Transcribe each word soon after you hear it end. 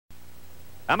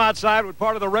I'm outside with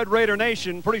part of the Red Raider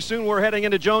Nation. Pretty soon we're heading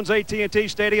into Jones AT&T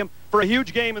Stadium for a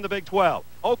huge game in the Big 12.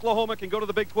 Oklahoma can go to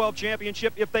the Big 12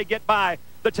 championship if they get by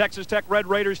the Texas Tech Red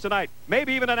Raiders tonight.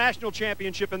 Maybe even a national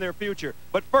championship in their future.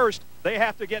 But first, they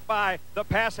have to get by the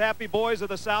pass-happy boys of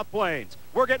the South Plains.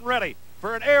 We're getting ready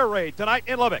for an air raid tonight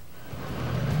in Lubbock.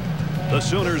 The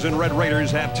Sooners and Red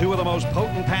Raiders have two of the most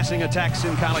potent passing attacks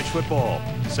in college football.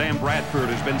 Sam Bradford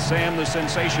has been Sam the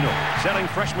Sensational, setting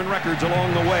freshman records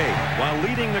along the way while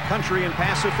leading the country in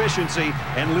pass efficiency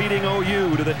and leading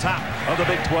OU to the top of the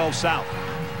Big 12 South.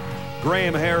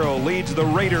 Graham Harrell leads the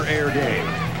Raider Air Game.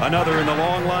 Another in the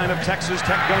long line of Texas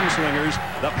Tech gunslingers,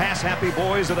 the pass-happy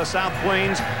boys of the South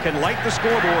Plains can light the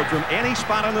scoreboard from any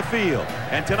spot on the field.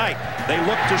 And tonight, they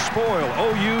look to spoil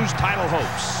OU's title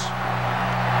hopes.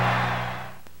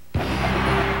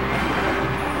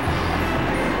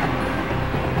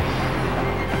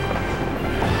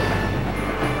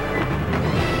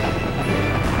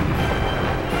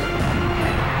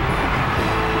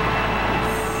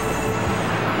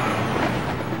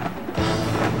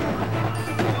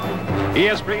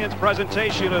 ESPN's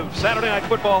presentation of Saturday Night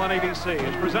Football on ABC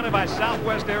is presented by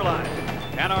Southwest Airlines.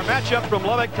 And our matchup from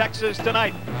Lubbock, Texas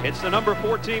tonight, it's the number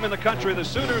 4 team in the country, the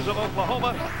Sooners of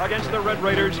Oklahoma, against the Red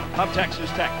Raiders of Texas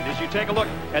Tech. And as you take a look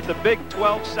at the Big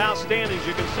 12 South standings,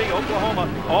 you can see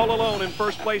Oklahoma all alone in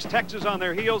first place, Texas on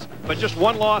their heels, but just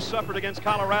one loss suffered against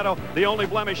Colorado, the only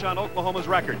blemish on Oklahoma's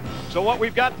record. So what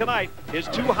we've got tonight is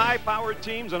two high-powered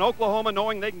teams, and Oklahoma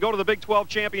knowing they can go to the Big 12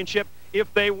 championship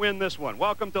if they win this one.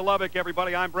 Welcome to Lubbock,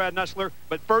 everybody. I'm Brad Nessler.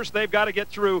 But first, they've got to get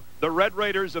through the Red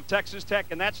Raiders of Texas Tech,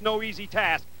 and that's no easy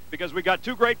task because we got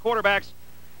two great quarterbacks.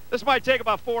 This might take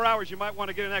about 4 hours. You might want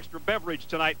to get an extra beverage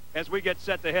tonight as we get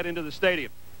set to head into the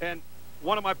stadium. And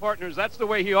one of my partners, that's the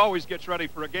way he always gets ready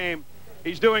for a game.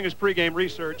 He's doing his pregame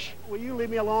research. Will you leave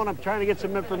me alone? I'm trying to get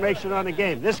some information on the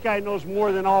game. This guy knows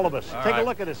more than all of us. Take a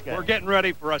look at this guy. We're getting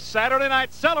ready for a Saturday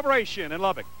night celebration in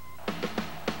Lubbock.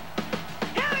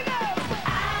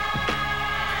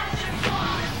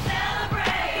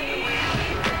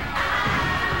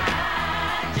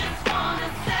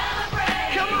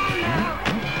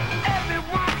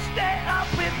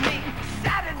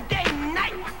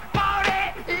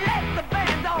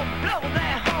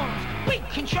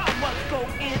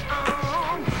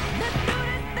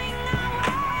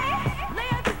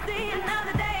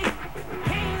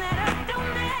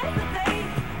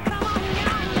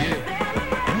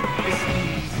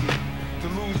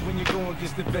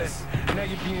 The best. Now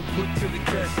you're being put to the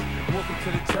test. Welcome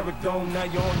to the Terror Dome. Now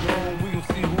you're on your own. We gon'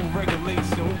 see who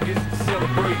regulates and who gets to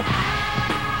celebrate. I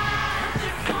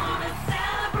just wanna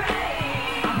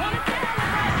celebrate. I wanna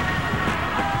celebrate.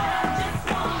 I just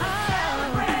wanna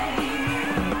celebrate.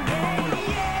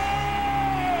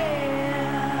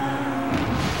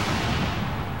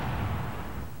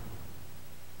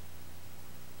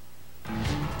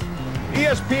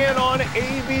 ESPN on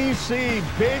ABC.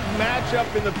 Big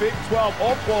matchup in the Big 12.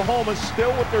 Oklahoma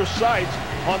still with their sights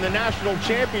on the national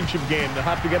championship game. They'll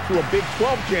have to get through a Big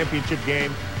 12 championship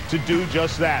game to do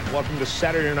just that. Welcome to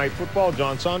Saturday Night Football.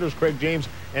 John Saunders, Craig James,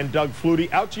 and Doug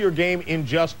Flutie. Out to your game in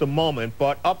just a moment,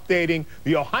 but updating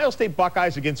the Ohio State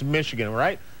Buckeyes against Michigan,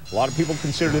 right? A lot of people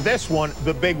consider this one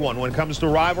the big one when it comes to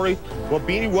rivalry. What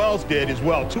Beanie Wells did as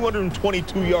well,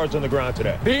 222 yards on the ground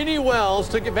today. Beanie Wells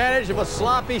took advantage of a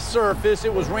sloppy surface.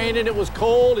 It was raining, it was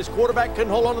cold. His quarterback couldn't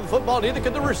hold on to the football, neither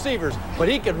could the receivers. But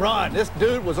he could run. This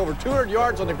dude was over 200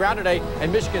 yards on the ground today,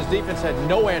 and Michigan's defense had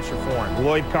no answer for him.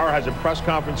 Lloyd Carr has a press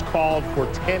conference called for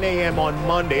 10 a.m. on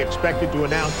Monday, expected to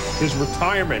announce his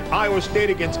retirement. Iowa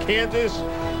State against Kansas.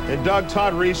 And Doug,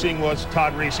 Todd Reesing was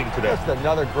Todd Reesing today. Just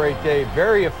another great day.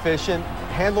 Very efficient,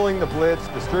 handling the blitz,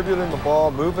 distributing the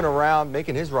ball, moving around,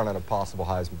 making his run at a possible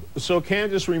Heisman. So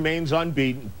Kansas remains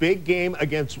unbeaten. Big game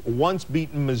against once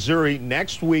beaten Missouri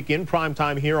next week in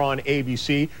primetime here on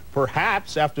ABC.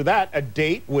 Perhaps after that, a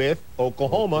date with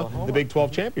Oklahoma. The Big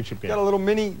 12 championship game. Got a little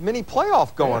mini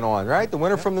playoff going on, right? The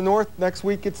winner from the North next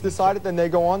week gets decided, then they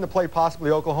go on to play possibly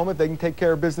Oklahoma. They can take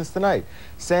care of business tonight.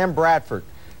 Sam Bradford,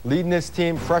 leading this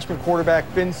team, freshman quarterback,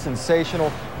 been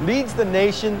sensational, leads the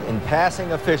nation in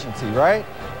passing efficiency, right?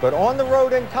 But on the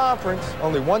road in conference,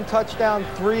 only 1 touchdown,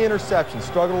 3 interceptions.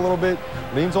 Struggled a little bit,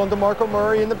 leans on DeMarco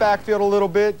Murray in the backfield a little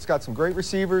bit. It's got some great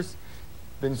receivers.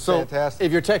 Been fantastic.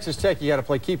 If you're Texas Tech, you got to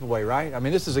play keep away, right? I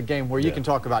mean, this is a game where you can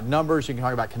talk about numbers, you can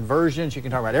talk about conversions, you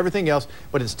can talk about everything else,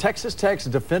 but it's Texas Tech's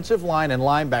defensive line and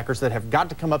linebackers that have got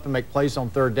to come up and make plays on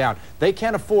 3rd down. They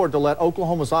can't afford to let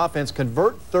Oklahoma's offense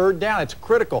convert 3rd down. It's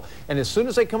critical. And as soon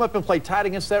as they come up and play tight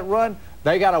against that run,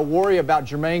 they got to worry about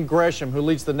Jermaine Gresham, who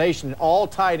leads the nation in all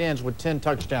tight ends with 10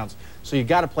 touchdowns. So you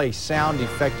got to play sound,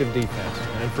 effective defense.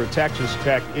 And for Texas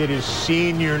Tech, it is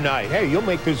senior night. Hey, you'll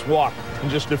make this walk in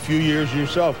just a few years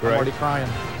yourself, Greg. I'm already crying.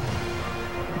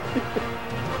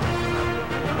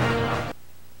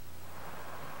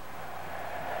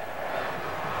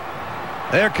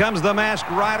 There comes the Masked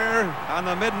Rider on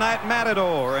the Midnight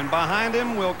Matador, and behind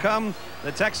him will come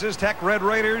the Texas Tech Red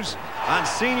Raiders. On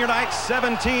senior night,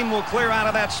 17 will clear out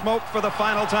of that smoke for the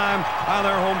final time on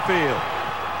their home field.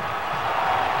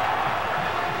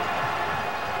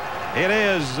 It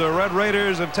is the Red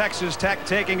Raiders of Texas Tech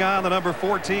taking on the number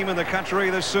 4 team in the country,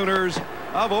 the Sooners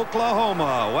of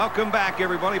Oklahoma. Welcome back,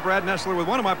 everybody. Brad Nessler with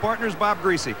one of my partners, Bob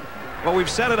Greasy. Well, we've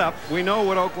set it up. We know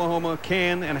what Oklahoma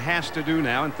can and has to do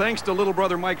now. And thanks to little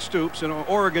brother Mike Stoops, and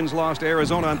Oregon's lost to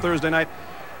Arizona on Thursday night,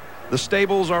 the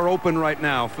stables are open right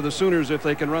now for the Sooners if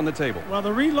they can run the table. Well,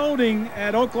 the reloading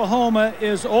at Oklahoma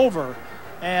is over,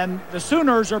 and the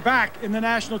Sooners are back in the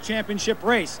national championship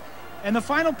race. And the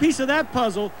final piece of that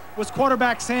puzzle was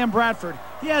quarterback Sam Bradford.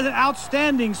 He has an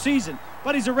outstanding season,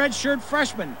 but he's a redshirt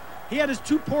freshman. He had his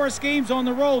 2 poorest games on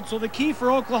the road, so the key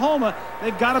for Oklahoma,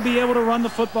 they've got to be able to run the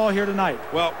football here tonight.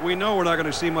 Well, we know we're not going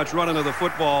to see much running of the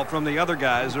football from the other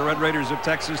guys, the Red Raiders of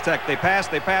Texas Tech. They pass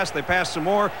some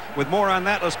more. With more on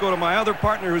that, let's go to my other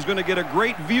partner who's going to get a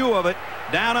great view of it.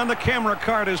 Down on the camera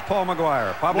card is Paul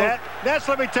McGuire. Pablo?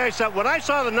 Let me tell you something. When I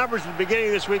saw the numbers at the beginning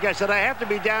of this week, I said, I have to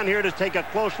be down here to take a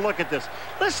close look at this.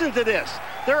 Listen to this.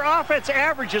 Their offense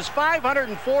averages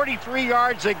 543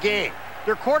 yards a game.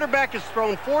 Their quarterback has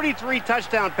thrown 43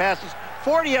 touchdown passes,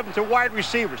 40 of them to wide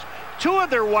receivers. 2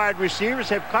 of their wide receivers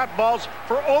have caught balls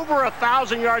for over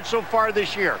 1,000 yards so far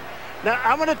this year. Now,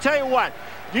 I'm going to tell you what.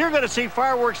 You're going to see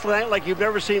fireworks tonight like you've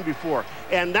never seen before.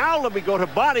 And now let me go to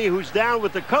Bunny, who's down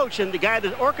with the coach and the guy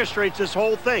that orchestrates this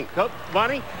whole thing.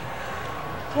 Bunny?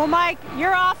 Well, Mike,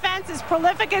 your offense, as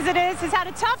prolific as it is, has had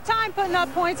a tough time putting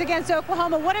up points against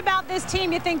Oklahoma. What about this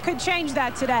team you think could change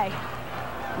that today?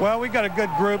 Well, we got a good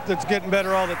group that's getting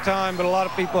better all the time, but a lot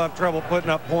of people have trouble putting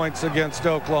up points against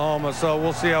Oklahoma, so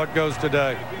we'll see how it goes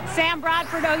today. Sam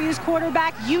Bradford, OU's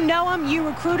quarterback, you know him, you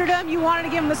recruited him, you wanted to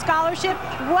give him a scholarship.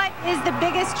 What is the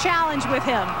biggest challenge with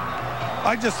him?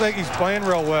 I just think he's playing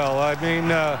real well. I mean,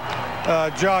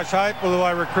 Josh Heupel, who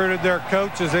I recruited there,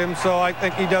 coaches him, so I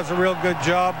think he does a real good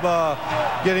job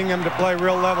getting him to play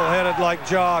real level-headed like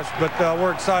Josh, but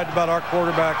we're excited about our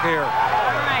quarterback here. All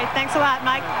right, thanks a lot,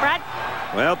 Mike. Brad?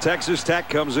 Well, Texas Tech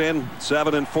comes in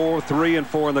 7-4,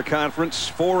 3-4 in the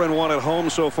conference, 4-1 at home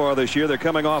so far this year. They're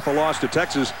coming off a loss to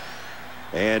Texas,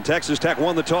 and Texas Tech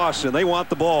won the toss, and they want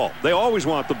the ball. They always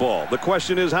want the ball. The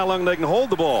question is how long they can hold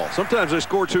the ball. Sometimes they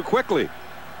score too quickly.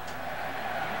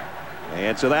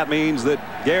 And so that means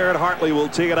that Garrett Hartley will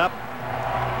tee it up,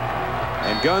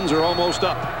 and guns are almost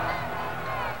up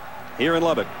here in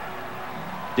Lubbock.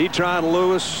 Detron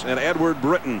Lewis and Edward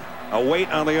Britton await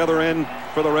on the other end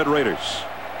for the Red Raiders.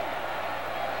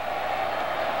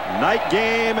 Night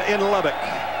game in Lubbock,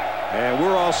 and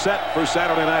we're all set for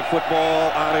Saturday Night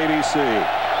Football on ABC.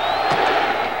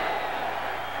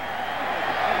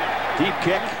 Deep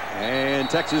kick, and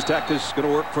Texas Tech is going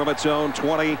to work from its own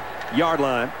 20-yard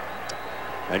line,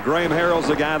 and Graham Harrell's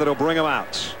the guy that'll bring him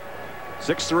out.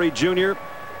 6'3" junior,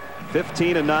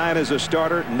 15-9 as a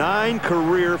starter, 9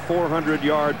 career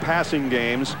 400-yard passing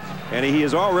games, and he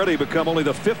has already become only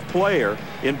the 5th player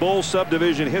in Bowl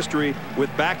subdivision history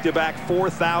with back-to-back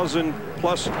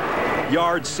 4,000-plus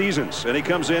yard seasons. And he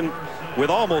comes in with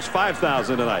almost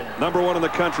 5,000 tonight. Number 1 in the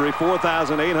country,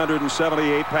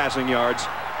 4,878 passing yards,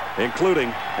 including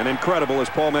an incredible, as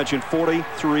Paul mentioned,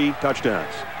 43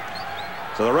 touchdowns.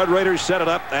 So the Red Raiders set it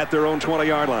up at their own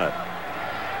 20-yard line.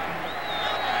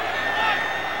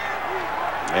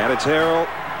 And it's Harrell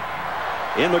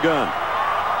in the gun.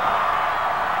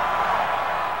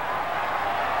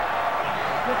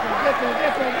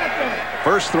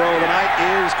 First throw of the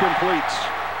night is complete,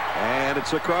 and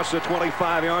it's across the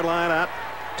 25-yard line out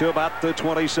to about the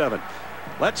 27.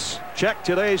 Let's check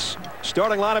today's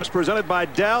starting lineups presented by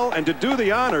Dell, and to do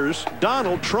the honors,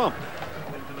 Donald Trump.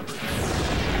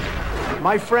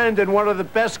 My friend and one of the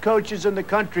best coaches in the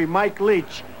country, Mike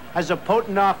Leach, has a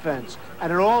potent offense,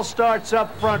 and it all starts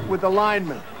up front with the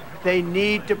linemen. They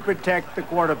need to protect the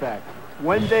quarterback.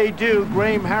 When they do,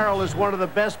 Graham Harrell is one of the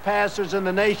best passers in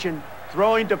the nation,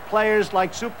 throwing to players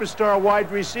like superstar wide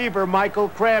receiver Michael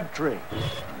Crabtree.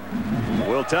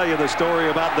 We'll tell you the story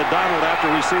about the Donald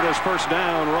after we see this first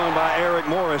down run by Eric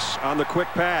Morris on the quick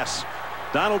pass.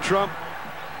 Donald Trump,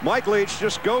 Mike Leach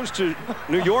just goes to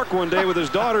New York one day with his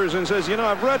daughters and says, you know,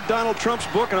 I've read Donald Trump's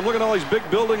book and I'm looking at all these big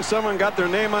buildings. Someone got their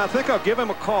name on. I think I'll give him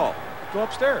a call. go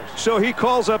upstairs. So he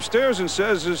calls upstairs and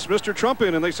says, "Is Mr. Trump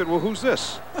in?" And they said, "Well, who's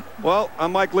this?" "Well,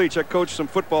 I'm Mike Leach. I coached some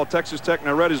football at Texas Tech, and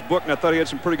I read his book, and I thought he had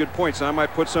some pretty good points, and I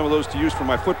might put some of those to use for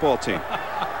my football team."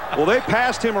 Well, they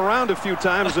passed him around a few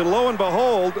times, and lo and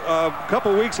behold, a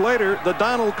couple weeks later, the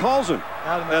Donald calls him.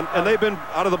 And they've been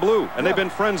out of the blue, and they've been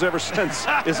friends ever since.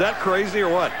 Is that crazy or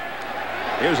what?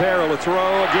 Here's Harrell to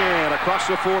throw again across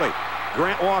the 40.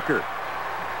 Grant Walker.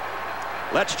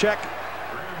 Let's check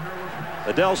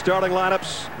the Dell starting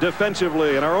lineups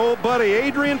defensively, and our old buddy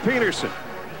Adrian Peterson.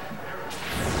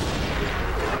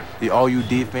 The OU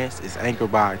defense is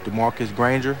anchored by DeMarcus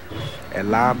Granger. At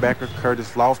linebacker,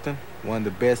 Curtis Lofton, one of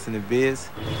the best in the biz.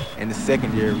 In the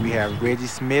secondary, we have Reggie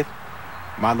Smith,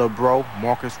 my little bro,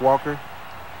 Marcus Walker,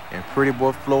 and pretty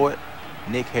boy Floyd,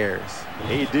 Nick Harris.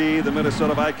 AD, the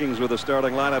Minnesota Vikings, with the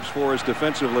starting lineups for us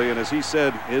defensively, and as he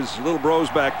said, his little bros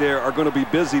back there are going to be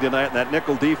busy tonight in that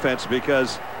nickel defense,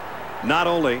 because not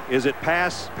only is it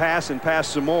pass, pass, and pass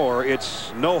some more,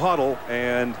 it's no huddle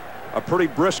and a pretty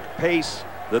brisk pace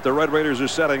that the Red Raiders are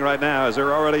setting right now as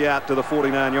they're already out to the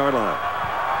 49-yard line.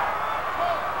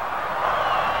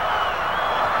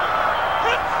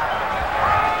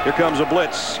 Here comes a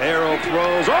blitz. Harrell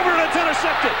throws over, and it's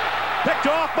intercepted. Picked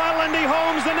off by Lindy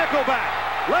Holmes, the nickelback.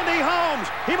 Lindy Holmes,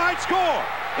 he might score.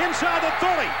 Inside the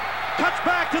 30. Cuts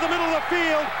back to the middle of the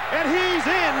field, and he's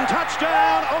in.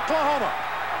 Touchdown, Oklahoma.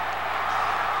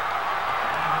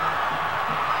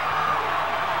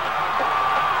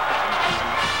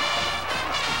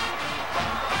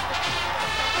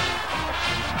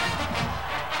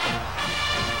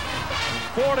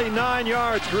 .49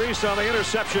 yards, Grease, on the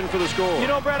interception for the score. You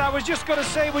know, Brett, I was just going to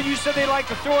say when you said they like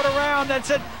to throw it around, and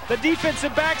said the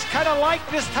defensive backs kind of like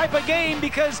this type of game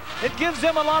because it gives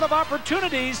them a lot of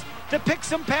opportunities to pick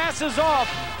some passes off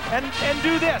and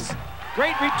do this.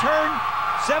 Great return,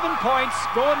 7 points,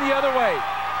 going the other way.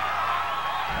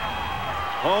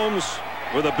 Holmes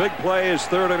with a big play, his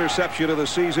third interception of the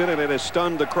season, and it has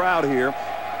stunned the crowd here.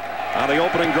 On the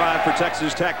opening drive for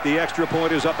Texas Tech, the extra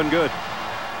point is up and good.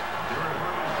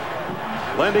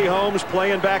 Lindy Holmes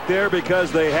playing back there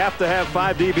because they have to have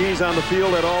 5 DBs on the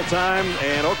field at all time,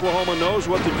 and Oklahoma knows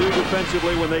what to do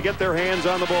defensively when they get their hands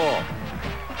on the ball.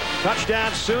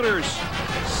 Touchdown Sooners,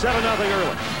 7-0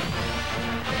 early.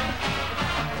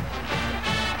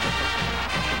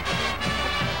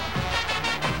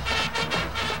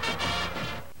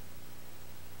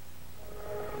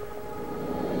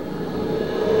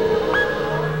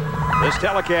 This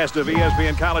telecast of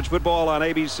ESPN College Football on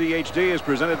ABC HD is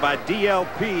presented by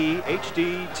DLP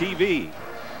HD TV.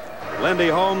 Lindy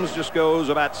Holmes just goes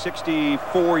about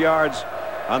 64 yards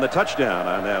on the touchdown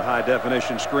on that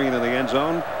high-definition screen in the end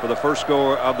zone for the first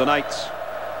score of the Knights.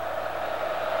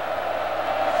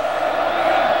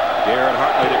 Garrett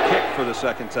Hartley to kick for the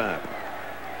second time.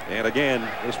 And again,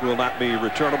 this will not be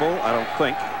returnable, I don't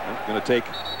think. I'm going to take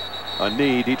a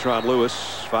knee. Detron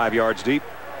Lewis, 5 yards deep.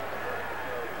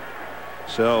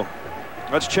 So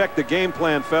let's check the game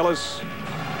plan, fellas.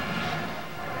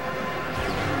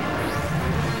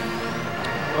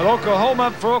 Well,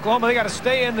 for Oklahoma, they got to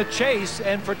stay in the chase,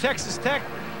 and for Texas Tech,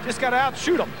 just got to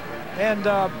outshoot them. And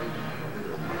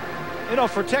you know,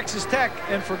 for Texas Tech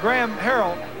and for Graham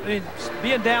Harrell, I mean,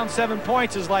 being down 7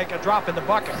 points is like a drop in the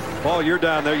bucket. Paul, you're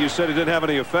down there. You said it didn't have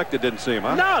any effect. It didn't seem,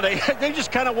 huh? No, they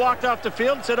just kind of walked off the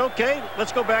field and said, "Okay,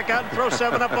 let's go back out and throw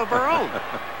 7 up of our own."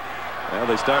 Well,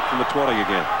 they start from the 20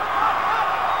 again.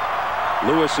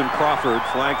 Lewis and Crawford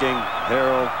flanking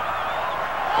Harrell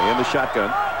in the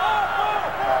shotgun.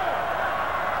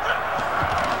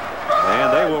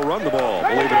 And they will run the ball,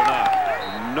 believe it or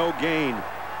not. No gain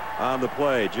on the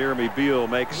play. Jeremy Beal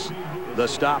makes the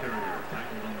stop.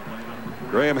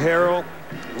 Graham Harrell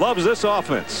loves this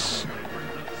offense.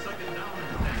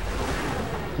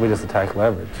 We just attack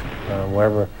leverage.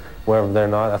 Wherever they're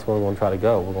not, that's where we're going to try to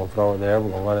go. We're going to throw it there. We're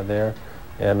going to run it there.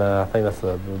 And I think that's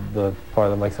the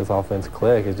part that makes this offense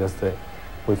click, is just that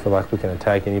we feel like we can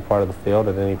attack any part of the field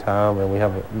at any time, and we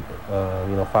have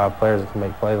you know, 5 players that can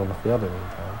make plays on the field at any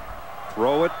time.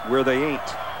 Throw it where they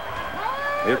ain't.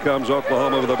 Here comes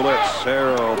Oklahoma with a blitz.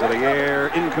 Harrell to the air,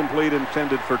 incomplete,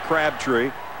 intended for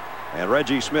Crabtree. And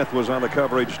Reggie Smith was on the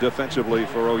coverage defensively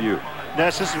for OU.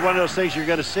 Ness, this is one of those things you're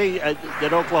going to see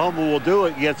that Oklahoma will do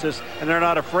against us, and they're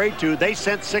not afraid to. They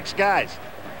sent 6 guys.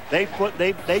 They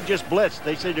just blitzed.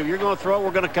 They said, if you're going to throw it,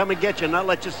 we're going to come and get you, not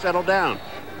let you settle down.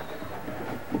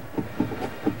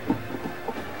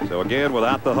 So again,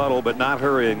 without the huddle, but not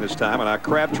hurrying this time. And now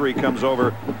Crabtree comes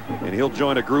over, and he'll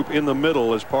join a group in the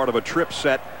middle as part of a trip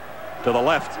set to the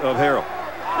left of Harrell.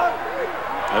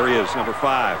 There he is, number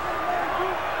 5.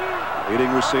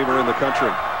 Leading receiver in the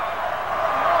country.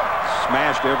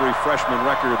 smashed every freshman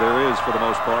record there is for the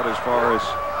most part as far as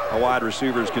a wide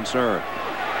receiver is concerned.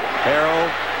 Harrell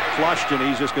flushed, and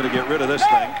he's just going to get rid of this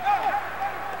thing.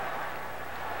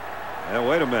 And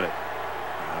wait a minute.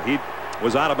 He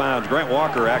was out of bounds. Grant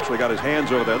Walker actually got his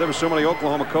hands over there. There were so many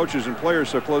Oklahoma coaches and players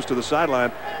so close to the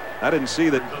sideline. I didn't see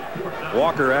that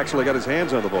Walker actually got his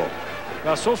hands on the ball.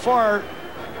 Well, so far,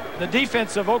 the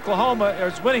defense of Oklahoma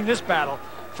is winning this battle.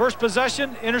 First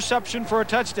possession, interception for a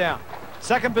touchdown.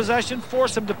 Second possession,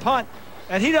 force him to punt,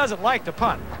 and he doesn't like to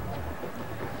punt.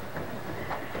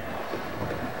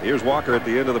 Here's Walker at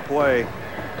the end of the play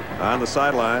on the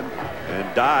sideline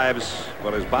and dives,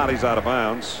 but his body's out of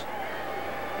bounds.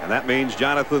 And that means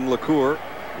Jonathan LaCour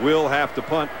will have to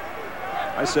punt.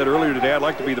 I said earlier today I'd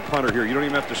like to be the punter here. You don't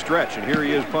even have to stretch, and here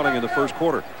he is punting in the first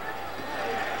quarter.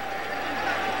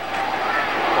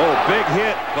 Oh, big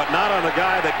hit, but not on the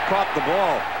guy that caught the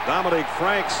ball. Dominique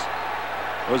Franks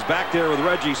was back there with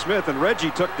Reggie Smith, and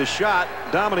Reggie took the shot.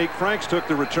 Dominique Franks took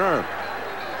the return.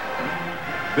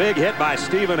 Big hit by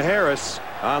Stephen Harris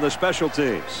on the special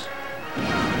teams.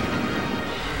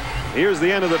 Here's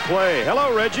the end of the play.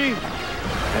 Hello, Reggie.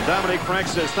 And Dominique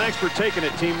Franks says, thanks for taking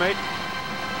it, teammate.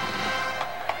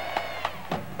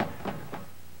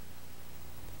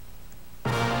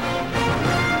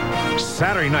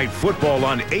 Saturday Night Football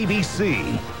on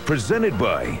ABC, presented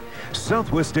by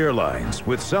Southwest Airlines.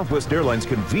 With Southwest Airlines'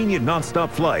 convenient nonstop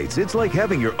flights, it's like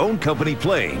having your own company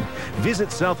plane.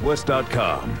 Visit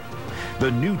southwest.com. The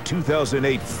new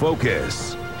 2008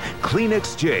 Focus. Clean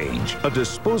Exchange, a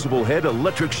disposable head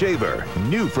electric shaver,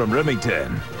 new from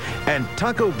Remington. And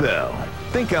Taco Bell,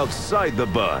 think outside the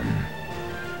bun.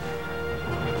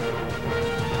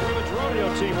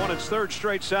 Team won its third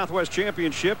straight Southwest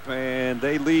Championship, and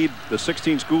they lead the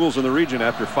 16 schools in the region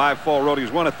after 5 fall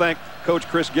rodeos. Want to thank Coach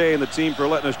Chris Gay and the team for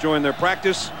letting us join their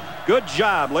practice. Good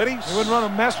job, ladies. You wouldn't want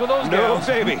to mess with those guys. No,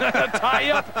 baby. Tie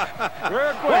up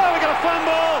very quick. Well, we got a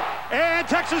fumble, and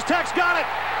Texas Tech's got it.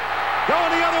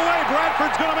 Going the other way,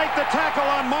 Bradford's going to make the tackle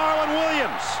on Marlon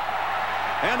Williams.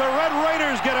 And the Red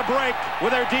Raiders get a break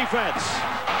with their defense.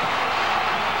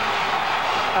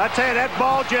 I tell you, that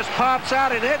ball just pops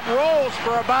out and it rolls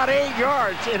for about 8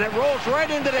 yards, and it rolls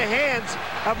right into the hands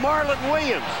of Marlon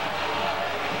Williams.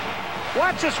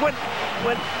 Watch this when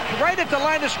right at the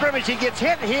line of scrimmage he gets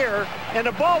hit here, and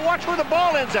the ball, watch where the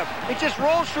ball ends up. It just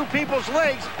rolls through people's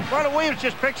legs. Marlon Williams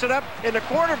just picks it up, and the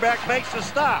quarterback makes the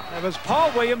stop. It was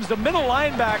Paul Williams, the middle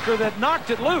linebacker, that knocked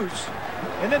it loose.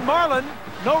 And then Marlon,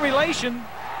 no relation,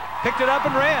 picked it up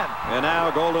and ran. And now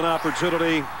a golden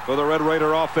opportunity for the Red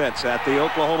Raider offense at the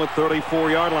Oklahoma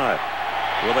 34-yard line.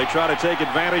 Will they try to take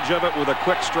advantage of it with a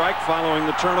quick strike following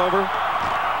the turnover?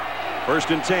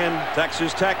 1st and 10,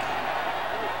 Texas Tech.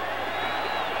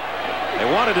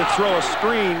 They wanted to throw a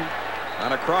screen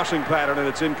on a crossing pattern, and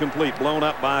it's incomplete, blown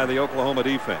up by the Oklahoma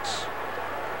defense.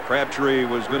 Crabtree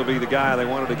was going to be the guy. They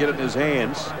wanted to get it in his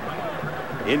hands.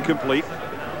 Incomplete.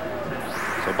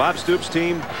 So Bob Stoops'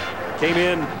 team came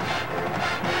in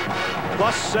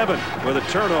 +7 with a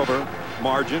turnover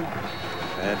margin,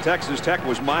 and Texas Tech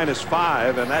was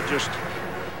 -5, and that just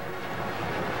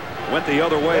went the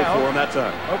other way for them that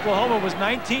time. Oklahoma was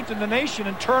 19th in the nation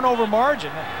in turnover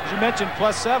margin. As you mentioned,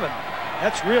 +7.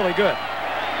 That's really good.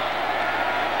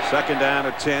 2nd down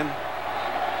at 10.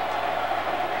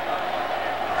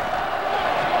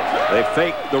 They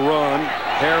faked the run.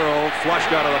 Harrell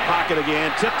flushed out of the pocket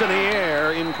again, tipped in the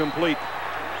air, incomplete.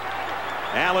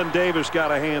 Allen Davis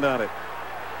got a hand on it.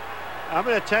 I'm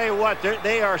going to tell you what,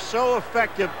 they are so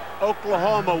effective,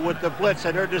 Oklahoma, with the blitz,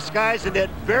 and they're disguising it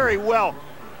very well.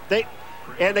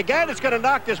 And the guy that's going to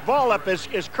knock this ball up is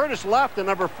Curtis Lofton,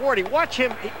 number 40. Watch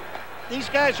him. These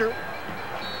guys are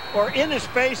in his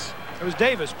face. It was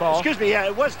Davis, Paul. Excuse me, yeah,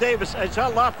 it was Davis. I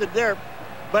saw Lofton there,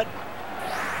 but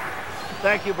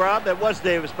thank you, Bob. That was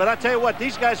Davis. But I tell you what,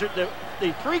 these guys are the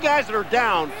 3 guys that are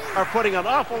down are putting an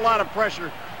awful lot of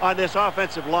pressure on this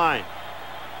offensive line.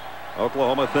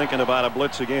 Oklahoma thinking about a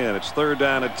blitz again. It's 3rd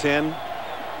down at 10.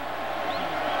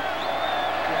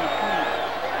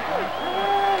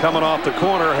 Coming off the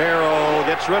corner, Harrell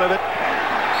gets rid of it.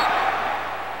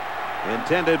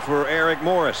 Intended for Eric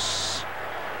Morris.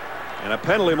 And a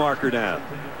penalty marker down.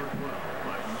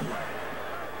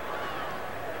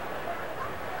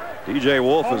 DJ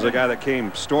Wolf is the guy that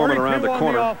came storming around the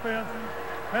corner.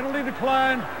 Penalty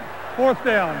decline, 4th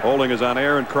down. Holding is on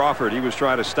Aaron Crawford. He was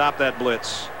trying to stop that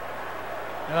blitz.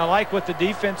 And I like what the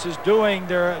defense is doing.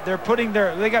 They're putting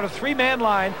they got a 3-man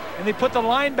line, and they put the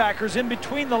linebackers in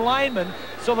between the linemen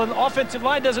so the offensive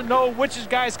line doesn't know which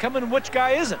guy is coming and which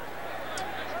guy isn't.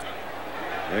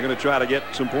 They're going to try to get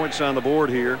some points on the board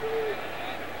here.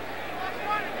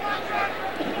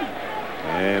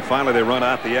 And finally, they run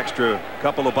out the extra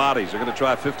couple of bodies. They're going to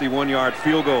try a 51-yard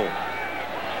field goal.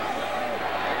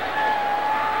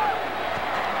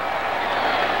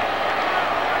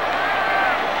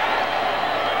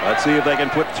 Let's see if they can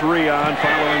put 3 on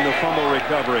following the fumble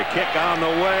recovery. Kick on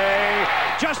the way.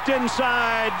 Just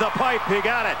inside the pipe. He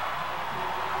got it.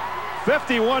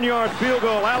 51-yard field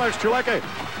goal. Alex Terlecki.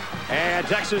 And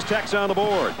Texas Tech's on the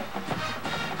board.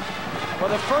 Well,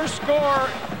 the first score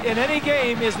in any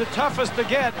game is the toughest to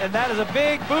get, and that is a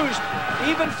big boost,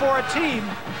 even for a team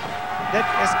that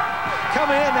has come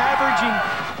in averaging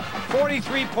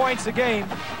 43 points a game.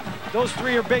 Those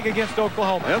 3 are big against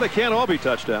Oklahoma. Well, they can't all be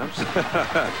touchdowns.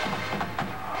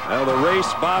 Well, the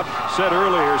race, Bob said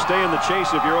earlier, stay in the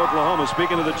chase if you're Oklahoma.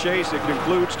 Speaking of the chase, it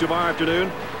concludes tomorrow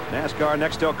afternoon. NASCAR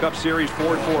Nextel Cup Series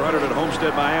Ford 400 at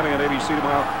Homestead, Miami on ABC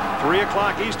tomorrow, 3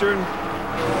 o'clock Eastern.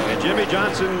 And Jimmy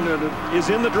Johnson is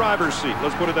in the driver's seat.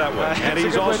 Let's put it that way. And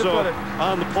he's also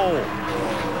on the pole.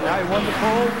 Now he won the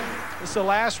pole. This is the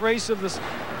last race of this.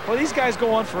 Well, these guys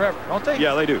go on forever, don't they?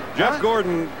 Yeah, they do. Jeff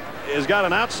Gordon has got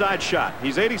an outside shot.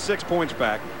 He's 86 points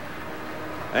back.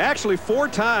 Actually, 4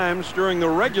 times during the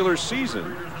regular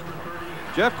season,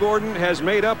 Jeff Gordon has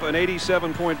made up an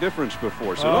 87-point difference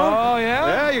before. So oh, yeah?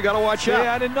 Yeah, you got to watch out.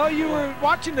 I didn't know you were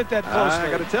watching it that closely. I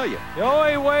got to tell you. The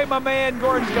only way my man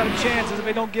Gordon's got a chance is if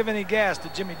they don't give any gas to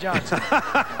Jimmy Johnson.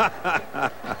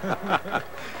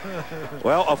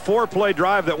 Well, a 4-play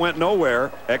drive that went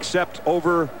nowhere except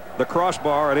over the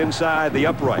crossbar and inside the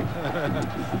upright.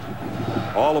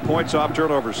 All the points off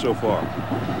turnovers so far.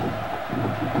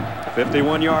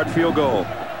 51-yard field goal.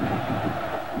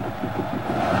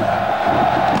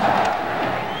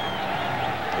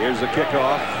 Here's the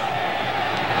kickoff.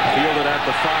 Fielded at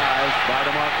the 5 by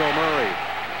DeMarco Murray.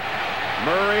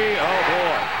 Murray, oh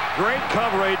boy. Great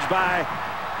coverage by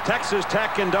Texas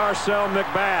Tech and Darcel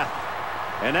McBath.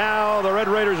 And now the Red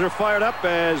Raiders are fired up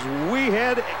as we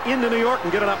head into New York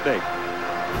and get an update.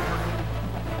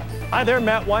 Hi there,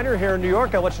 Matt Weiner here in New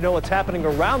York. I'll let you know what's happening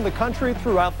around the country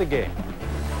throughout the game.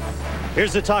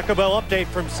 Here's the Taco Bell update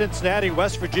from Cincinnati.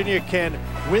 West Virginia can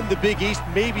win the Big East,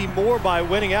 maybe more by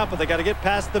winning out, but they got to get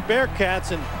past the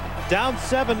Bearcats. And down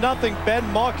 7-0, Ben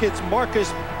Mauck hits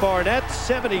Marcus Barnett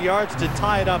 70 yards to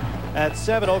tie it up at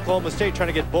 7. Oklahoma State trying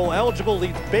to get bowl eligible,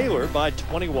 leads Baylor by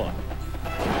 21.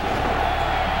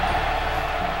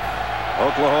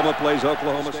 Oklahoma plays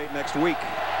Oklahoma State next week.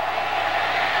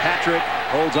 Patrick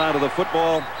holds on to the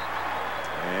football.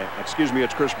 Excuse me,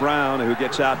 it's Chris Brown who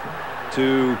gets out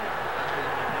to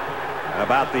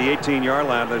about the 18-yard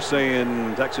line. They're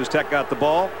saying Texas Tech got the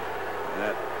ball.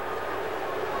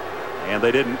 And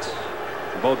they didn't.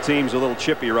 Both teams a little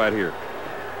chippy right here.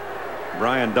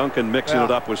 Brian Duncan mixing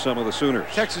it up with some of the Sooners.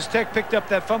 Texas Tech picked up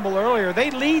that fumble earlier. They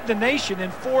lead the nation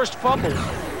in forced fumbles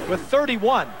with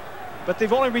 31. But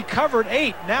they've only recovered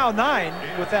 8, now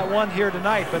 9 with that one here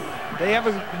tonight. But they have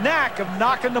a knack of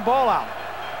knocking the ball out.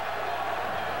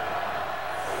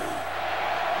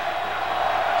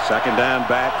 Second down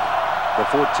back the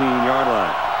 14-yard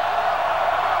line.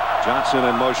 Johnson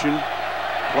in motion.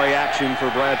 Play action for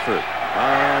Bradford.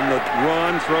 On the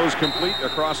run, throws complete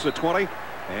across the 20.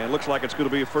 And looks like it's going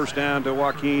to be a first down to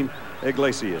Joaquin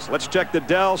Iglesias. Let's check the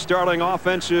Dell starting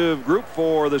offensive group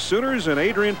for the Sooners and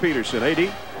Adrian Peterson.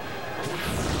 AD.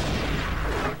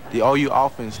 The OU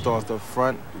offense starts up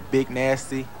front with Big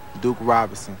Nasty, Duke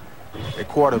Robinson. At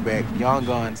quarterback, young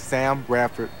gun Sam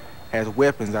Bradford has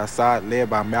weapons outside led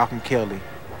by Malcolm Kelly.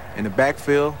 In the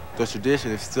backfield, the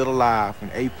tradition is still alive in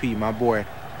AP, my boy,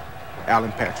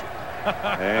 Alan Patrick.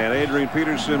 And Adrian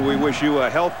Peterson, we wish you a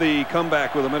healthy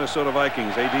comeback with the Minnesota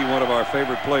Vikings. AD, one of our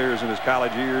favorite players in his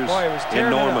college years. Boy, he was in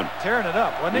Norman. Tearing it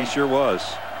up, wasn't he? He sure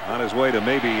was. On his way to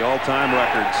maybe all-time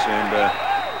records,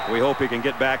 and we hope he can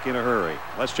get back in a hurry.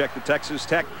 Let's check the Texas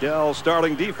Tech Dell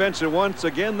starting defense, and once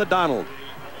again, the Donald.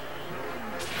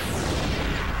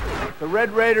 The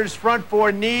Red Raiders front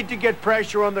four need to get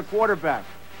pressure on the quarterback.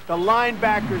 The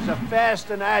linebackers are fast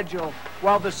and agile,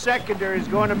 while the secondary is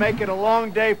going to make it a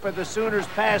long day for the Sooners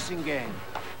passing game.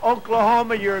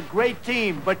 Oklahoma, you're a great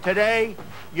team, but today,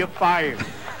 you're fired.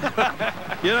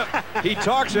 You know, he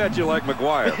talks at you like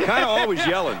McGuire, kind of always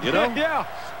yelling, you know? Yeah,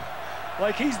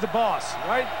 like he's the boss,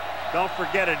 right? Don't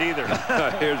forget it either.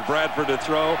 Here's Bradford to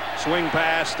throw, swing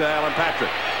pass to Alan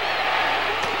Patrick.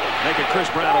 Make it Chris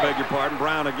Brown, I beg your pardon.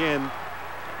 Brown again.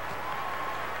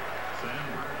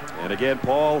 And again,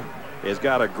 Paul has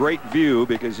got a great view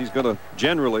because he's going to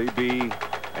generally be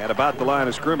at about the line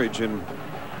of scrimmage and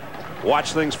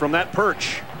watch things from that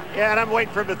perch. Yeah, and I'm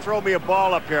waiting for him to throw me a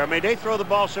ball up here. I mean, they throw the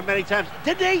ball so many times.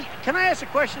 Did they? Can I ask a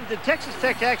question? Did Texas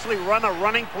Tech actually run a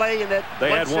running play in that? They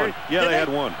had one. Yeah, they had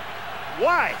one.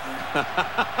 Why?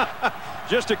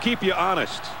 Just to keep you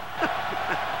honest.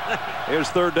 Here's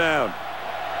third down.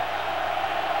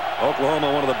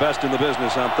 Oklahoma, one of the best in the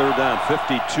business on third down,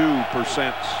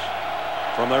 52%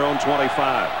 from their own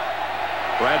 25.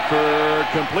 Bradford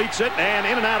completes it, and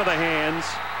in and out of the hands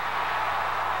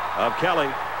of Kelly.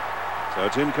 So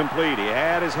it's incomplete. He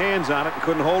had his hands on it and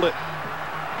couldn't hold it.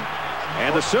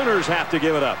 And the Sooners have to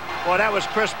give it up. Well, that was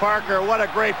Chris Parker. What a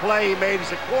great play he made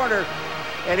as a corner.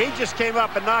 And he just came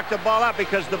up and knocked the ball out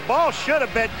because the ball should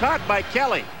have been caught by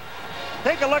Kelly.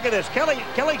 Take a look at this. Kelly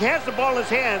has the ball in his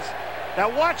hands.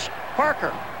 Now watch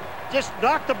Parker just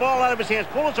knock the ball out of his hands,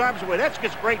 pull his arms away. That's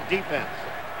just great defense.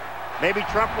 Maybe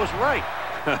Trump was right.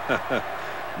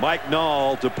 Mike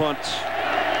Nall to punt.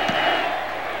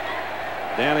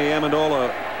 Danny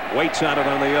Amendola waits on it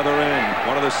on the other end.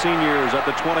 One of the seniors at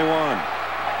the 21.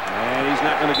 And he's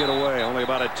not going to get away. Only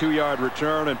about a 2-yard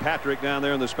return. And Patrick down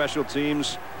there in the special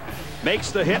teams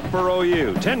makes the hit for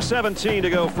OU. 10-17 to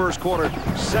go first quarter.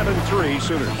 7-3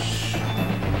 Sooners.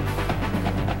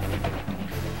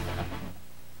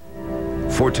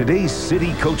 For today's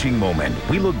City coaching moment,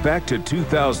 we look back to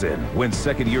 2000 when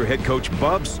second-year head coach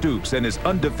Bob Stoops and his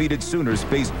undefeated Sooners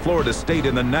faced Florida State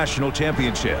in the national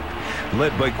championship.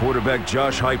 Led by quarterback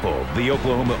Josh Heupel, the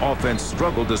Oklahoma offense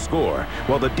struggled to score,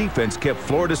 while the defense kept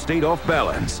Florida State off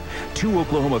balance. 2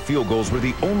 Oklahoma field goals were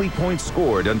the only points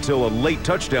scored until a late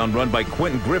touchdown run by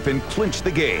Quentin Griffin clinched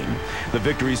the game. The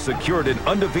victory secured an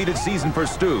undefeated season for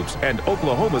Stoops and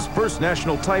Oklahoma's first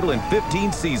national title in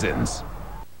 15 seasons.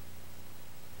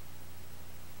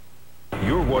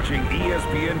 You're watching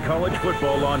ESPN College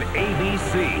Football on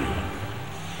ABC.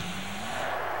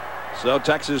 So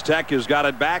Texas Tech has got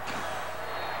it back.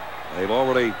 They've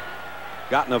already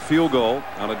gotten a field goal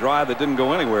on a drive that didn't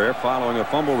go anywhere following a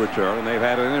fumble return, and they've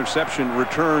had an interception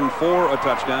return for a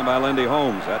touchdown by Lindy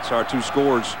Holmes. That's our 2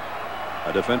 scores.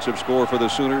 A defensive score for the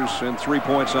Sooners and 3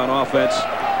 points on offense.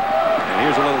 And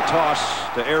here's a little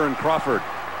toss to Aaron Crawford.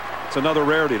 It's another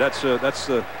rarity. That's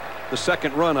the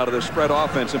second run out of the spread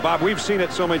offense. And Bob, we've seen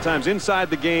it so many times inside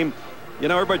the game. You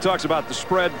know, everybody talks about the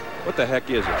spread. What the heck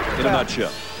is it in a nutshell?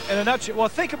 In a nutshell, well,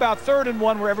 think about 3rd and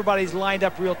 1 where everybody's lined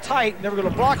up real tight, never going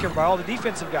to block everybody, all the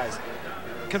defensive guys.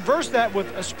 Converse that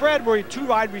with a spread where you 2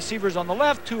 wide receivers on the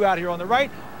left, 2 out here on the right.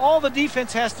 All the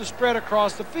defense has to spread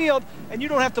across the field, and you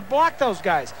don't have to block those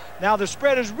guys. Now, the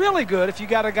spread is really good if you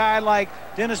got a guy like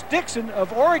Dennis Dixon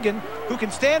of Oregon who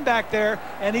can stand back there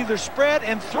and either spread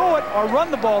and throw it or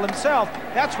run the ball himself.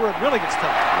 That's where it really gets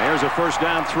tough. There's a first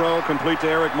down throw complete to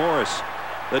Eric Morris.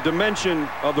 The dimension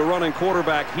of the running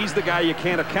quarterback, he's the guy you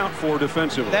can't account for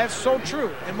defensively. That's so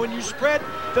true. And when you spread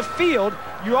the field,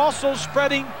 you're also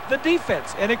spreading the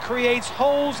defense, and it creates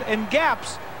holes and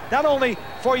gaps, not only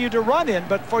for you to run in,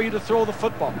 but for you to throw the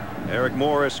football. Eric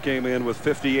Morris came in with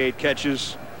 58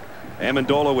 catches.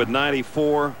 Amendola with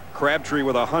 94. Crabtree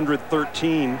with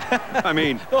 113. I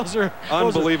mean, those are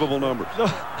unbelievable numbers.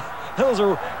 Those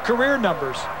are career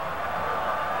numbers.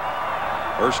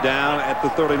 First down at the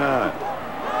 39.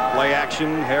 Play action.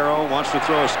 Harrell wants to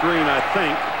throw a screen, I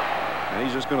think, and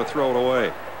he's just going to throw it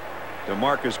away.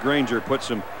 DeMarcus Granger put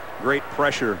some great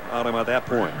pressure on him at that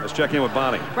point. Let's check in with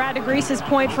Bonnie. Brad agrees his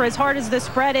point for as hard as the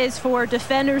spread is for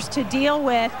defenders to deal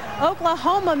with.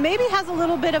 Oklahoma maybe has a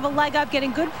little bit of a leg up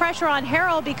getting good pressure on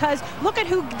Harrell because look at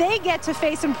who they get to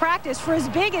face in practice. For as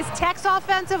big as Tech's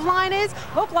offensive line is,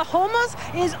 Oklahoma's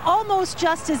is almost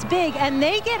just as big, and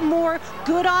they get more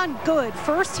good on good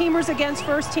first teamers against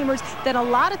first teamers than a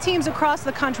lot of teams across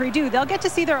the country do. They'll get to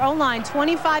see their O-line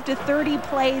 25 to 30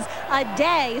 plays a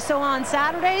day. So on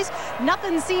Saturdays,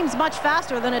 nothing seems much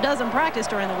faster than it does in practice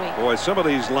during the week. Boy, some of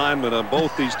these linemen on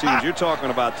both these teams, you're talking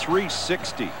about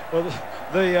 360. Well,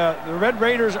 the Red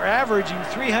Raiders are averaging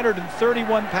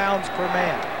 331 pounds per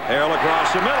man. Harrell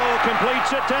across the middle,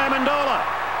 completes it to Amendola.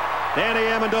 Danny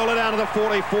Amendola down to the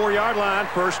 44-yard line.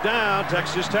 First down,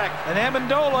 Texas Tech. And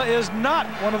Amendola is not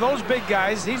one of those big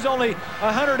guys. He's only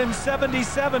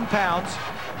 177 pounds.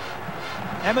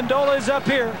 Amendola is up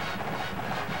here.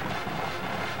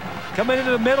 Coming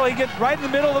into the middle, he gets right in the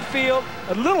middle of the field.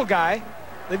 A little guy.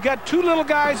 They've got 2 little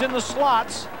guys in the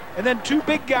slots, and then 2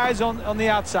 big guys on the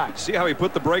outside. See how he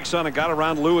put the brakes on and got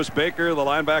around Lewis Baker, the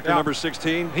linebacker, number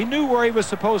 16? He knew where he was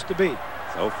supposed to be.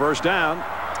 So first down,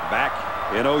 back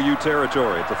in OU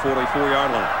territory at the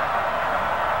 44-yard line.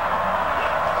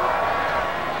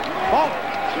 Ball.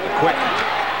 Quick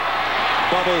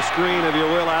bubble screen, if you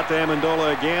will, out to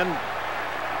Amendola again.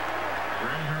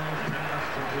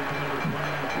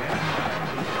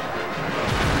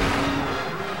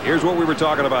 Here's what we were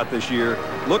talking about this year.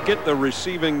 Look at the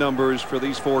receiving numbers for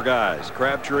these 4 guys: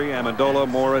 Crabtree, Amendola,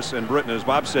 Morris, and Britton. As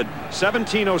Bob said,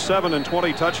 1707 and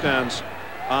 20 touchdowns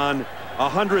on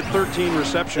 113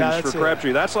 receptions for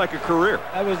Crabtree. That's like a career.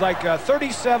 That was like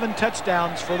 37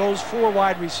 touchdowns for those 4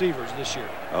 wide receivers this year.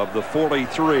 Of the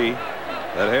 43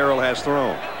 that Harrell has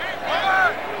thrown.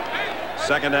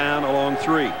 Second down along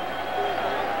 3.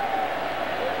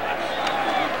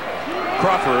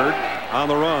 Crawford on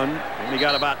the run, and he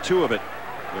got about 2 of it.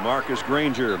 DeMarcus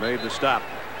Granger made the stop.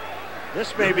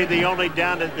 This may be the only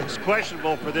down that's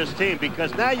questionable for this team,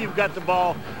 because now you've got the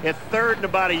ball at 3rd and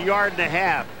about 1.5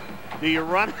 yards. Do you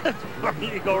run it, or do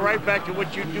you go right back to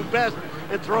what you do best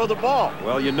and throw the ball?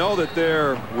 Well, you know that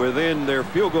they're within their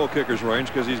field goal kicker's range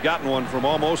because he's gotten one from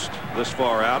almost this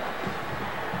far out.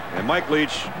 And Mike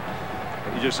Leach,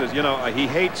 he just says, you know, he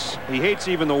hates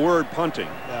even the word punting.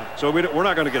 Yeah. So we're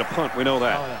not going to get a punt. We know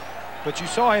that. Oh, yeah. But you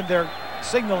saw him there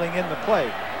signaling in the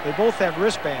play. They both have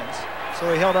wristbands,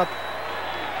 so he held up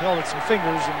some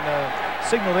fingers and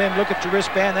signaled in. Look at your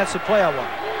wristband. That's the play I want.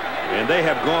 And they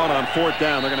have gone on 4th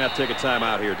down. They're going to have to take a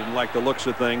timeout here. Didn't like the looks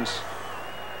of things.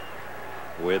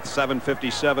 With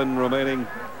 7:57 remaining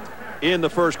in the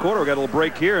first quarter, we got a little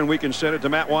break here, and we can send it to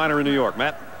Matt Weiner in New York.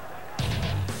 Matt.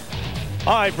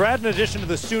 All right, Brad, in addition to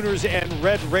the Sooners and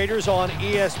Red Raiders on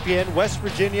ESPN, West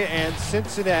Virginia and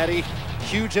Cincinnati,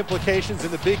 huge implications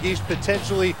in the Big East,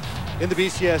 potentially in the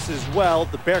BCS as well.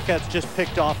 The Bearcats just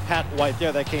picked off Pat White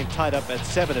there. That game tied up at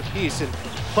 7 apiece. And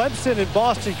Clemson and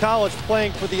Boston College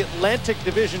playing for the Atlantic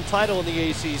Division title in the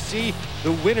ACC.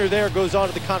 The winner there goes on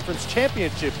to the conference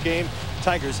championship game.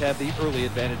 Tigers have the early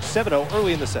advantage, 7-0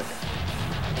 early in the second.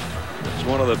 It's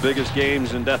one of the biggest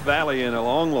games in Death Valley in a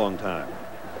long, long time.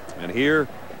 And here,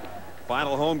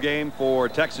 final home game for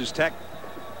Texas Tech.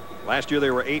 Last year they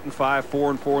were 8-5,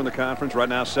 4-4 in the conference. Right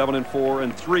now 7-4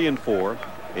 and 3-4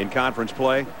 in conference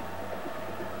play.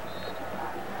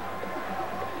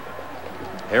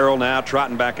 Harrell now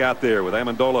trotting back out there with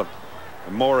Amendola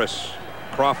and Morris.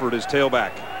 Crawford is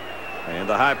tailback. And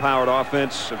the high-powered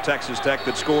offense of Texas Tech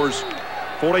that scores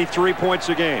 43 points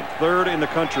a game, 3rd in the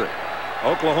country.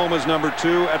 Oklahoma's number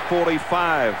 2 at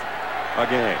 45 a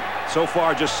game. So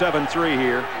far just 7-3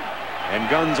 here, and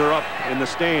guns are up in the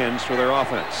stands for their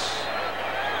offense.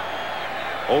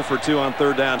 0 for 2 on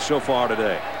 3rd down so far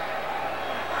today.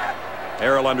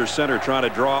 Harrell under center trying to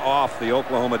draw off the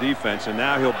Oklahoma defense, and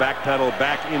now he'll backpedal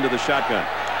back into the shotgun.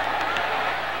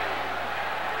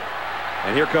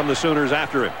 And here come the Sooners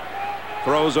after him.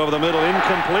 Throws over the middle,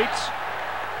 incomplete.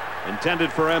 Intended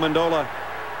for Amendola.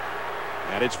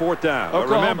 And it's 4th down. But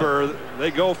remember,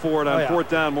 they go for it on 4th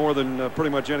down more than pretty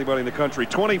much anybody in the country.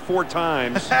 24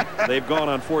 times they've gone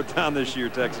on 4th down this year,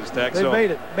 Texas Tech. They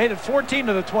made it 14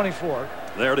 to the 24.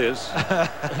 There it is.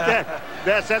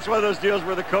 That's one of those deals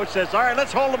where the coach says, all right,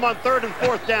 let's hold them on 3rd and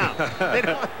 4th down.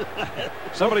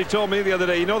 Somebody told me the other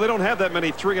day, you know, they don't have that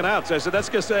many 3 and outs. I said, that's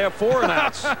because they have 4 and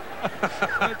outs.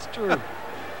 That's true.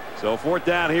 So 4th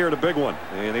down here, the big one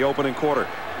in the opening quarter.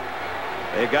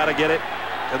 They've got to get it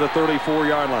to the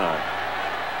 34-yard line.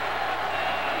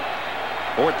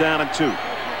 4th down and 2.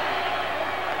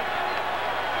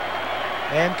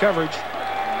 And coverage.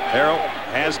 Harrell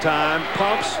has time,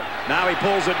 pumps. Now he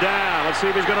pulls it down. Let's see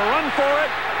if he's going to run for it.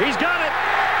 He's got it.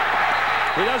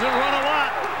 He doesn't run a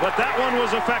lot, but that one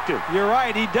was effective. You're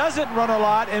right. He doesn't run a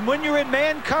lot. And when you're in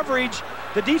man coverage,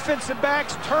 the defensive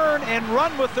backs turn and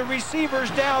run with the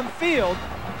receivers downfield.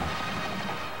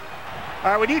 All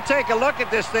right, when you take a look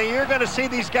at this thing, you're going to see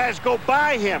these guys go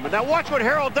by him. And now watch what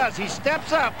Harrell does. He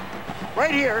steps up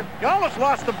right here. He almost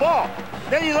lost the ball.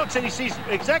 Then he looks and he sees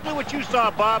exactly what you saw,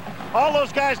 Bob. All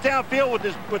those guys downfield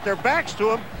with their backs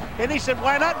to him. And he said,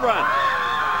 why not run?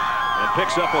 And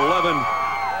picks up 11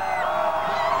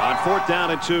 on 4th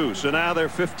down and 2. So now they're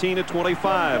 15 to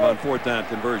 25 on 4th down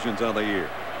conversions on the year.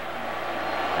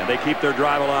 And they keep their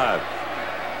drive alive.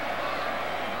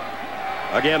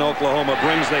 Again, Oklahoma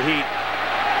brings the heat.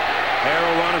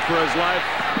 Harrell running for his life.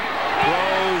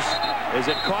 Throws. Is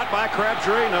it caught by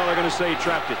Crabtree? No, they're going to say he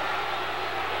trapped it.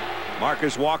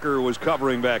 Marcus Walker was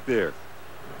covering back there.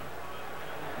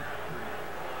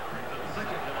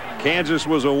 Kansas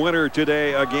was a winner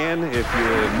today again. If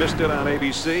you missed it on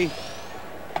ABC,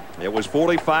 it was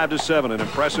 45-7. An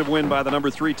impressive win by the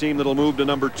number 3 team that'll move to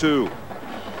number 2.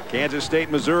 Kansas State,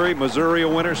 Missouri. Missouri a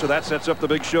winner, so that sets up the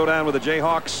big showdown with the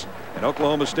Jayhawks. And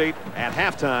Oklahoma State at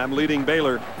halftime leading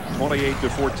Baylor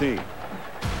 28-14.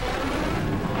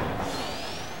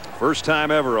 First time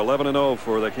ever 11-0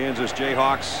 for the Kansas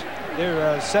Jayhawks.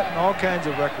 They're setting all kinds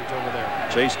of records over there.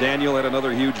 Chase Daniel had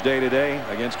another huge day today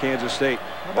against Kansas State.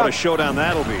 What a showdown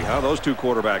that'll be, huh? Those 2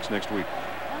 quarterbacks next week.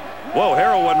 Whoa,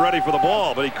 Harrell wasn't ready for the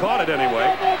ball, but he caught it anyway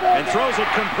and throws it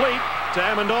complete to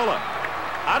Amendola.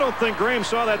 I don't think Graham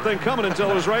saw that thing coming until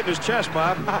it was right in his chest,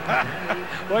 Bob.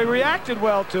 Well, he reacted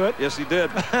well to it. Yes, he did.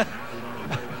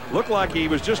 Looked like he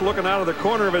was just looking out of the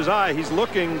corner of his eye. He's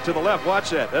looking to the left. Watch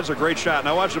that. That's a great shot.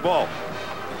 Now watch the ball.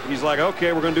 He's like,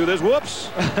 okay, we're going to do this. Whoops.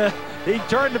 He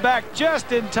turned it back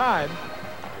just in time.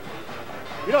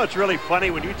 You know, it's really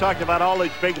funny when you talked about all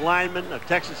these big linemen of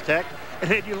Texas Tech, and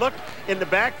then you look in the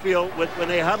backfield when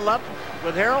they huddle up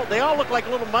with Harrell, they all look like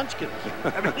little munchkins.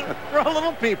 I mean, they're all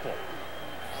little people.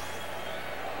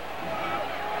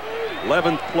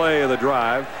 11th play of the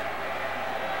drive.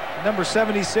 Number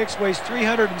 76 weighs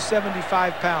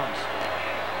 375 pounds.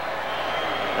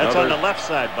 That's on the left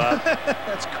side, Bob.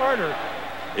 That's Carter.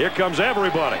 Here comes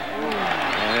everybody.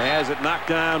 And it has it knocked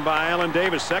down by Allen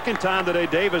Davis. Second time today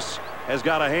Davis has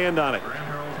got a hand on it.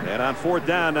 And on 4th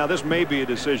down, now this may be a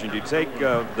decision. Do you take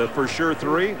the for sure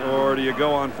 3, or do you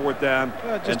go on 4th down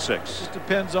and 6? Just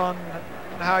depends on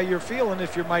how you're feeling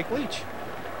if you're Mike Leach.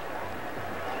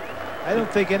 I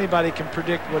don't think anybody can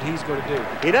predict what he's going to do.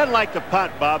 He doesn't like to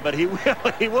punt, Bob, but he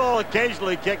will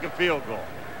occasionally kick a field goal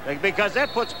because that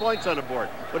puts points on the board.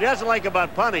 What he doesn't like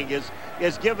about punting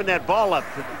is giving that ball up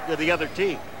to the other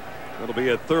team. It'll be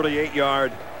a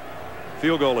 38-yard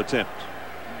field goal attempt.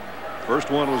 First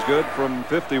one was good from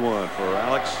 51 for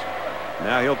Alex.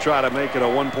 Now he'll try to make it a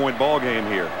 1-point ball game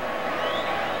here.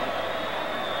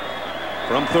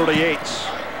 From 38,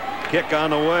 kick on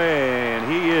the way,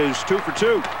 and he is 2 for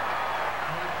 2.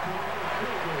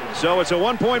 So it's a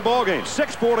 1-point ball game.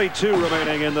 6:42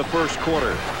 remaining in the first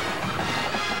quarter.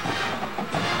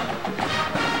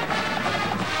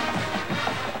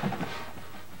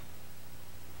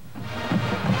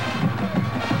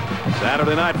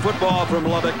 Saturday night football from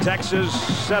Lubbock, Texas.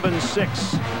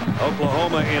 7-6.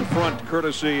 Oklahoma in front,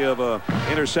 courtesy of an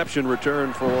interception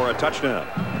return for a touchdown.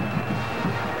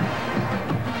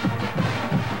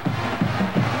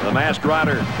 The masked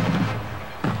rider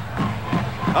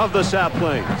of the South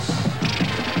Plains.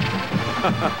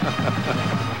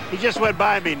 He just went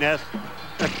by me, Ness.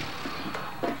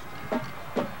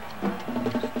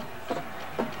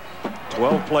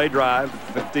 Play drive,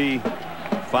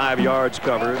 55 yards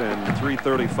covered, and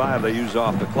 3:35 they use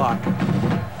off the clock.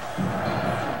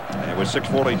 And with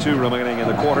 6:42 remaining in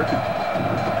the quarter.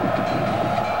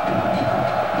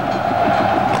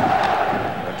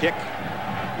 A kick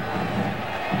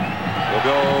will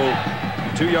go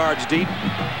 2 yards deep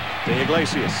to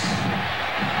Iglesias.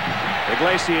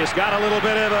 Iglesias got a little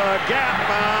bit of a gap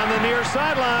on the near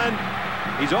sideline.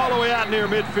 He's all the way out near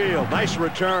midfield. Nice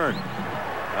return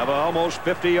of almost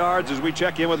 50 yards as we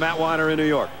check in with Matt Weiner in New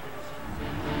York.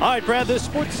 All right, Brad, this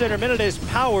Sports Center Minute is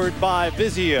powered by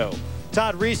Vizio.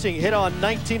 Todd Reesing hit on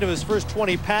 19 of his first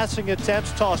 20 passing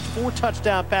attempts, tossed 4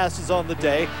 touchdown passes on the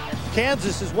day.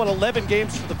 Kansas has won 11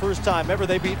 games for the first time ever.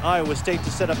 They beat Iowa State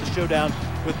to set up a showdown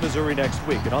with Missouri next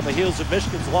week. And on the heels of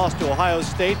Michigan's loss to Ohio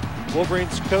State,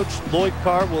 Wolverines coach Lloyd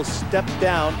Carr will step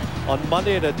down on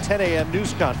Monday at a 10 a.m.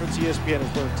 news conference. ESPN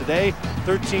has learned today.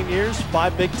 13 years,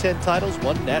 5 Big Ten titles,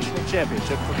 1 national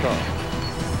championship for Carr.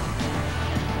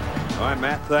 All right,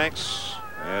 Matt, thanks.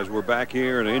 As we're back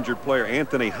here, an injured player,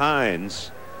 Anthony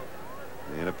Hines,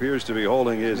 and appears to be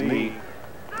holding his knee,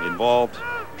 involved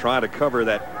trying to cover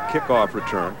that kickoff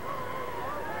return.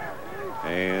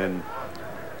 And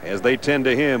as they tend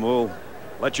to him, we'll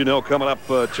let you know coming up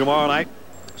tomorrow night.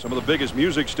 Some of the biggest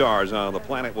music stars on the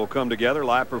planet will come together.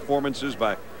 Live performances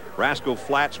by Rascal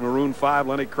Flatts, Maroon 5,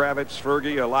 Lenny Kravitz,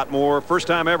 Fergie, a lot more. First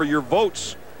time ever, your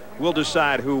votes will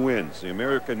decide who wins. The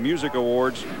American Music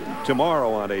Awards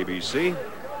tomorrow on ABC.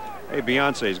 Hey,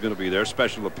 Beyonce is going to be there,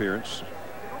 special appearance.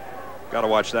 Got to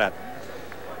watch that.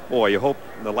 Boy, you hope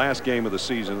in the last game of the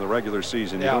season, the regular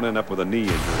season, you don't end up with a knee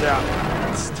injury. Yeah,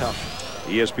 it's tough.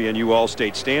 ESPNU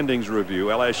All-State Standings Review,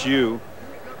 LSU,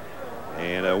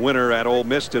 and a winner at Ole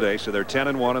Miss today. So they're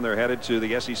 10-1, and they're headed to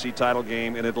the SEC title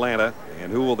game in Atlanta. And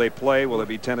who will they play? Will it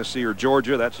be Tennessee or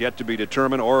Georgia? That's yet to be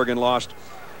determined. Oregon lost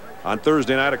on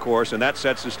Thursday night, of course, and that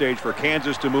sets the stage for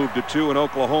Kansas to move to 2 and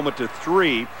Oklahoma to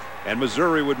 3. And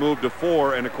Missouri would move to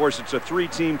 4. And, of course, it's a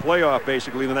 3-team playoff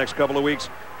basically the next couple of weeks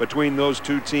between those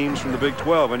 2 teams from the Big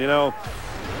 12. And, you know,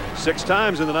 6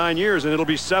 times in the 9 years, and it'll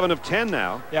be 7 of 10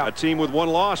 now. Yeah. A team with 1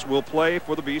 loss will play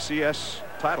for the BCS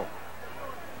title.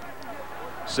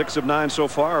 6 of 9 so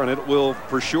far, and it will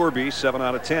for sure be 7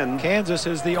 out of 10. Kansas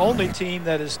is the only team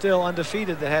that is still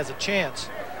undefeated that has a chance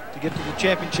to get to the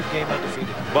championship game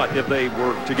undefeated. But if they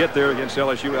were to get there against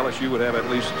LSU, LSU would have at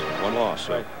least 1 loss.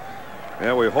 So.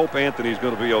 Yeah, we hope Anthony's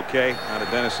going to be okay out of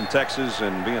Denison, Texas,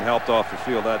 and being helped off the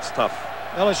field. That's tough.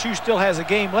 LSU still has a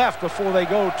game left before they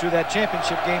go to that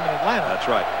championship game in Atlanta. That's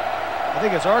right. I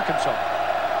think it's Arkansas.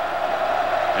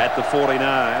 At the 49,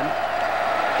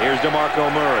 here's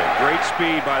DeMarco Murray. Great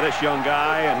speed by this young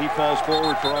guy, and he falls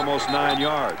forward for almost 9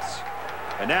 yards.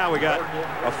 And now we got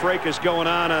a fracas going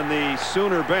on the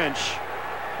Sooner bench.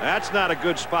 That's not a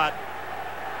good spot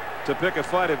to pick a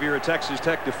fight if you're a Texas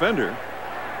Tech defender.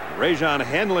 Rajon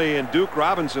Henley and Duke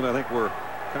Robinson, I think, were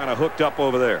kind of hooked up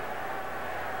over there.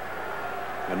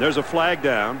 And there's a flag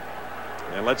down.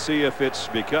 And let's see if it's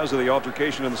because of the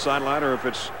altercation on the sideline or if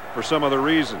it's for some other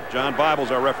reason. John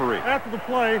Bibles, our referee. After the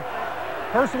play,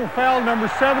 personal foul number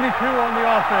 72 on the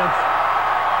offense.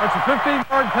 That's a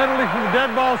 15-yard penalty from the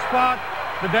dead ball spot.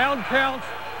 The down counts.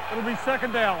 It'll be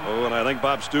second down. Oh, and I think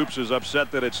Bob Stoops is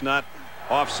upset that it's not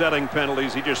offsetting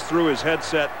penalties. He just threw his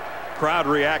headset. Crowd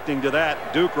reacting to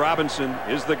that. Duke Robinson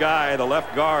is the guy, the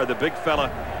left guard, the big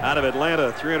fella out of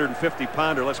Atlanta,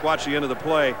 350-pounder. Let's watch the end of the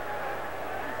play.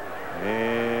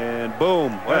 And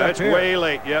boom. Well, it's way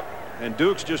late. Yep. And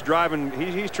Duke's just driving.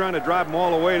 He's trying to drive them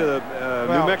all the way to the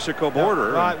New Mexico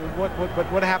border.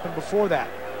 What happened before that?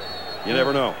 You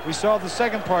never know. We saw the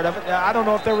second part of it. I don't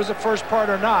know if there was a first part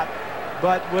or not,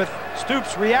 but with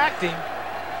Stoops reacting,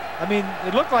 I mean,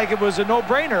 it looked like it was a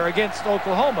no-brainer against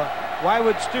Oklahoma. Why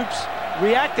would Stoops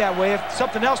react that way if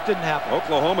something else didn't happen?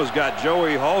 Oklahoma's got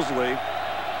Joey Halsley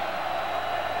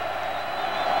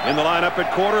in the lineup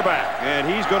at quarterback, and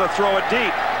he's going to throw it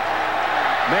deep.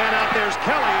 Man out there's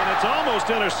Kelly, and it's almost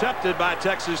intercepted by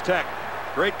Texas Tech.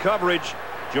 Great coverage.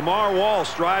 Jamar Wall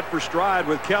stride for stride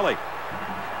with Kelly.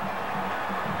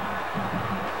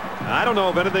 I don't know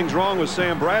if anything's wrong with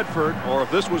Sam Bradford or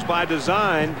if this was by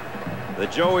design. The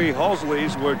Joey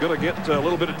Halsleys were going to get a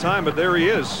little bit of time, but there he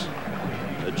is,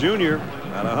 a junior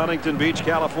out of Huntington Beach,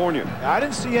 California. I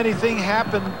didn't see anything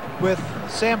happen with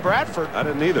Sam Bradford. I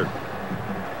didn't either.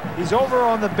 He's over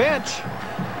on the bench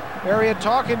area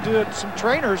talking to some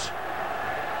trainers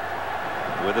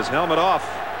with his helmet off.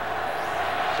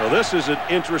 So this is an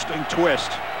interesting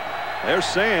twist. There's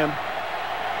Sam.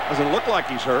 Doesn't look like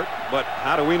he's hurt, but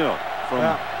how do we know? From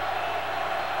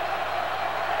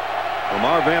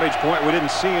our vantage point, we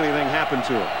didn't see anything happen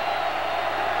to him.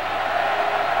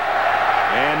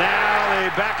 And now the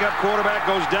backup quarterback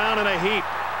goes down in a heap.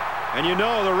 And you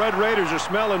know the Red Raiders are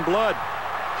smelling blood.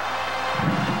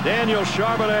 Daniel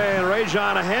Charbonnet and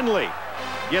Rajon Henley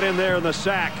get in there in the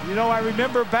sack. You know, I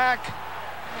remember back.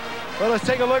 Well, let's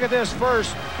take a look at this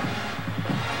first.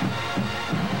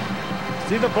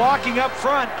 See the blocking up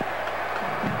front.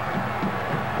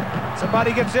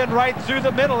 Somebody gets in right through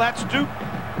the middle. That's Duke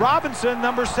Robinson,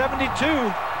 number 72,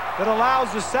 that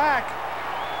allows the sack.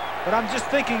 But I'm just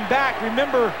thinking back.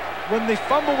 Remember when the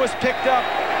fumble was picked up,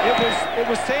 it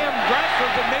was Sam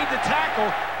Bradford that made the tackle.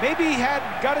 Maybe he had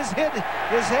got his head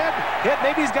hit.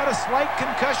 Maybe he's got a slight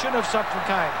concussion of some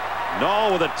kind.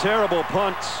 Nall with a terrible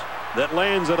punt that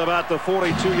lands at about the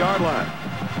 42-yard line.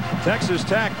 Texas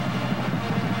Tech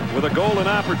with a golden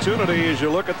opportunity as you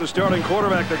look at the starting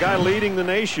quarterback, the guy leading the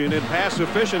nation in pass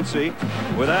efficiency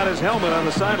without his helmet on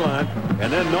the sideline.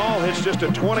 And then Nall hits just a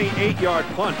 28-yard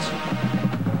punt.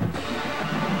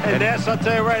 Hey, Ness, I'll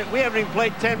tell you right, we haven't even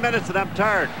played 10 minutes and I'm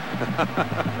tired.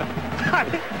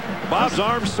 Bob's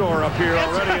arm sore up here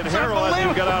already, and Harrell hasn't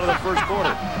even got out of the first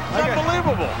quarter. It's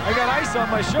unbelievable. I got ice on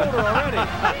my shoulder already.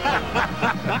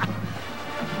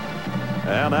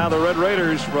 And now the Red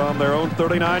Raiders from their own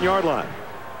 39-yard line.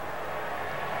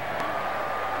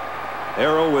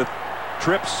 Arrow with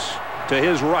trips to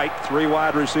his right, 3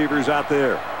 wide receivers out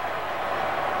there.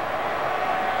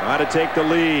 Trying to take the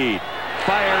lead.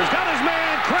 Fires, got his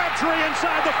man, Crabtree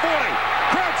inside the 40.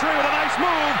 Crabtree with a nice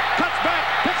move, cuts back,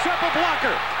 picks up a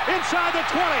blocker. Inside the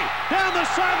 20, down the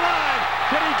sideline.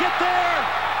 Did he get there?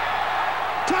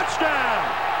 Touchdown!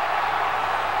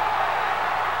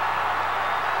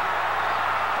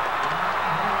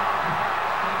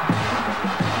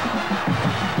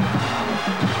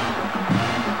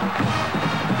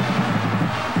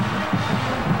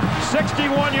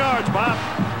 .61 yards, Bob.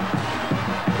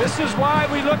 This is why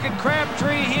we look at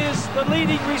Crabtree. He is the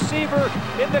leading receiver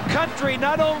in the country,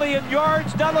 not only in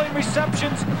yards, not only in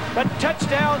receptions, but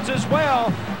touchdowns as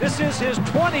well. This is his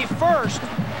 21st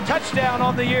touchdown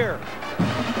on the year.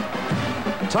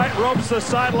 Tight ropes the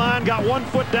sideline, got 1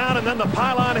 foot down, and then the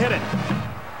pylon hit it.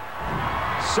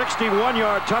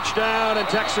 61-yard touchdown, and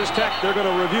Texas Tech, they're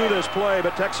going to review this play,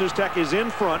 but Texas Tech is in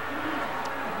front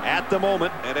at the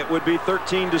moment, and it would be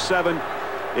 13-7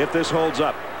 if this holds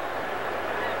up.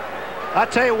 I'll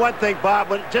tell you one thing, Bob,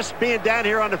 when just being down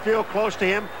here on the field close to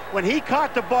him, when he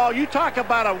caught the ball, you talk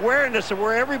about awareness of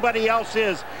where everybody else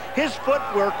is. His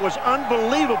footwork was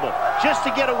unbelievable just to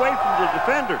get away from the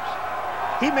defenders.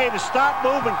 He made a stop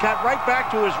move and cut right back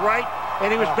to his right,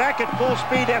 and he was back at full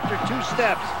speed after 2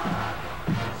 steps.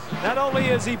 Not only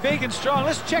is he big and strong,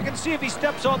 let's check and see if he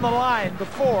steps on the line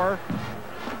before.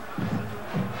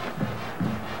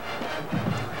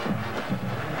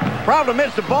 Problem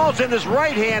is the ball's in his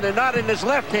right hand and not in his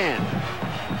left hand.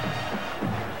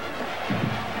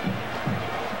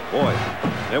 Boy,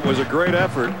 it was a great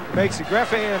effort. Makes a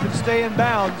great effort to stay in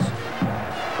bounds.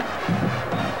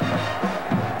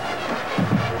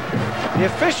 The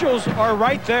officials are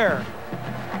right there.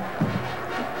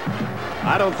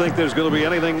 I don't think there's going to be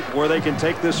anything where they can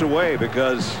take this away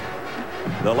because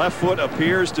the left foot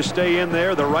appears to stay in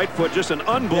there. The right foot, just an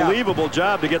unbelievable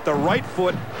job to get the right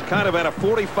foot kind of at a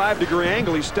 45-degree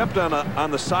angle. He stepped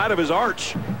on the side of his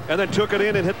arch and then took it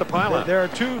in and hit the pylon. There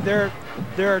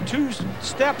are two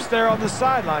steps there on the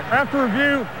sideline. After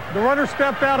review, the runner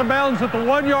stepped out of bounds at the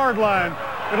 1-yard line.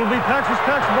 It'll be Texas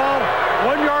Tech's ball,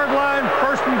 1-yard line,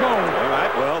 1st and goal. All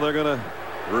right, well, they're going to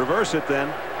reverse it then.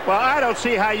 Well, I don't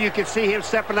see how you can see him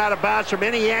stepping out of bounds from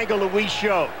any angle that we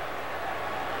showed.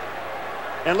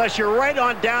 Unless you're right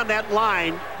on down that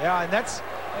line. Yeah, and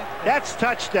that's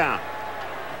touchdown.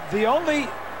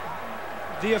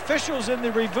 The officials in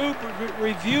the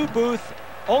review booth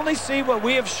only see what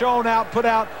we have put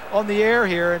out on the air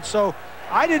here, and so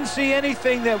I didn't see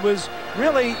anything that was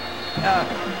really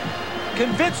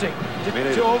convincing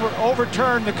to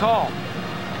overturn the call.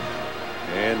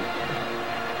 And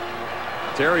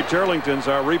Terry Turlington's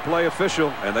our replay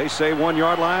official, and they say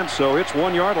 1-yard line, so it's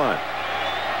 1-yard line.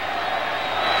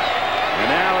 And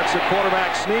now it's a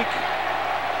quarterback sneak.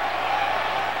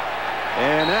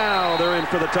 And now they're in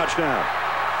for the touchdown.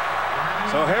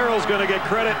 So Harrell's going to get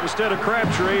credit instead of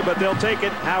Crabtree, but they'll take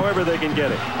it however they can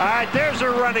get it. All right, there's a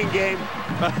running game.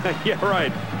 Yeah,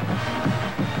 right.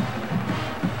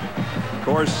 Of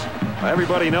course,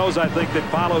 everybody knows, I think, that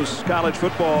follows college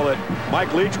football, that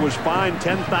Mike Leach was fined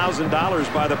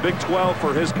 $10,000 by the Big 12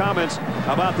 for his comments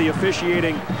about the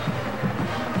officiating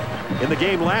in the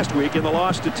game last week in the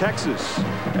loss to Texas.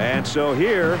 And so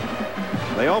here,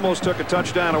 they almost took a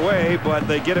touchdown away, but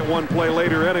they get it one play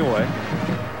later anyway.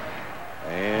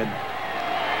 And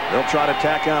they'll try to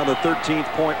tack on the 13th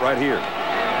point right here.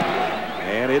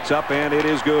 And it's up, and it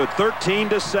is good.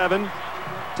 13-7,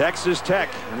 Texas Tech.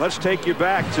 And let's take you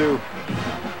back to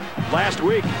last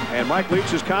week and Mike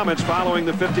Leach's comments following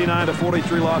the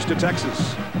 59-43 loss to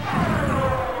Texas.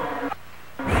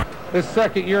 This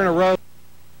second year in a row.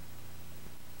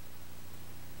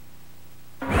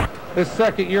 This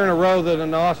second year in a row that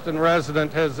an Austin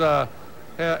resident has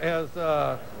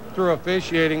through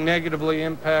officiating, negatively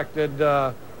impacted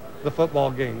the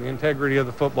football game, the integrity of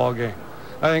the football game.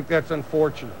 I think that's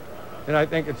unfortunate, and I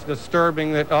think it's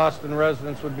disturbing that Austin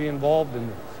residents would be involved in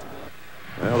this.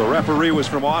 Well, the referee was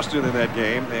from Austin in that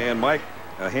game, and Mike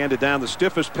handed down the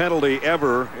stiffest penalty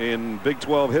ever in Big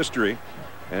 12 history.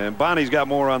 And Bonnie's got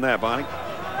more on that. Bonnie?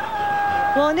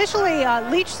 Well, initially,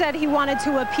 Leach said he wanted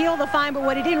to appeal the fine, but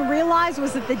what he didn't realize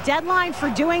was that the deadline for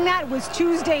doing that was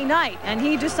Tuesday night, and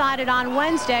he decided on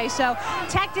Wednesday. So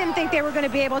Tech didn't think they were going to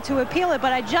be able to appeal it,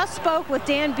 but I just spoke with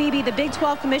Dan Beebe, the Big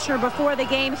 12 commissioner, before the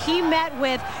game. He met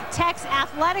with Tech's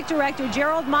athletic director,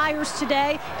 Gerald Myers,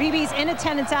 today. Beebe's in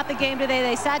attendance at the game today.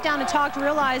 They sat down and talked,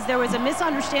 realized there was a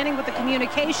misunderstanding with the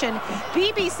communication.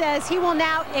 Beebe says he will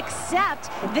now accept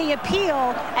the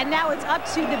appeal, and now it's up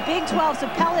to the Big 12's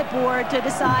appellate board to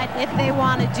decide if they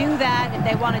want to do that, if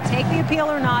they want to take the appeal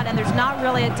or not, and there's not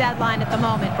really a deadline at the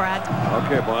moment, Brad.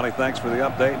 Okay, Bonnie, thanks for the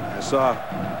update. I saw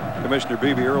Commissioner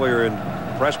Beebe earlier in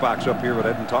the press box up here, but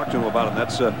I didn't talk to him about it.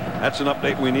 That's an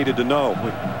update we needed to know. We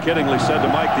kiddingly said to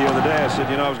Mike the other day, I said,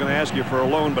 you know, I was going to ask you for a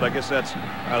loan, but I guess that's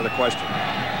out of the question.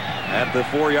 At the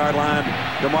 4-yard line,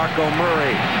 DeMarco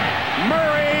Murray.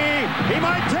 Murray! He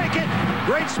might take it!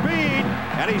 Great speed,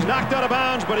 and he's knocked out of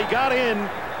bounds, but he got in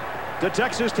to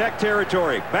Texas Tech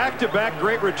territory. Back-to-back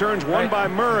great returns, one by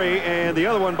Murray and the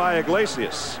other one by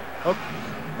Iglesias.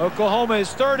 Oklahoma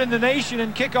is third in the nation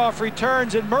in kickoff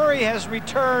returns, and Murray has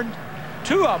returned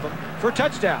 2 of them for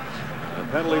touchdowns. A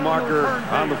penalty marker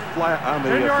on the field.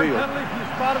 Penalty from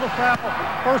the spot of the foul.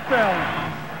 1st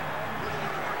down.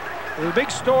 The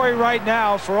big story right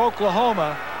now for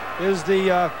Oklahoma is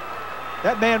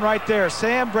that man right there,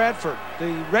 Sam Bradford,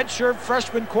 the redshirt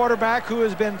freshman quarterback who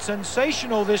has been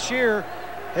sensational this year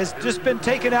has just been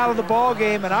taken out of the ball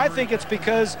game, and I think it's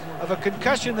because of a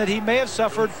concussion that he may have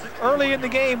suffered early in the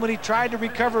game when he tried to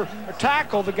recover or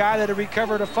tackle the guy that had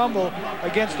recovered a fumble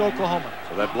against Oklahoma.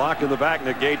 So that block in the back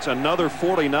negates another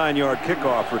 49-yard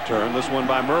kickoff return, this one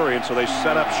by Murray, and so they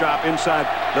set up shop inside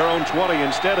their own 20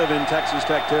 instead of in Texas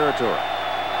Tech territory.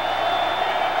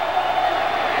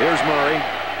 Here's Murray,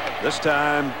 this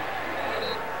time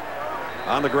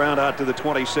on the ground out to the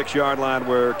 26-yard line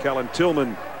where Kellen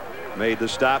Tillman made the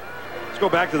stop. Let's go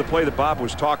back to the play that Bob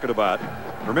was talking about.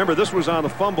 Remember, this was on the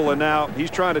fumble, and now he's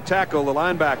trying to tackle the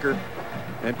linebacker,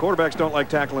 and quarterbacks don't like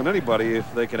tackling anybody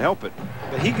if they can help it.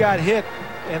 But he got hit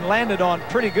and landed on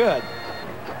pretty good.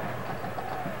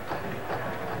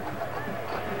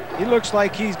 He looks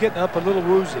like he's getting up a little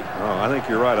woozy. Oh, I think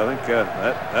you're right. I think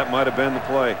that might have been the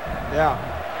play.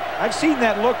 Yeah. I've seen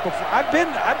that look before. I've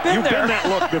been there. You've been that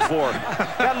look before.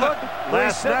 That look where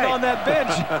he's sitting on that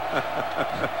bench.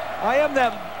 I am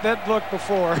that look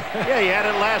before. Yeah, you had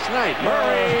it last night.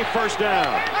 Murray, first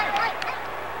down.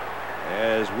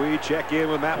 As we check in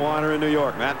with Matt Weiner in New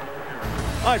York. Matt.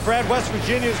 All right, Brad, West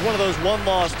Virginia is one of those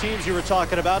one-loss teams you were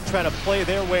talking about, trying to play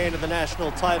their way into the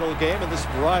national title game. And this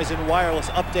Verizon Wireless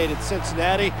updated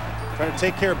Cincinnati, trying to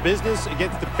take care of business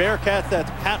against the Bearcats.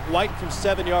 That's Pat White from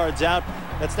 7 yards out.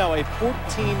 That's now a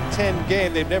 14-10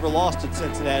 game. They've never lost at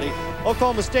Cincinnati.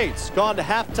 Oklahoma State's gone to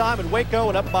halftime in Waco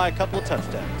and up by a couple of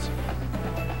touchdowns.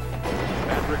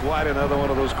 Patrick White, another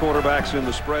one of those quarterbacks in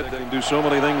the spread that can do so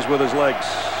many things with his legs.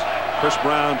 Chris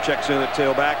Brown checks in at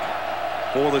tailback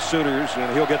for the Sooners,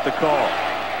 and he'll get the call.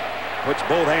 Puts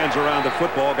both hands around the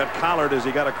football, got collared as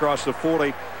he got across the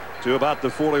 40 to about the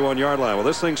 41-yard line. Well,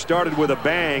 this thing started with a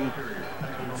bang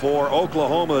for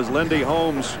Oklahoma as Lindy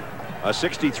Holmes, a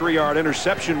 63-yard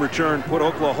interception return, put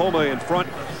Oklahoma in front,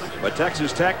 but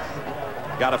Texas Tech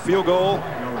got a field goal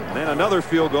and then another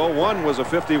field goal. One was a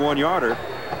 51-yarder,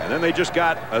 and then they just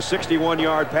got a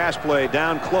 61-yard pass play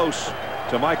down close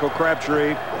to Michael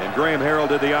Crabtree, and Graham Harrell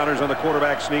did the honors on the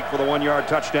quarterback sneak for the 1-yard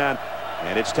touchdown,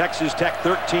 and it's Texas Tech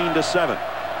 13-7.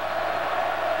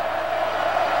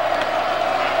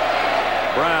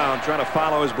 Brown trying to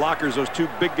follow his blockers, those two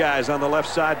big guys on the left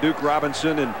side, Duke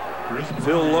Robinson and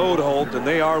Phil Lodeholt, and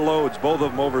they are loads, both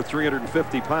of them over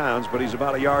 350 pounds, but he's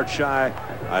about a yard shy,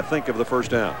 I think, of the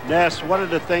first down. Ness, one of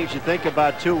the things you think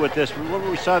about, too, with this, when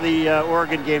we saw the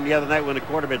Oregon game the other night when the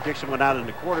quarterback, Dixon, went out in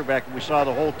the quarterback, and we saw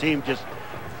the whole team just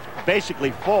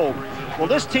basically fold. Well,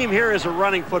 this team here is a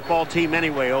running football team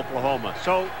anyway, Oklahoma.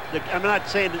 So I'm not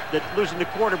saying that losing the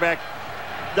quarterback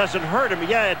doesn't hurt them.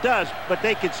 Yeah, it does, but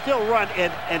they can still run,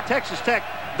 and Texas Tech,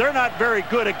 they're not very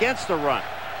good against the run.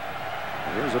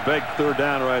 Here's a big third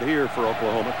down right here for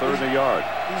Oklahoma, third and a yard.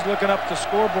 He's looking up the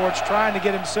scoreboards, trying to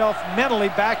get himself mentally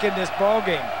back in this ball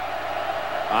game.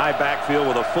 High backfield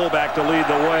with a fullback to lead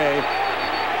the way.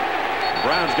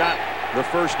 Brown's got the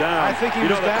first down. I think he was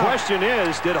down. The question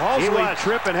is, did Halsley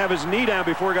trip and have his knee down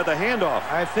before he got the handoff?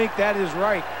 I think that is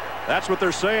right. That's what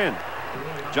they're saying.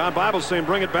 John Bible's saying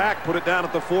bring it back, put it down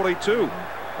at the 42,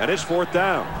 and it's fourth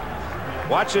down.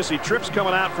 Watch this, he trips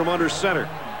coming out from under center.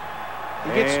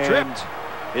 He gets tripped.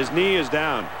 His knee is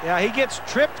down. Yeah, he gets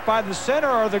tripped by the center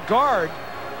or the guard.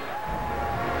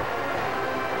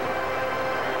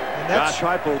 And that's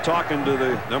Josh Heupel talking to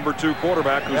the #2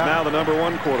 quarterback, who's now the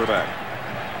 #1 quarterback.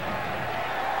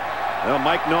 Well,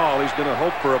 Mike Nall, he's going to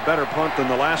hope for a better punt than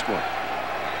the last one.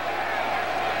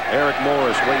 Eric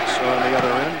Morris waits on the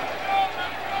other end.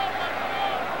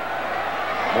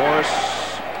 Morris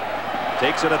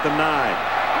takes it at the 9.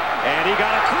 And he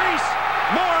got a crease.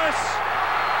 Morris.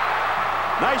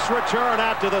 Nice return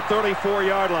out to the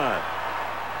 34-yard line.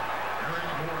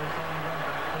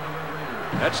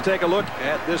 Let's take a look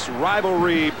at this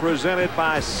rivalry presented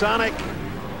by Sonic.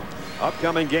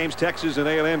 Upcoming games, Texas and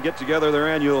A&M get together, their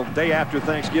annual day after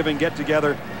Thanksgiving get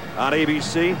together on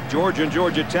ABC. Georgia and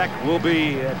Georgia Tech will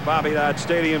be at Bobby Dodd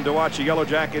Stadium to watch the Yellow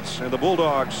Jackets and the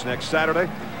Bulldogs next Saturday.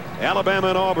 Alabama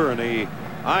and Auburn, the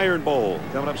Iron Bowl,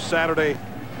 coming up Saturday,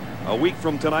 a week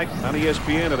from tonight on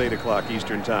ESPN at 8 o'clock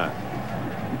Eastern Time.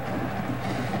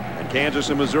 And Kansas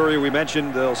and Missouri, we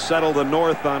mentioned they'll settle the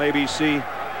North on ABC.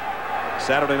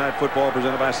 Saturday Night Football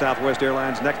presented by Southwest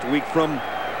Airlines next week from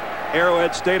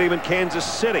Arrowhead Stadium in Kansas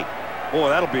City. Boy,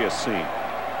 that'll be a scene.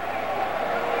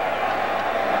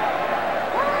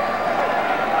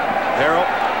 Harrell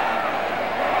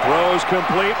throws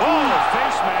complete. Oh,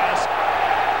 face mask.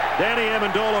 Danny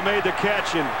Amendola made the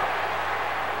catch, and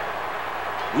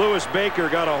Lewis Baker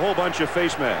got a whole bunch of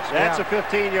face masks. That's a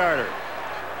 15-yarder.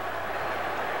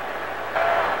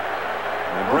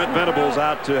 And Brent Venables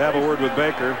out to have a word with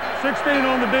Baker. 16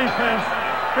 on the defense.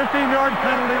 15-yard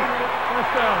penalty.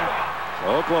 First down.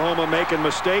 Oklahoma making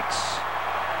mistakes.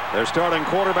 Their starting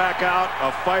quarterback out,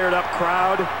 a fired up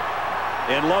crowd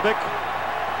in Lubbock.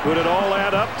 Could it all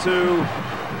add up to,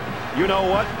 you know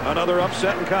what, another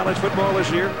upset in college football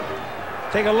this year?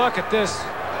 Take a look at this.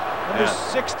 Number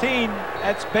 16,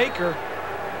 that's Baker.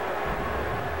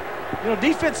 You know,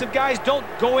 defensive guys don't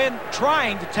go in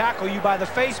trying to tackle you by the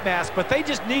face mask, but they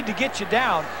just need to get you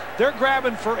down. They're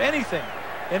grabbing for anything.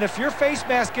 And if your face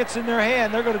mask gets in their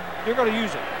hand, they're going to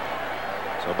use it.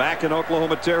 So back in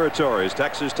Oklahoma territory is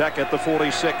Texas Tech at the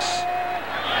 46.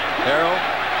 Harrell,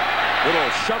 little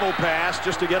shovel pass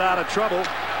just to get out of trouble.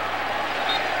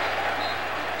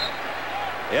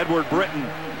 Edward Britton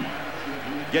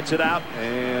gets it out,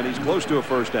 and he's close to a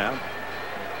first down.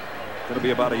 Going to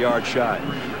be about a yard shy.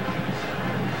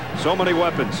 So many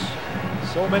weapons.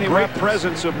 So many Great weapons.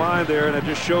 presence of mind there, and I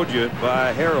just showed you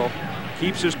by Harrell.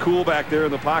 Keeps his cool back there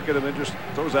in the pocket and then just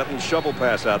throws that little shovel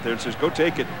pass out there and says, go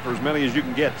take it for as many as you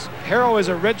can get. Harrell is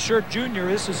a redshirt junior.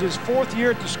 This is his 4th year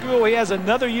at the school. He has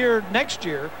another year next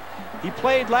year. He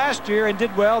played last year and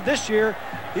did well. This year,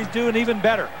 he's doing even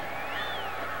better.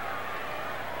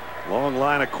 Long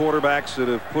line of quarterbacks that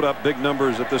have put up big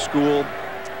numbers at the school.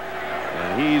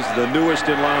 And he's the newest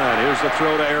in line. Here's the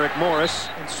throw to Eric Morris.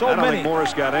 And so I don't many, think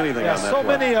Morris got anything on that so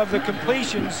play. many of the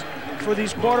completions for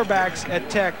these quarterbacks at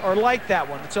Tech are like that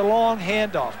one. It's a long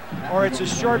handoff, or it's a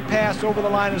short pass over the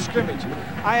line of scrimmage.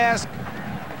 I asked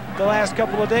the last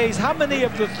couple of days, how many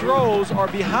of the throws are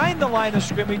behind the line of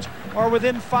scrimmage or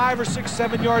within 5 or 6,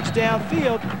 7 yards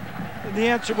downfield? And the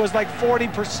answer was like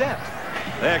 40%.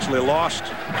 They actually lost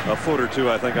a foot or two,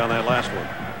 I think, on that last one.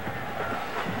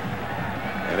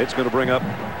 And it's going to bring up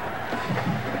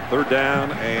 3rd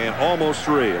down and almost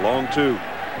 3, long 2.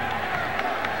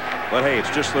 But hey, it's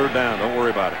just 3rd down. Don't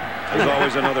worry about it. There's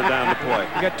always another down to play.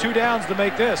 You got 2 downs to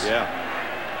make this. Yeah.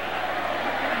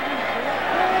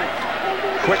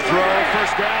 Quick throw,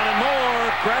 first down and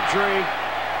more. Crabtree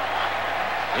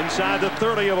inside the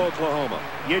 30 of Oklahoma.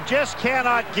 You just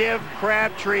cannot give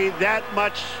Crabtree that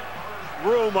much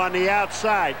room on the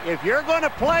outside. If you're going to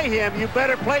play him, you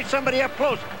better play somebody up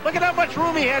close. Look at how much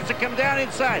room he has to come down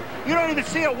inside. You don't even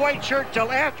see a white shirt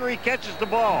till after he catches the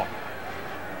ball.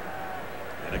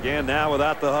 And again, now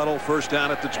without the huddle, first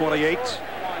down at the 28.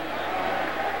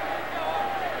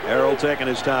 Harrell taking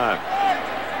his time.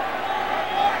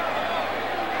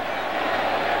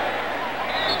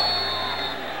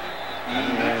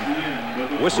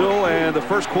 And whistle, and the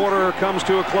first quarter comes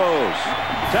to a close.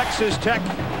 Texas Tech,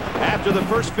 after the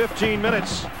first 15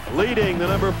 minutes, leading the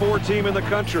number 4 team in the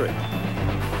country.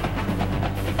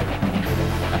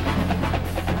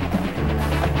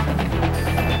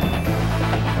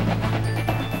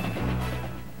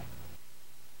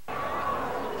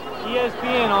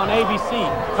 ESPN on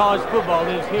ABC. College football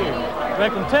lives here.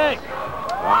 Beckham Tech.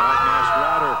 All right, masked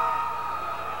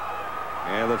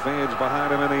rider. And the fans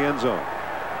behind him in the end zone.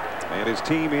 And his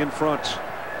team in front.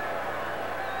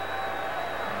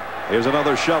 Here's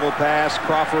another shovel pass.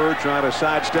 Crawford trying to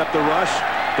sidestep the rush.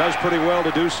 Does pretty well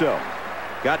to do so.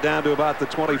 Got down to about the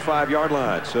 25-yard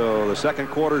line. So the second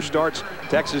quarter starts.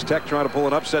 Texas Tech trying to pull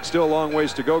an upset. Still a long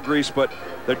ways to go, Grease, but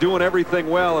they're doing everything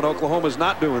well, and Oklahoma's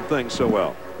not doing things so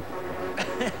well.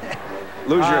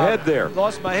 Lose your head there.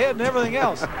 Lost my head and everything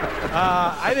else.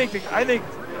 I think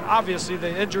obviously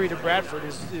the injury to Bradford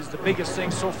is the biggest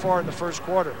thing so far in the first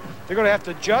quarter. They're going to have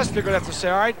to adjust. They're going to have to say,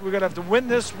 all right, we're going to have to win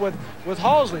this with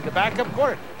Halsley, the backup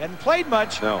quarter. Hadn't played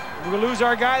much. No. We're going to lose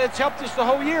our guy that's helped us the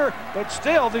whole year, but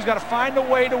still, he's got to find a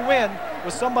way to win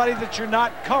with somebody that you're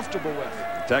not comfortable with.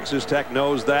 Texas Tech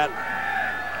knows that.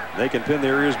 They can pin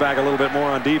their ears back a little bit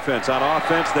more on defense. On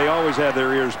offense, they always have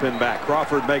their ears pinned back.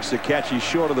 Crawford makes the catch. He's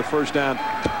short of the first down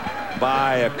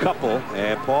by a couple.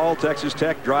 And Paul, Texas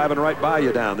Tech driving right by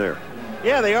you down there.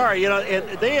 Yeah, they are. You know,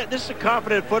 and this is a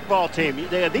confident football team.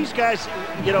 These guys,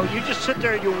 you know, you just sit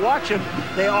there and you watch them.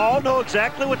 They all know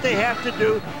exactly what they have to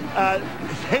do.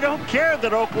 They don't care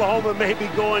that Oklahoma may be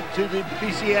going to the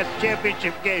BCS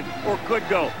championship game or could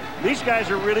go. These guys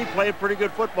are really playing pretty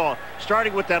good football,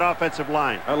 starting with that offensive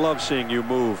line. I love seeing you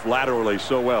move laterally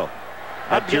so well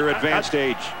at your advanced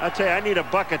age. I tell you, I need a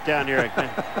bucket down here.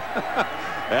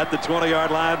 At the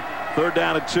 20-yard line, 3rd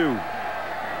down and 2.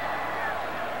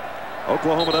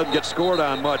 Oklahoma doesn't get scored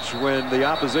on much when the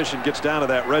opposition gets down to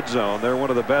that red zone. They're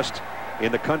one of the best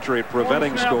in the country at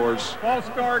preventing scores. False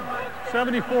start,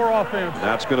 74 offense.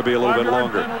 That's going to be a little bit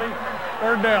longer. Penalty,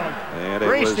 3rd down. And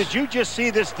Grace, did you just see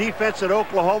this defense that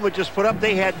Oklahoma just put up?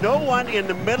 They had no one in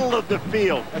the middle of the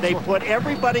field. They put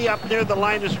everybody up near the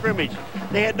line of scrimmage.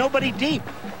 They had nobody deep.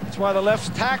 That's why the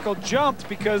left tackle jumped,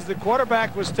 because the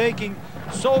quarterback was taking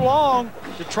so long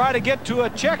to try to get to a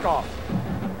checkoff.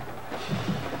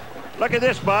 Look at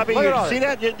this, Bobby. Look You at see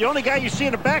that? The only guy you see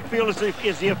in the backfield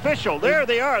is the official. There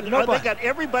they are. They got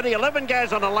everybody, 11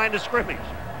 guys on the line of scrimmage.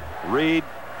 Reed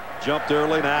jumped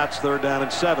early. Now it's 3rd down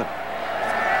and 7.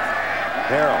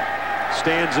 Harrell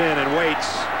stands in and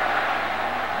waits.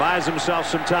 Buys himself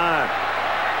some time.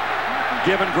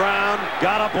 Given ground.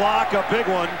 Got a block. A big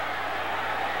one.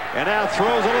 And now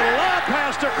throws a little lob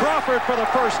pass to Crawford for the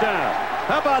 1st down.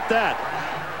 How about that?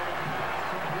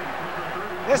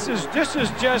 This is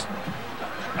just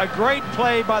a great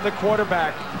play by the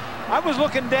quarterback. I was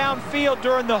looking downfield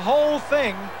during the whole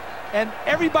thing, and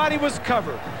everybody was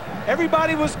covered.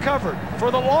 Everybody was covered.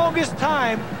 For the longest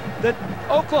time, the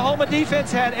Oklahoma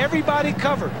defense had everybody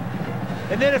covered.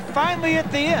 And then finally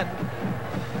at the end,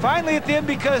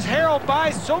 because Harrell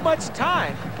buys so much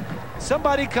time,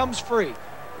 somebody comes free.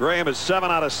 Graham is 7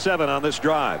 out of 7 on this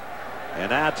drive.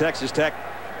 And now Texas Tech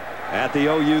at the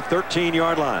OU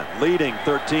 13-yard line, leading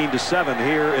 13-7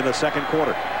 here in the 2nd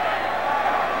quarter.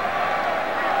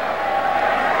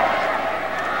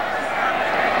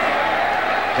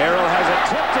 Harrell has it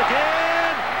tipped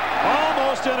again.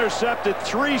 Almost intercepted.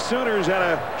 3 Sooners had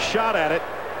a shot at it.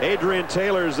 Adrian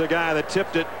Taylor's the guy that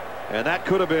tipped it, and that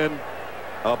could have been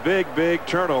a big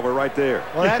turnover right there.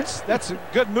 Well, that's a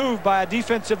good move by a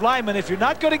defensive lineman. If you're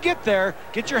not going to get there,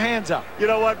 get your hands up. You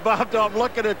know what, Bob? I'm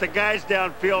looking at the guys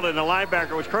downfield, and the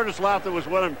linebacker, which Curtis Lofton was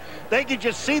with him. They could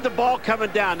just see the ball coming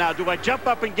down. Now, do I jump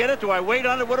up and get it? Do I wait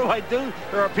on it? What do I do?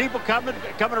 There are people coming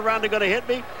around. They're going to hit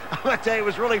me. I'm going to tell you, it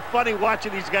was really funny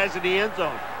watching these guys in the end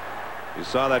zone. You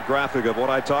saw that graphic of what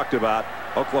I talked about.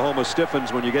 Oklahoma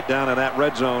stiffens when you get down in that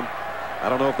red zone. I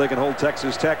don't know if they can hold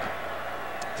Texas Tech.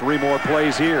 3 more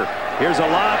plays here. Here's a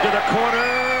lob to the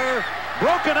corner.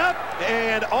 Broken up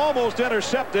and almost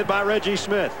intercepted by Reggie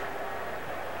Smith.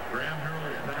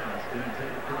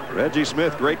 Reggie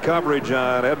Smith, great coverage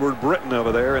on Edward Britton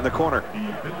over there in the corner.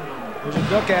 There's a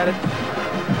look at it.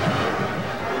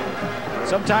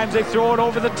 Sometimes they throw it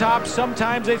over the top.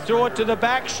 Sometimes they throw it to the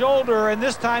back shoulder. And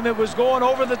this time it was going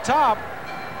over the top.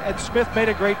 And Smith made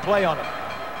a great play on it.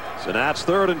 So now it's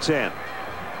 3rd and 10.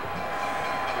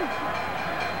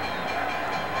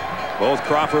 Both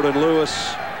Crawford and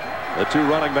Lewis, the 2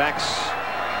 running backs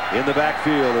in the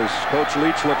backfield as Coach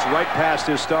Leach looks right past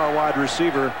his star wide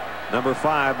receiver, number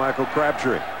 5, Michael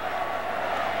Crabtree.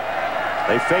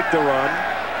 They fake the run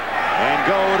and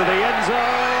go to the end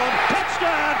zone.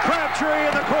 Touchdown, Crabtree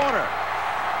in the corner.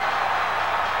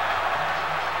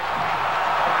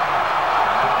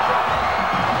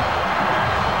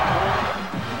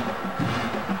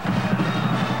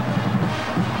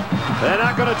 They're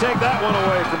not going to take that one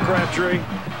away from Crabtree.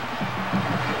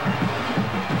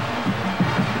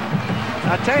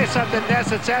 I'll tell you something,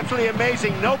 Ness, it's absolutely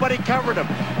amazing. Nobody covered him.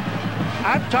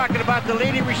 I'm talking about the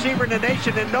leading receiver in the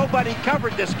nation, and nobody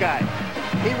covered this guy.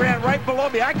 He ran right below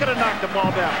me. I could have knocked the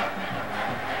ball down.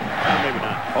 Maybe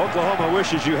not. Oklahoma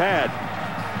wishes you had.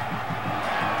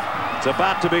 It's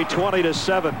about to be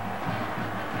 20-7.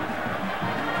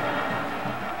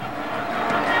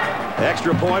 The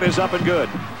extra point is up and good.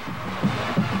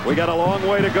 We got a long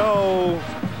way to go,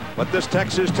 but this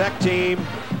Texas Tech team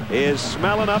is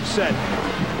smelling upset.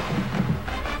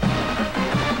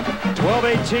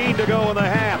 12:18 to go in the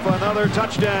half. Another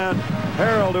touchdown.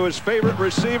 Harrell to his favorite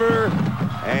receiver,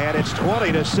 and it's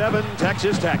 20-7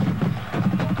 Texas Tech.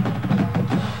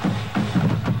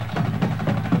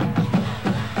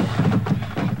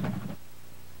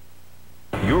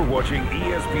 You're watching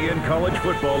ESPN College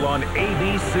Football on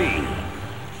ABC.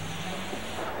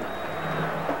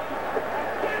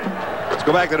 Let's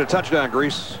go back to the touchdown,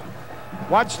 Grease.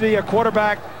 Watch the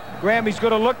quarterback, Graham. He's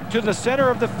going to look to the center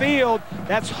of the field.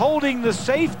 That's holding the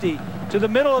safety to the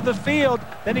middle of the field.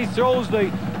 Then he throws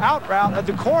the out route,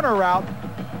 the corner route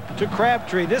to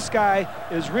Crabtree. This guy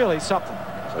is really something.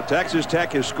 So Texas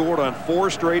Tech has scored on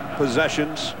 4 straight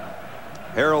possessions.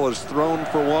 Harrell has thrown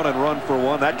for 1 and run for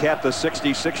 1. That capped the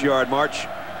 66-yard march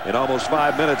in almost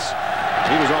 5 minutes.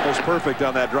 He was almost perfect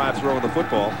on that drive throwing the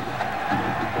football.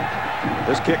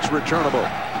 This kick's returnable.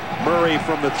 Murray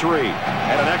from the 3.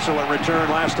 Had an excellent return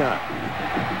last time.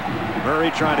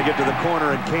 Murray trying to get to the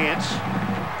corner and can't.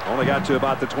 Only got to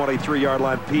about the 23-yard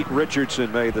line. Pete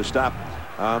Richardson made the stop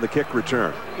on the kick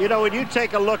return. You know, when you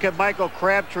take a look at Michael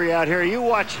Crabtree out here, you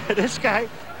watch this guy,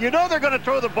 you know they're going to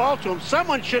throw the ball to him.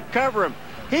 Someone should cover him.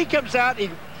 He comes out,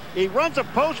 he runs a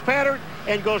post pattern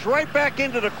and goes right back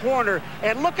into the corner.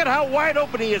 And look at how wide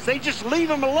open he is. They just leave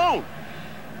him alone.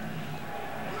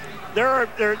 There are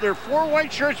 4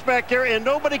 white shirts back there, and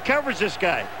nobody covers this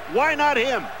guy. Why not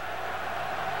him?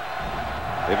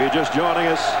 If you're just joining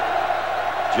us,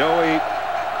 Joey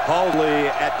Halsley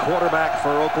at quarterback for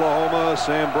Oklahoma.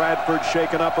 Sam Bradford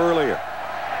shaken up earlier.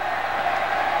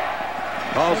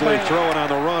 Halsley throwing on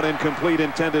the run, incomplete,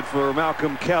 intended for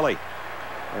Malcolm Kelly.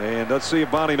 And let's see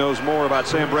if Bonnie knows more about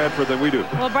Sam Bradford than we do.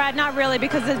 Well, Brad, not really,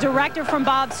 because the director from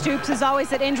Bob Stoops is always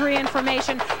that injury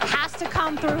information has to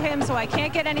come through him, so I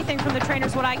can't get anything from the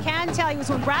trainers. What I can tell you is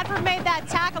when Bradford made that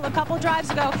tackle a couple drives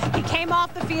ago, he came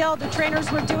off the field. The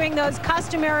trainers were doing those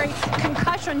customary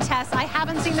concussion tests. I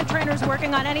haven't seen the trainers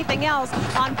working on anything else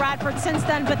on Bradford since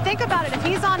then. But think about it. If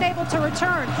he's unable to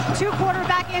return, 2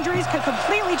 quarterback injuries could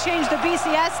completely change the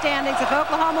BCS standings if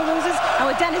Oklahoma loses, and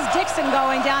with Dennis Dixon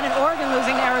going down and Oregon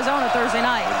losing Arizona Thursday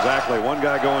night. Exactly. One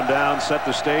guy going down set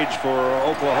the stage for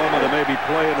Oklahoma to maybe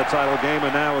play in the title game,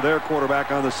 and now with their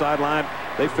quarterback on the sideline,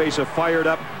 they face a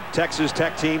fired-up Texas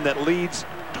Tech team that leads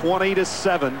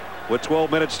 20-7 with 12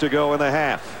 minutes to go in the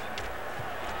half.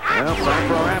 Well, time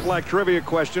for our Aflac trivia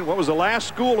question. What was the last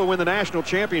school to win the national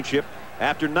championship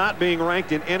after not being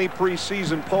ranked in any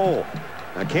preseason poll?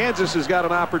 Now, Kansas has got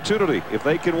an opportunity. If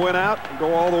they can win out and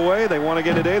go all the way, they won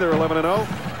again today. They're 11-0.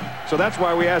 So that's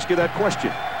why we ask you that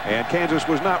question. And Kansas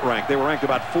was not ranked. They were ranked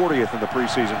about 40th in the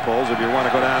preseason polls if you want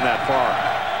to go down that far.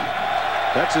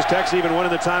 Texas Tech's even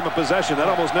winning the time of possession. That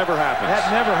almost never happens.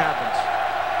 That never happens.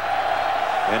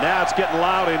 And now it's getting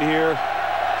loud in here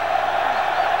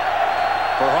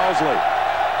for Halsley.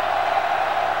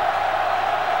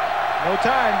 No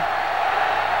time.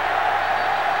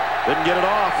 Didn't get it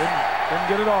off. Didn't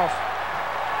get it off.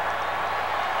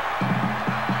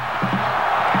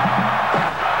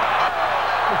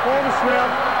 Before the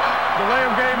snap, delay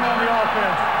of game on the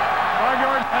offense.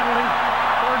 5-yard penalty,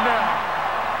 3rd down.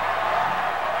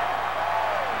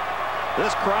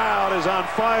 This crowd is on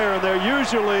fire, and they're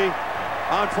usually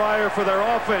on fire for their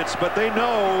offense, but they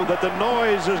know that the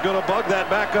noise is going to bug that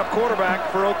backup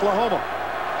quarterback for Oklahoma.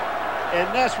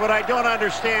 And that's what I don't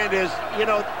understand is, you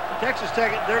know, Texas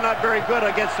Tech, they're not very good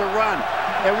against the run.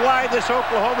 And why this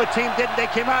Oklahoma team didn't. They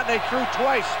came out and they threw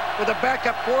twice with a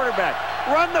backup quarterback.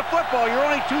 Run the football. You're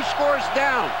only 2 scores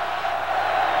down.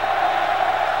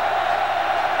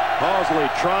 Halsley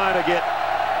trying to get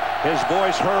his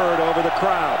voice heard over the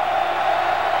crowd.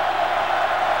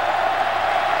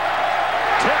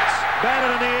 Tips, batted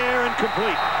in the air, and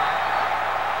complete.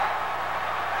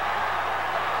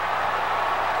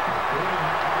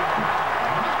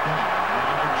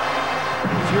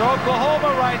 If you're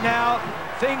Oklahoma right now,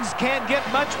 things can't get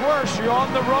much worse. You're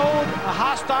on the road, a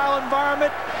hostile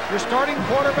environment. Your starting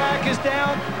quarterback is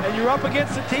down, and you're up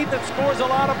against a team that scores a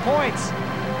lot of points.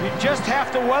 You just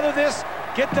have to weather this,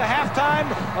 get to halftime,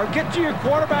 or get to your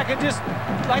quarterback and just,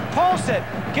 like Paul said,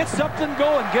 get something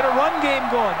going, get a run game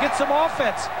going, get some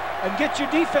offense, and get your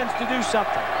defense to do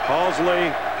something. Halsley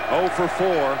 0 for 4,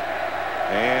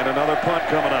 and another punt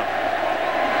coming up.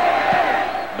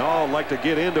 Nall like to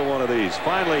get into one of these.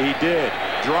 Finally, he did,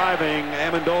 driving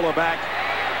Amendola back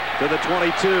to the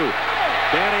 22.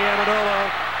 Danny Amendola,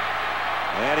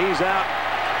 and he's out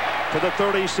to the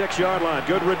 36-yard line.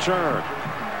 Good return.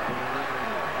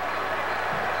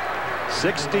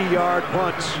 60-yard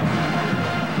punts.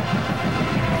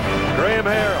 Graham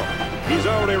Harrell, he's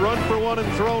already run for 1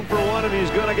 and thrown for 1, and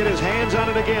he's going to get his hands on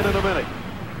it again in a minute.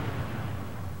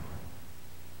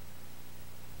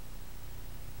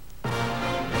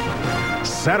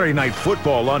 Saturday Night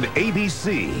Football on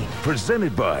ABC,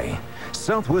 presented by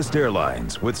Southwest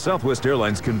Airlines. With Southwest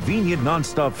Airlines' convenient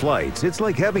nonstop flights, it's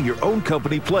like having your own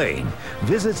company plane.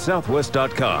 Visit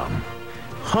southwest.com.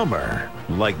 Hummer,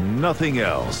 like nothing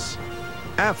else.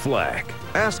 Aflac,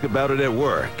 ask about it at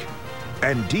work.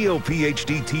 And DLP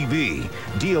HD TV.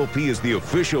 DLP is the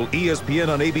official ESPN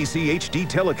on ABC HD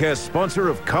telecast sponsor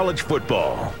of college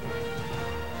football.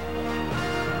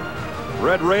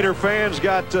 Red Raider fans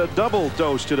got a double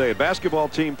dose today. Basketball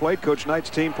team played. Coach Knight's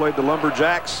team played the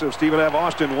Lumberjacks. So Stephen F.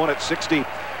 Austin won it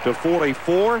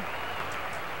 60-44.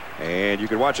 And you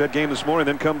can watch that game this morning,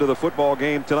 then come to the football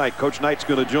game tonight. Coach Knight's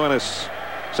going to join us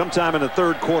sometime in the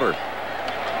 3rd quarter.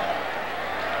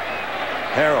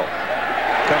 Harrell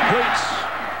completes.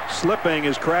 Slipping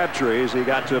is Crabtree as he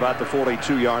got to about the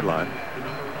 42-yard line.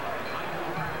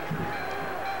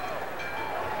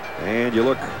 And you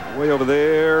look way over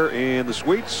there in the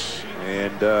suites,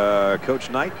 and Coach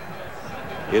Knight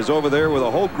is over there with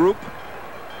a whole group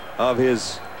of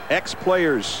his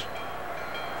ex-players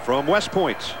from West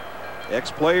Point.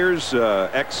 Ex-players,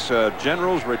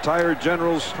 ex-generals, retired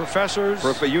generals, professors,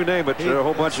 you name it, a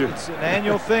whole bunch of. It's an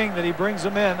annual thing that he brings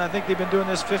them in. I think they've been doing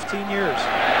this 15 years.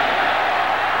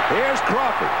 Here's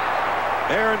Crawford.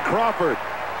 Aaron Crawford.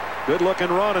 Good-looking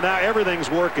run, and now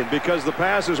everything's working because the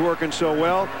pass is working so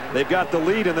well. They've got the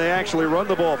lead, and they actually run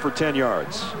the ball for 10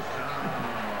 yards.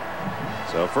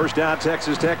 So first down,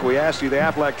 Texas Tech. We asked you the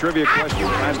Aflac trivia question.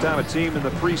 Last time a team in the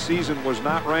preseason was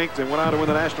not ranked and went on to win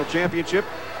the national championship.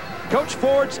 Coach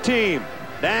Ford's team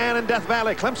down in Death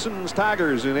Valley, Clemson's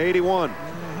Tigers in '81.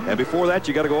 And before that,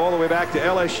 you got to go all the way back to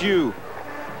LSU.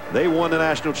 They won the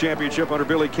national championship under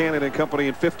Billy Cannon and company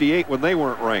in '58 when they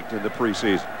weren't ranked in the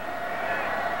preseason.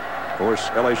 Of course,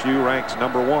 LSU ranks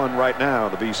 #1 right now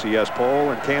in the BCS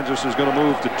poll, and Kansas is going to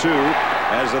move to 2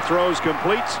 as the throw's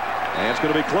complete. And it's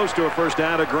going to be close to a first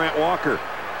down to Grant Walker.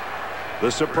 The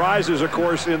surprises, of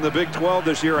course, in the Big 12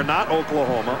 this year are not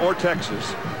Oklahoma or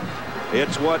Texas.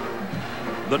 It's what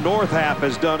the North half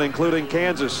has done, including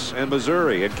Kansas and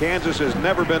Missouri. And Kansas has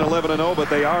never been 11-0, but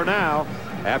they are now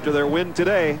after their win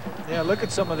today. Yeah, look at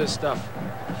some of this stuff.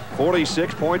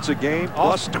 46 points a game,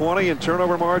 plus 20 in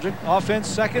turnover margin. Offense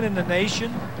second in the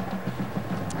nation.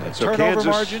 So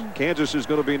Kansas is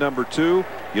going to be #2.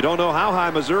 You don't know how high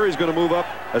Missouri is going to move up,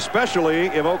 especially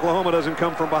if Oklahoma doesn't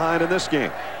come from behind in this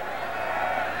game.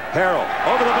 Harrell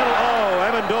over the middle. Oh,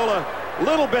 Amendola a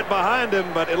little bit behind him,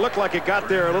 but it looked like it got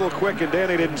there a little quick, and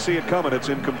Danny didn't see it coming. It's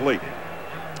incomplete.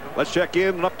 Let's check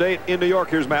in an update in New York.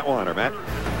 Here's Matt Weiner. Matt.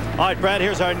 All right, Brad,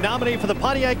 here's our nominee for the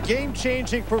Pontiac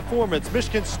game-changing performance.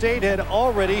 Michigan State had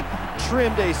already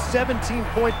trimmed a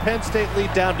 17-point Penn State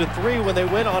lead down to 3 when they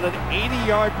went on an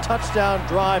 80-yard touchdown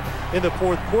drive in the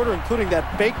 4th quarter, including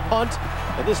that fake punt.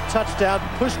 And this touchdown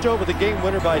pushed over the game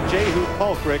winner by Jehu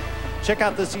Polkrick. Check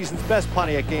out this season's best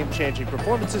Pontiac game-changing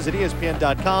performances at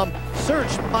ESPN.com.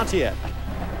 Search Pontiac.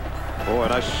 Boy, a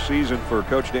nice season for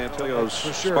Coach D'Antilio's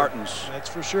Spartans. That's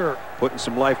for sure. Putting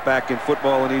some life back in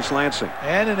football in East Lansing.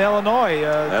 And in Illinois.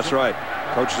 That's right.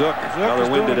 Coach Zook another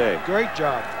win today. Great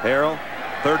job. Harrell,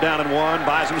 3rd down and 1,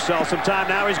 buys himself some time.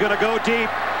 Now he's going to go deep.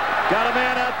 Got a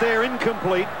man out there,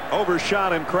 incomplete.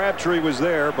 Overshot him. Crabtree was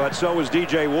there, but so was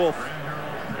DJ Wolf.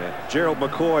 And Gerald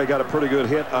McCoy got a pretty good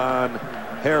hit on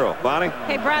Harrell. Bonnie?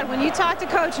 Hey, Brad, when you talk to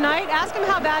Coach Knight, ask him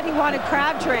how bad he wanted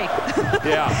Crabtree.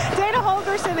 Yeah. Dana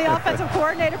Holgerson, the offensive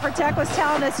coordinator for Tech, was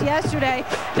telling us yesterday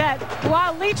that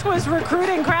while Leach was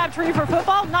recruiting Crabtree for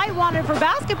football, Knight wanted for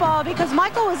basketball because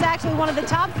Michael was actually one of the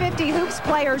top 50 hoops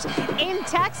players in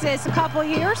Texas a couple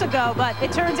years ago. But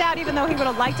it turns out, even though he would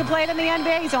have liked to play it in the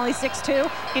NBA, he's only 6'2".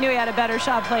 He knew he had a better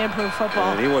shot playing pro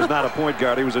football. And he was not a point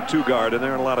guard. He was a 2 guard, and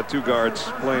there aren't a lot of 2 guards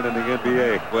playing in the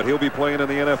NBA. But he'll be playing in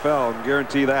the NFL, and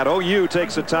guarantee that. OU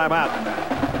takes a timeout.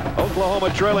 Oklahoma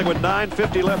trailing with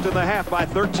 9:50 left in the half by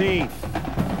 13.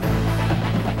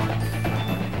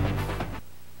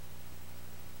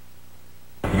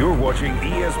 You're watching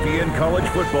ESPN College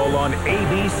Football on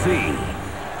ABC.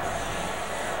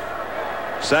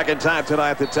 Second time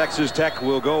tonight that Texas Tech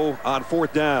will go on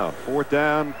 4th down. 4th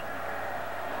down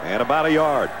and about a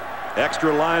yard.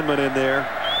 Extra lineman in there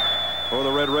for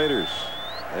the Red Raiders.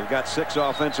 They've got 6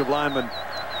 offensive linemen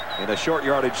in a short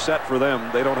yardage set for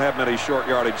them. They don't have many short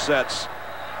yardage sets.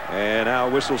 And now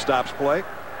whistle stops play.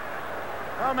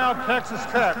 Timeout, Texas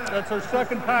Tech. That's their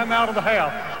 2nd timeout of the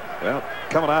half. Well,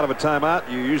 coming out of a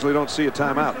timeout, you usually don't see a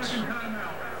timeout.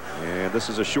 And this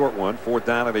is a short one. 4th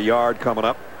down and a yard coming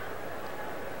up.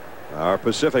 Our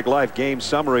Pacific Life game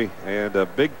summary, and a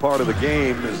big part of the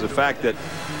game is the fact that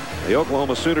the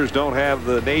Oklahoma Sooners don't have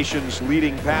the nation's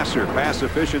leading passer, pass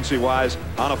efficiency-wise.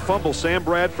 On a fumble, Sam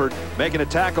Bradford making a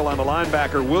tackle on the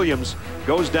linebacker. Williams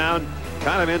goes down,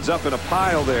 kind of ends up in a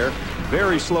pile there.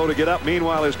 Very slow to get up.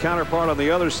 Meanwhile, his counterpart on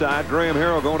the other side, Graham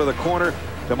Harrell, going to the corner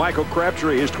to Michael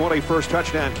Crabtree, his 21st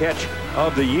touchdown catch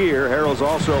of the year. Harrell's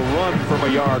also run from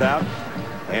a yard out.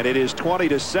 And it is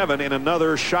 20-7 in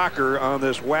another shocker on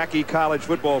this wacky college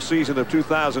football season of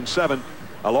 2007.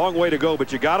 A long way to go,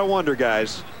 but you got to wonder,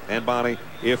 guys, and Bonnie,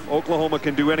 if Oklahoma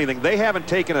can do anything. They haven't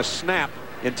taken a snap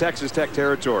in Texas Tech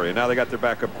territory, and now they got their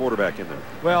backup quarterback in there.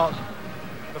 Well,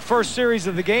 the first series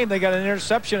of the game, they got an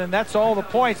interception, and that's all the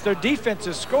points. Their defense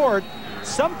has scored.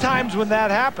 Sometimes when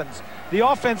that happens, the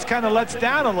offense kind of lets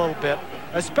down a little bit,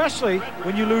 especially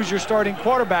when you lose your starting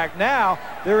quarterback. Now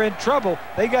they're in trouble.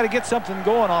 They got to get something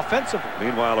going offensively.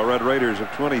 Meanwhile, the Red Raiders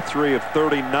have 23 of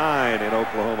 39 in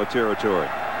Oklahoma territory.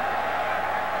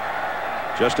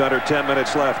 Just under 10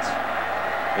 minutes left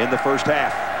in the first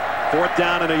half. 4th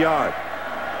down and a yard.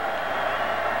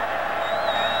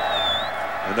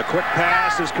 And the quick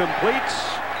pass is complete.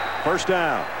 First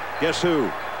down. Guess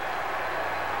who?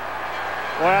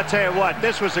 Well, I'll tell you what,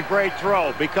 this was a great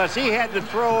throw because he had to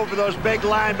throw over those big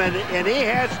linemen, and he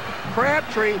has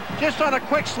Crabtree just on a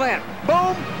quick slant.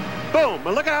 Boom, boom.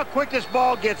 And look at how quick this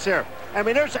ball gets there. I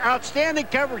mean, there's outstanding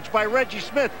coverage by Reggie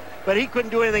Smith, but he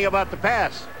couldn't do anything about the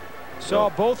pass. Saw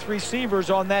both receivers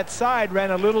on that side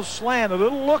ran a little slant, a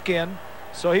little look in,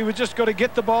 So he was just going to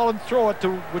get the ball and throw it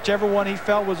to whichever one he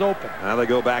felt was open. Now they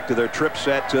go back to their trip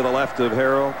set to the left of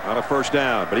Harrell on a first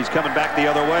down. But he's coming back the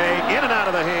other way, in and out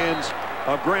of the hands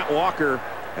of Grant Walker.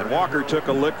 And Walker took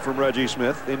a lick from Reggie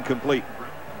Smith, incomplete.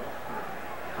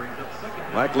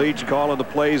 Mike Leach calling the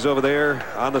plays over there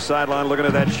on the sideline, looking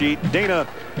at that sheet. Dana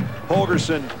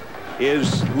Holgorsen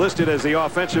is listed as the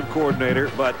offensive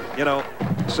coordinator, but, you know,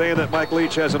 saying that Mike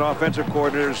Leach has an offensive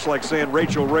coordinator is like saying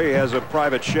Rachel Ray has a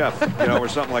private chef, you know, or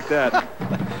something like that.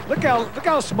 Look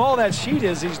how small that sheet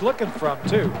is he's looking from,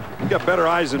 too. He's got better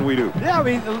eyes than we do. Yeah, I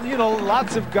mean, you know,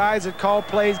 lots of guys that call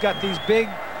plays got these big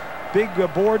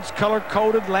boards,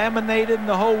 color-coded, laminated, and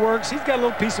the whole works. He's got a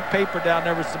little piece of paper down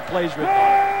there with some plays written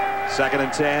on it. 2nd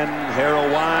and 10. Harrell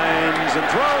winds and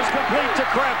throws complete to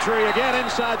Crabtree, again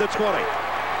inside the 20.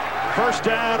 First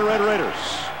down, Red Raiders.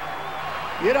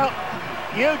 You know,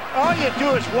 all you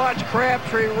do is watch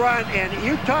Crabtree run, and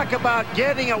you talk about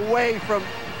getting away from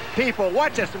people.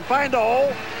 Watch this and find the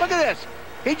hole. Look at this.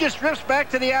 He just drifts back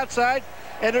to the outside,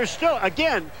 and there's still,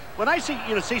 again, when I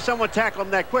see someone tackle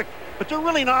him that quick, but they're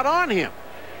really not on him.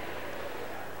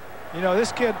 You know,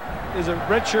 this kid is a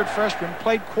redshirt freshman,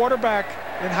 played quarterback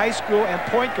in high school and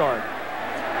point guard.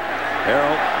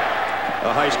 Harrell,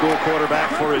 a high school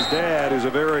quarterback for his dad, who's a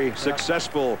very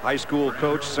successful high school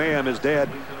coach. Sam, his dad,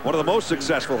 one of the most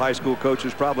successful high school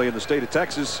coaches probably in the state of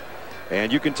Texas.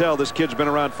 And you can tell this kid's been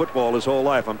around football his whole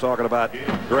life. I'm talking about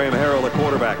Graham Harrell, the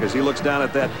quarterback. As he looks down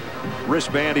at that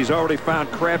wristband, he's already found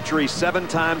Crabtree 7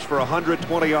 times for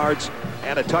 120 yards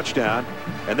and a touchdown.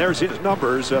 And there's his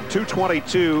numbers of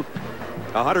 222.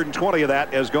 120 of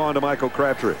that has gone to Michael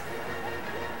Crabtree.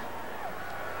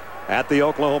 At the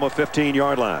Oklahoma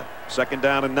 15-yard line. 2nd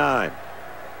down and 9.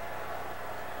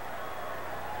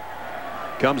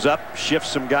 Comes up, shifts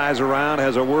some guys around,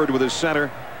 has a word with his center.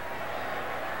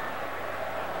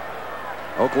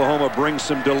 Oklahoma brings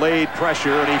some delayed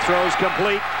pressure, and he throws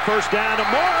complete. First down to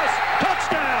Morris.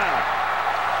 Touchdown!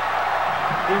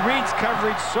 He reads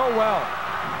coverage so well.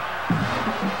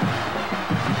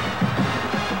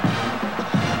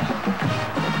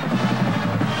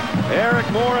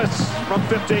 Eric Morris from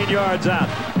 15 yards out.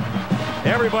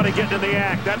 Everybody getting in the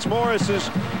act. That's Morris's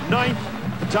 9th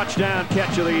touchdown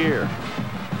catch of the year.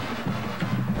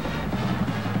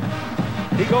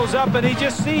 He goes up and he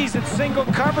just sees it's single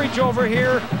coverage over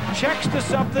here, checks to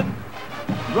something,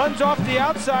 runs off the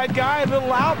outside guy, a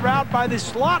little out route by the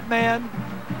slot man,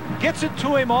 gets it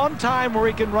to him on time where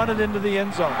he can run it into the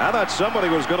end zone. I thought somebody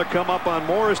was going to come up on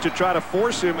Morris to try to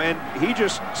force him, and he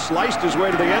just sliced his way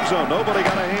to the end zone. Nobody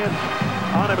got a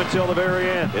hand on him until the very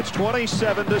end. It's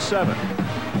 27-7.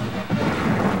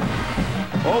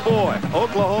 Oh boy,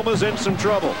 Oklahoma's in some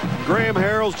trouble. Graham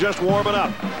Harrell's just warming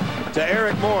up to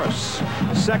Eric Morris.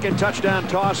 2nd touchdown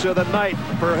toss of the night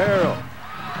for Harrell.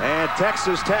 And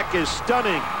Texas Tech is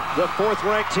stunning the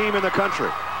 4th-ranked team in the country.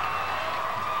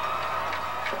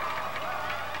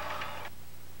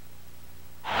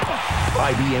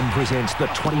 IBM presents the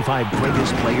 25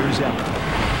 greatest players ever.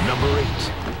 Number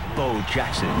 8, Bo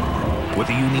Jackson. With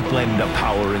a unique blend of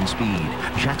power and speed,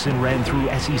 Jackson ran through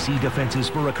SEC defenses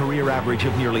for a career average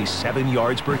of nearly 7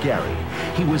 yards per carry.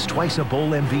 He was twice a bowl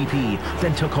MVP,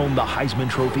 then took home the Heisman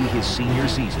Trophy his senior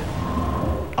season.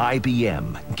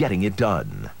 IBM getting it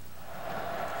done.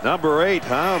 Number 8,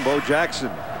 Bo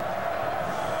Jackson.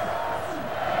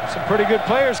 Some pretty good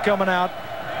players coming out.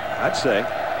 I'd say.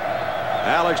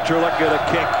 Alex Terlecka to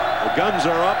kick. The guns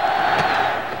are up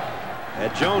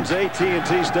at Jones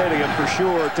AT&T Stadium for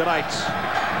sure tonight.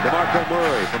 DeMarco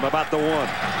Murray from about the 1.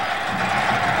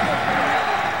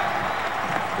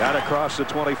 Got across the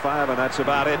 25, and that's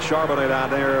about it. Charbonnet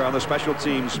down there on the special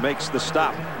teams makes the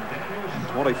stop.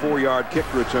 24-yard kick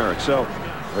return. So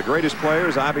the greatest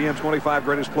players, IBM 25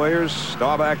 greatest players,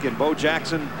 Staubach and Bo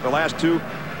Jackson, the last 2.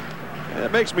 And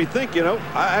it makes me think, you know,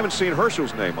 I haven't seen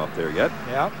Herschel's name up there yet.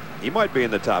 Yeah. He might be in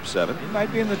the top 7. He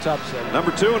might be in the top 7. Number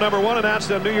 2 and number 1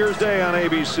 announced on New Year's Day on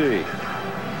ABC.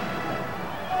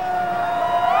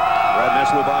 Brad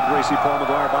Nessler, Bob Gracie, Paul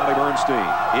McGuire, Bonnie Bernstein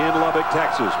in Lubbock,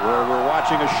 Texas, where we're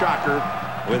watching a shocker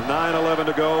with 9:11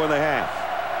 to go in the half.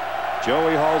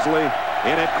 Joey Halsley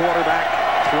in at quarterback,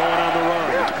 throwing on the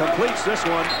run. Completes this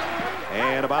one,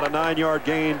 and about a 9-yard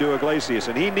gain to Iglesias.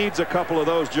 And he needs a couple of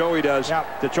those, Joey does,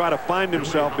 to try to find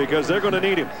himself, because they're going to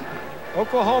need him.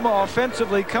 Oklahoma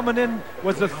offensively coming in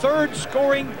with the 3rd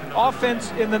scoring offense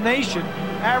in the nation,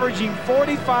 averaging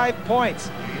 45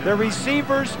 points. Their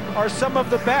receivers are some of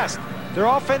the best. Their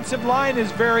offensive line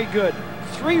is very good.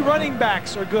 3 running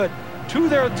backs are good. 2 of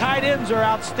their tight ends are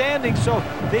outstanding, so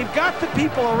they've got the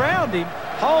people around him.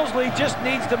 Halsley just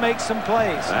needs to make some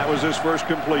plays. That was his first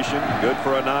completion. Good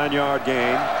for a 9-yard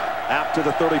gain. out to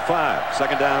the 35.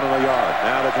 Second down and a yard.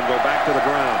 Now they can go back to the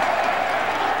ground.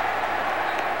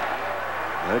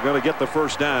 They're going to get the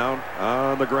first down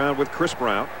on the ground with Chris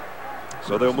Brown.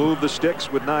 So they'll move the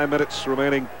sticks with 9 minutes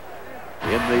remaining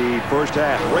in the first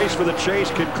half. Race for the Chase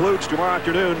concludes tomorrow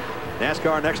afternoon.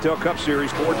 NASCAR Nextel Cup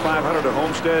Series, Ford 500 at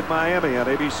Homestead, Miami on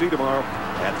ABC tomorrow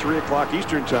at 3 o'clock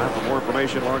Eastern Time. For more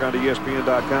information, log on to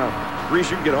ESPN.com.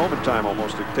 Reese, you can get home in time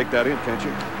almost to take that in, can't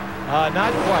you?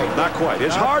 Not quite. Not quite.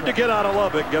 It's hard to get out of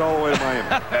Lubbock and get all the way to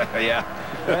Miami. Yeah,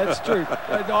 that's true.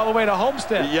 All the way to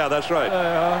Homestead. Yeah, that's right.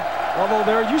 Although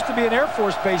there used to be an Air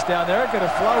Force base down there, it could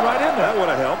have flown right in there. That would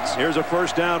have helped. Here's a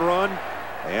first down run,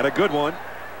 and a good one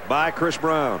by Chris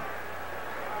Brown.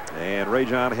 And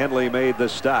Ray-John Henley made the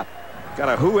stop. Got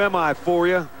a who am I for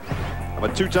you. I'm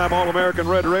a two-time All-American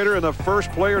Red Raider and the first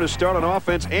player to start on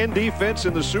offense and defense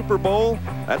in the Super Bowl.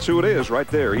 That's who it is right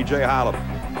there, E.J. Holland,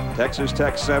 Texas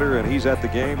Tech center, and he's at the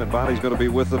game, and Bonnie's going to be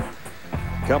with them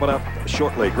coming up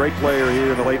shortly. Great player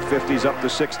here in the late 50s, up to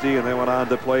 60, and then went on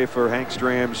to play for Hank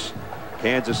Stram's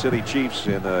Kansas City Chiefs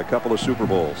in a couple of Super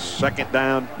Bowls. Second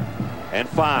down and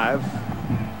 5.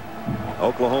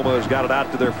 Oklahoma has got it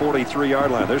out to their 43-yard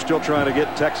line. They're still trying to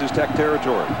get Texas Tech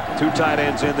territory. 2 tight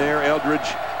ends in there,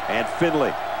 Eldridge and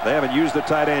Finley. They haven't used the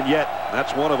tight end yet.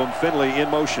 That's one of them, Finley, in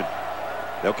motion.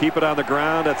 They'll keep it on the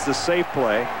ground. That's the safe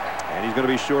play. And he's going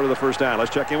to be short of the first down.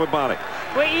 Let's check in with Bonnie.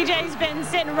 Well, EJ's been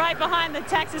sitting right behind the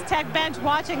Texas Tech bench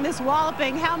watching this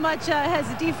walloping. How much has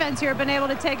the defense here been able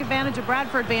to take advantage of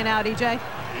Bradford being out, EJ?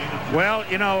 Well,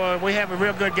 you know, we have a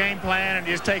real good game plan, and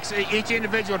it just takes each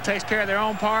individual takes care of their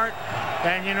own part,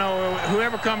 and you know,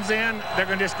 whoever comes in,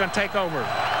 they're just going to take over.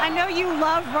 I know you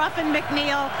love Ruffin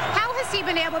McNeil. How has he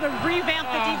been able to revamp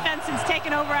the defense since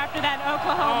taking over after that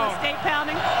Oklahoma State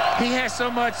pounding? He has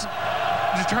so much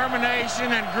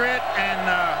determination and grit, and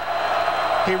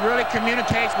he really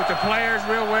communicates with the players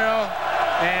real well,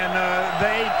 and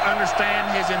they understand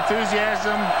his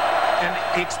enthusiasm, and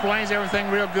he explains everything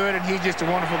real good, and he's just a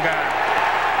wonderful guy.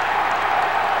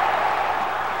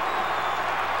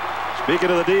 Speaking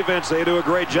of the defense, they do a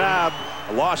great job.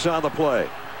 A loss on the play.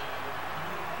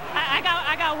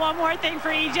 I got one more thing for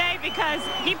EJ, because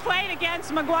he played against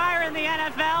McGuire in the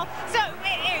NFL. So,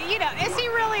 you know, is he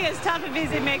really as tough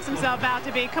as he makes himself out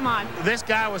to be? Come on. This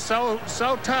guy was so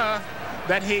tough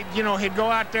that he'd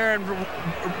go out there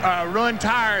and ruin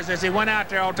tires as he went out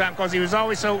there all the time, because he was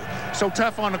always so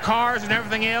tough on the cars and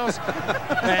everything else.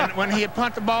 And when he'd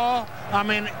punt the ball, I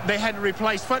mean, they had to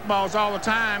replace footballs all the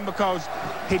time because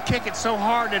he'd kick it so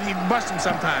hard that he'd bust them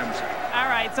sometimes. All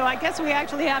right, so I guess we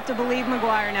actually have to believe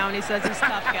McGuire now when he says he's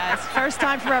tough, guys. First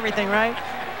time for everything, right?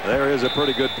 There is a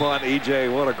pretty good punt.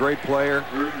 EJ, what a great player.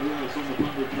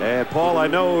 And Paul, I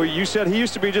know you said he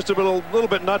used to be just a little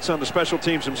bit nuts on the special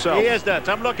teams himself. He is nuts.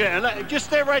 I'm looking at it. Just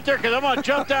stay right there, because I'm going to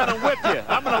jump down and whip you.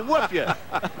 I'm going to whip you.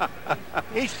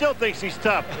 He still thinks he's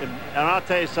tough. And I'll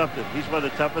tell you something. He's one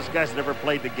of the toughest guys that ever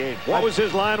played the game. What was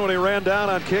his line when he ran down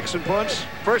on kicks and punts?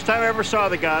 First time I ever saw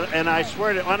the guy, and I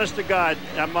swear to honest to God,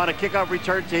 I'm on a kickoff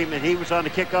return team, and he was on the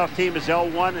kickoff team as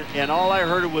L1, and all I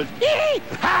heard was,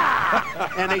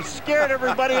 yee-ha! And they scared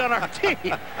everybody on our team.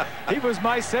 He was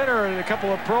my center in a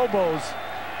couple of Pro Bowls.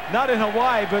 Not in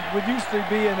Hawaii, but would used to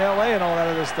be in L.A. and all that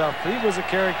other stuff. He was a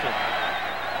character.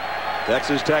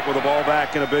 Texas Tech with the ball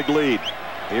back in a big lead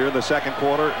here in the second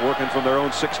quarter, working from their own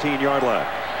 16-yard line.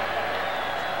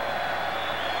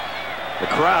 The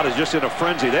crowd is just in a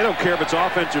frenzy. They don't care if it's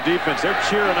offense or defense. They're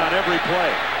cheering on every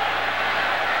play.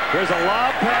 There's a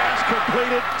lob pass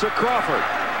completed to Crawford,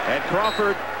 and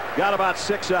Crawford got about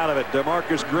 6 out of it.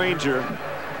 DeMarcus Granger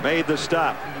made the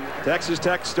stop. Texas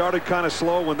Tech started kind of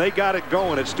slow. When they got it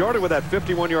going, it started with that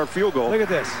 51-yard field goal. Look at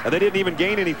this. And they didn't even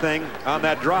gain anything on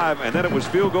that drive, and then it was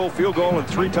field goal, and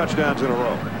 3 touchdowns in a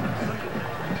row.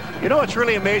 You know what's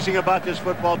really amazing about this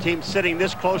football team sitting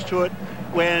this close to it?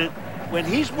 When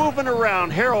he's moving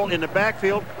around, Harold in the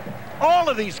backfield, all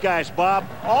of these guys, Bob,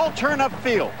 all turn up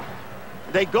field.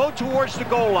 They go towards the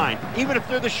goal line, even if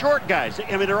they're the short guys.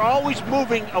 I mean, they're always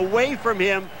moving away from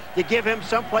him to give him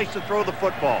some place to throw the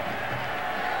football.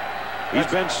 He's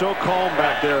been so calm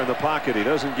back there in the pocket. He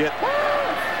doesn't get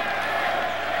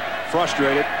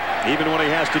frustrated, even when he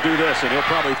has to do this, and he'll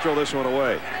probably throw this one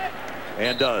away,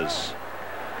 and does.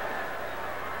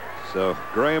 So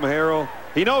Graham Harrell,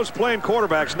 he knows playing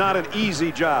quarterback's not an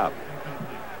easy job.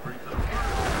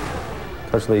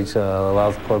 Coach Leach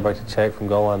allows the quarterback to check from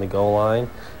goal line to goal line,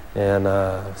 and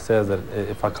says that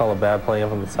if I call a bad play in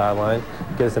from the sideline,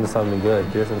 get us into something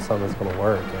good, get us into something that's going to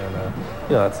work. And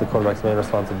you know, that's the quarterback's main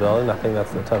responsibility, and I think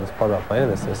that's the toughest part about playing in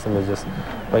this system, is just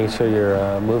making sure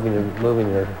you're moving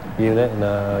your unit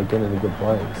and getting into good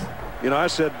plays. You know, I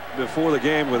said before the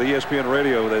game with ESPN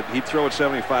radio that he'd throw it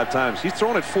 75 times. He's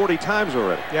thrown it 40 times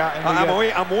already. Yeah, and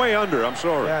I'm way under. I'm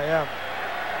sorry. Yeah.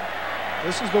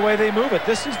 This is the way they move it.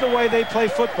 This is the way they play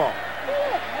football.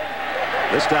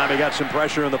 This time he got some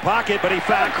pressure in the pocket, but he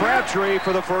found Crabtree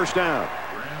for the first down.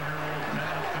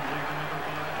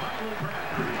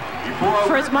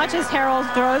 For as much as Harold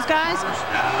throws, guys,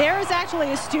 there is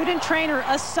actually a student trainer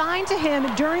assigned to him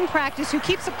during practice who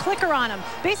keeps a clicker on him,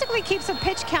 basically keeps a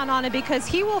pitch count on it, because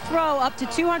he will throw up to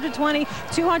 220,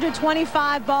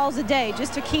 225 balls a day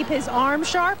just to keep his arm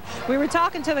sharp. We were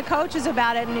talking to the coaches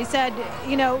about it, and he said,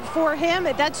 you know, for him,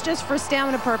 that's just for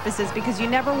stamina purposes, because you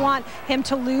never want him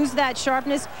to lose that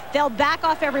sharpness. They'll back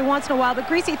off every once in a while. But,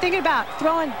 Greasy, thinking about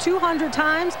throwing 200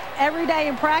 times every day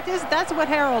in practice, that's what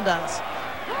Harold does.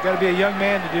 Got to be a young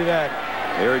man to do that.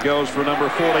 Here he goes for number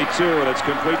 42, and it's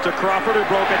complete to Crawford, who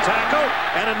broke a tackle,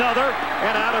 and another,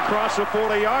 and out across the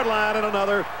 40-yard line, and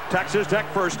another Texas Tech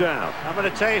first down. I'm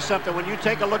going to tell you something. When you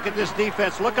take a look at this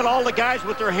defense, look at all the guys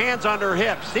with their hands on their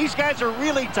hips. These guys are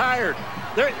really tired.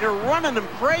 They're running them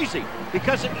crazy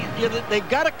because they've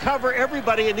got to cover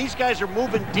everybody, and these guys are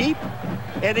moving deep,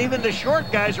 and even the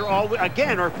short guys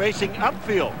are facing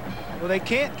upfield. Well, they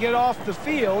can't get off the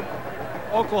field,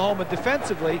 Oklahoma,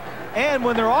 defensively, and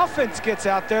when their offense gets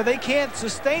out there, they can't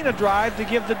sustain a drive to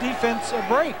give the defense a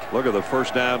break. Look at the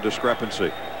first down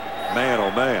discrepancy. Man, oh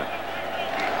man.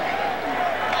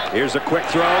 Here's a quick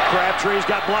throw. Crabtree's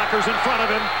got blockers in front of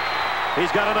him.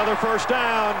 He's got another first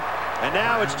down, and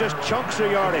now it's just chunks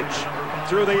of yardage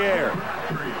through the air.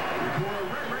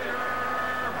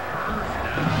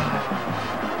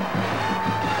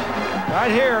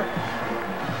 Right here.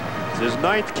 It's his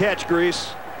 9th catch,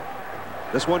 Grease.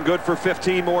 This one good for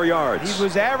 15 more yards. He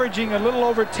was averaging a little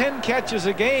over 10 catches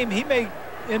a game. He may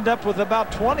end up with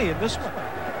about 20 in this one.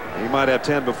 He might have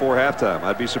 10 before halftime.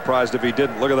 I'd be surprised if he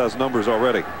didn't. Look at those numbers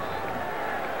already.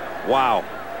 Wow.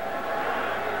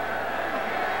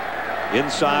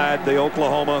 Inside the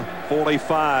Oklahoma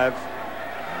 45.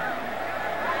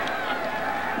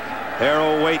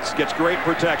 Harrell waits, gets great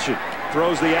protection.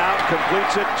 Throws the out,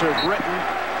 completes it to Britton,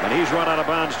 and he's run out of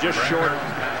bounds just short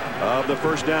of the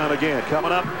first down again.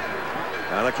 Coming up,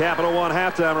 the Capital One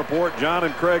halftime report. John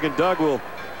and Craig and Doug will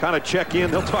kind of check in.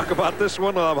 They'll talk about this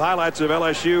one. They'll have highlights of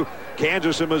LSU.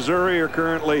 Kansas and Missouri are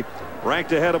currently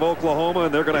ranked ahead of Oklahoma,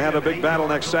 and they're going to have a big battle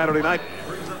next Saturday night.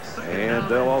 And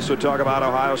they'll also talk about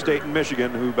Ohio State and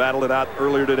Michigan, who battled it out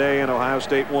earlier today, and Ohio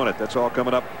State won it. That's all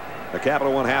coming up. The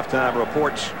Capital One halftime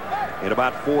reports in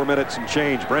about 4 minutes and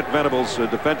change. Brent Venables, a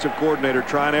defensive coordinator,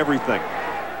 trying everything.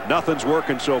 Nothing's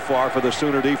working so far for the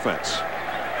Sooner defense.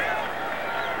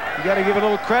 You got to give a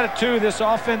little credit to this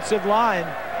offensive line.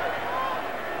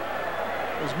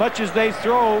 As much as they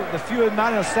throw, the few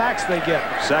amount of sacks they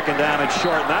get. Second down and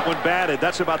short, and that one batted.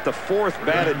 That's about the 4th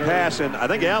batted pass, and I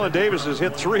think Allen Davis has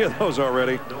hit 3 of those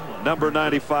already. Number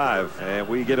 95, and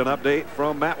we get an update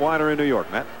from Matt Weiner in New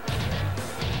York. Matt.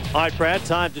 All right, Brad,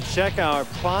 time to check our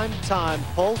primetime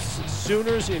pulse.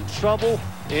 Sooners in trouble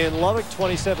in Lubbock,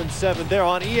 27-7 there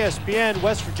on ESPN.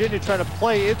 West Virginia trying to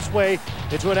play its way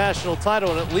into a national title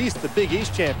and at least the Big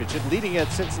East Championship, leading at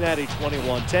Cincinnati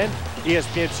 21-10.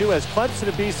 ESPN2 has Clemson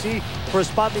and BC for a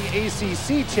spot in the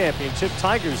ACC Championship.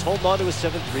 Tigers holding on to a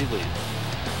 7-3 lead.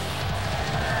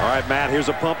 All right, Matt, here's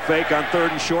a pump fake on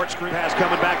 3rd and short. Screen pass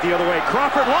coming back the other way.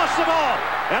 Crawford lost the ball,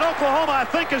 and Oklahoma, I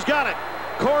think, has got it.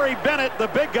 Corey Bennett, the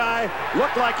big guy,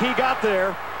 looked like he got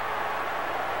there.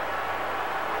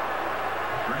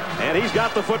 And he's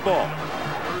got the football.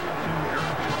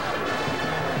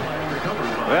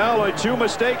 Well, 2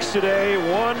 mistakes today.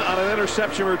 One on an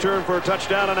interception return for a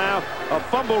touchdown, and now a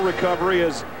fumble recovery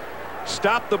has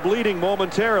stopped the bleeding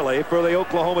momentarily for the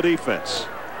Oklahoma defense.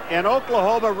 And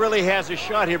Oklahoma really has a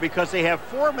shot here because they have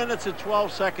 4 minutes and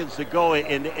 12 seconds to go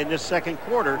in this second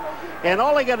quarter. And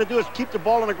all they got to do is keep the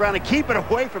ball on the ground and keep it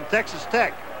away from Texas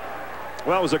Tech.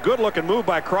 Well, it was a good-looking move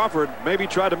by Crawford. Maybe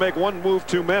tried to make one move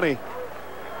too many.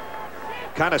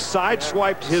 Kind of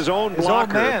sideswiped his own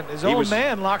blocker. His own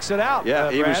man locks it out.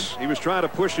 Yeah, he was trying to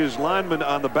push his lineman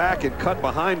on the back and cut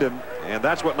behind him, and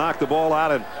that's what knocked the ball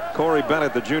out. And Corey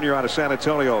Bennett, the junior out of San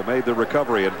Antonio, made the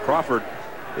recovery. And Crawford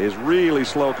is really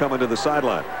slow coming to the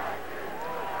sideline.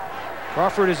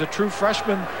 Crawford is a true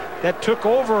freshman that took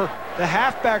over the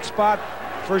halfback spot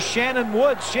for Shannon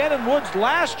Woods. Shannon Woods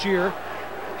last year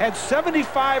had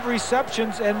 75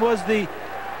 receptions and was the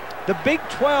Big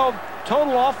 12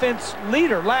 total offense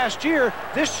leader last year.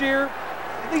 This year,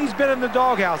 I think he's been in the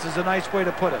doghouse is a nice way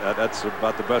to put it. That's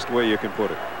about the best way you can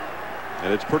put it.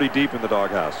 And it's pretty deep in the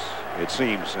doghouse, it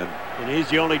seems. And he's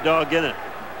the only dog in it.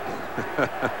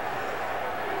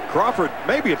 Crawford,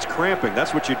 maybe it's cramping.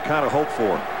 That's what you'd kind of hope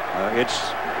for.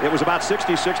 It was about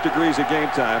 66 degrees at game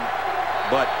time,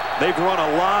 but they've run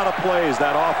a lot of plays,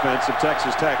 that offense of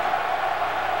Texas Tech.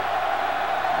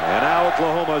 And now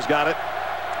Oklahoma's got it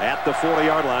at the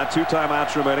 40-yard line. 2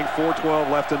 timeouts remaining,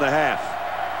 4:12 left in the half.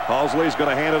 Halsley's going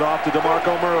to hand it off to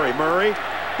DeMarco Murray. Murray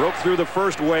broke through the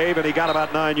first wave, and he got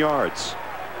about 9 yards.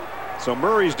 So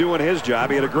Murray's doing his job.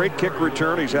 He had a great kick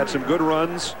return. He's had some good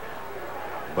runs.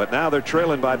 But now they're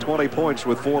trailing by 20 points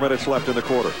with 4 minutes left in the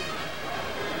quarter.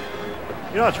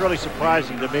 You know what's really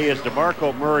surprising to me is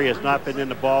DeMarco Murray has not been in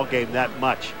the ball game that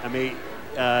much. I mean,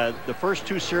 the first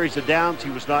 2 series of downs,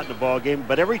 he was not in the ball game.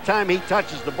 But every time he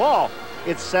touches the ball,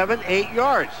 it's 7-8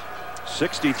 yards.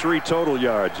 63 total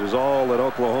yards is all that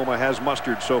Oklahoma has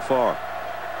mustered so far.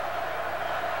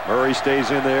 Murray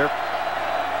stays in there.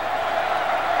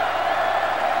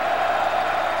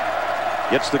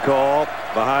 Gets the call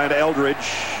behind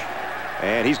Eldridge,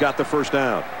 and he's got the first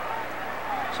down.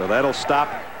 So that'll stop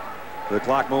the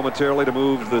clock momentarily to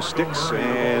move the sticks,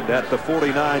 and at the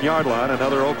 49-yard line,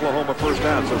 another Oklahoma first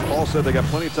down. So as Paul said, they got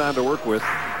plenty of time to work with.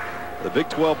 The Big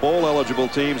 12 bowl eligible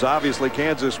teams, obviously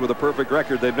Kansas with a perfect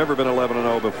record. They've never been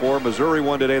 11-0 before. Missouri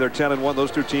won today. They're 10-1.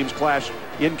 Those 2 teams clash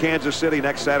in Kansas City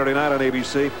next Saturday night on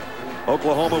ABC.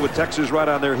 Oklahoma with Texas right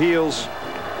on their heels,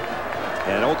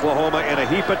 and Oklahoma in a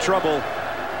heap of trouble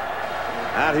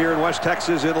out here in West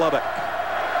Texas in Lubbock.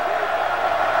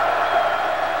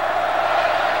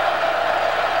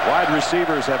 Wide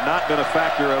receivers have not been a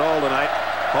factor at all tonight.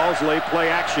 Halsley, play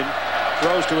action,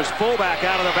 throws to his fullback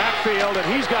out of the backfield,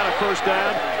 and he's got a first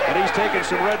down, and he's taking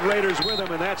some Red Raiders with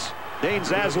him, and that's Dane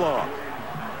Zaslaw.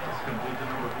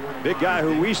 Big guy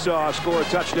who we saw score a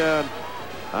touchdown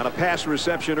on a pass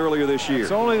reception earlier this year.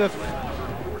 It's only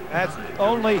that's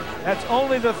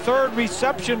only the 3rd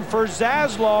reception for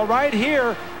Zaslaw right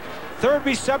here. 3rd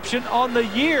reception on the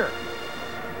year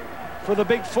for the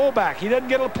big fullback. He doesn't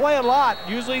get to play a lot.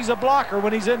 Usually he's a blocker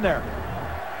when he's in there.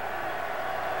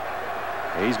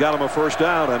 He's got him a first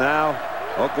down, and now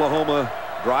Oklahoma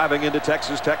driving into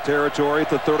Texas Tech territory at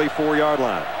the 34-yard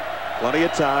line. Plenty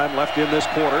of time left in this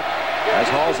quarter as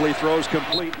Halsley throws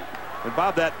complete. And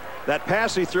Bob, that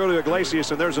pass he threw to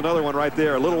Iglesias, and there's another one right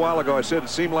there. A little while ago I said it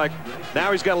seemed like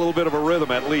now he's got a little bit of a rhythm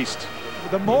at least.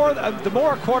 The more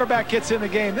a quarterback gets in the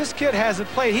game, this kid hasn't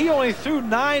played. He only threw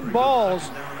 9 balls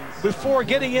before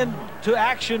getting into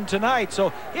action tonight,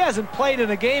 so he hasn't played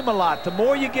in a game a lot. The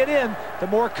more you get in, the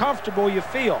more comfortable you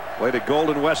feel. Played at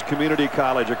Golden West Community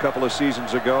College a couple of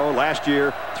seasons ago. Last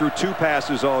year threw 2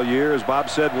 passes all year. As Bob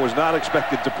said, was not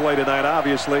expected to play tonight,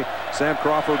 obviously. Sam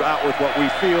Crawford out with what we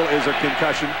feel is a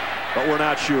concussion, but we're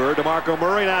not sure. DeMarco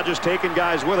Murray now just taking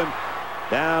guys with him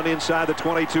down inside the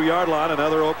 22-yard line.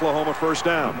 Another Oklahoma first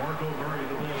down.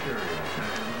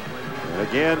 And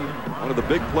again, one of the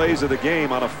big plays of the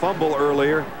game on a fumble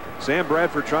earlier. Sam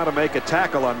Bradford trying to make a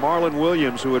tackle on Marlon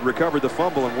Williams, who had recovered the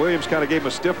fumble, and Williams kind of gave him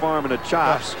a stiff arm and a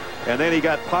chops, and then he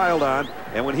got piled on.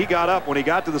 And when he got up, when he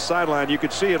got to the sideline, you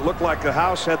could see it looked like the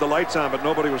house had the lights on, but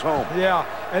nobody was home. Yeah,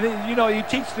 and then, you know, you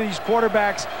teach these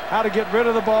quarterbacks how to get rid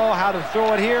of the ball, how to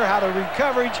throw it here, how to read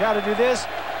coverage, how to do this.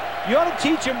 You ought to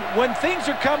teach them when things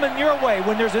are coming your way,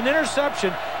 when there's an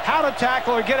interception, how to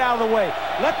tackle or get out of the way.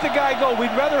 Let the guy go.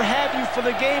 We'd rather have you for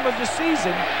the game of the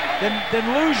season than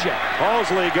lose you.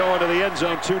 Halsley going to the end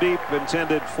zone, 2 deep,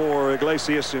 intended for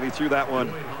Iglesias, and he threw that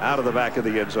one out of the back of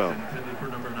the end zone.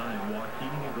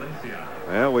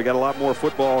 Well, we got a lot more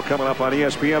football coming up on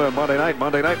ESPN on Monday night.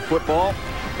 Monday Night Football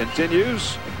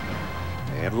continues,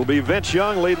 and will be Vince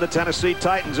Young leading the Tennessee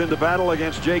Titans into battle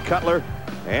against Jay Cutler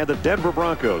and the Denver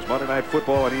Broncos. Monday Night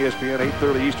Football on ESPN,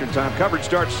 8:30 Eastern Time. Coverage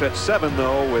starts at 7,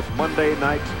 though, with Monday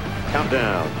Night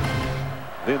Countdown.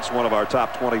 Vince, one of our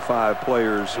top 25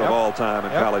 players of all time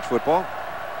in college football.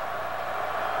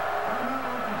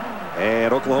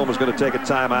 And Oklahoma's going to take a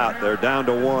timeout. They're down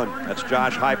to 1. That's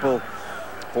Josh Heupel,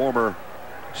 former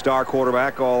star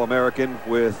quarterback, All-American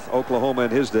with Oklahoma in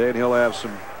his day, and he'll have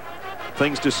some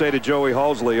things to say to Joey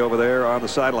Halsley over there on the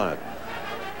sideline.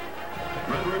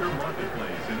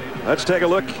 Let's take a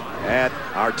look at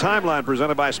our timeline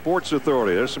presented by Sports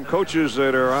Authority. There's some coaches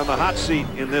that are on the hot seat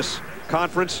in this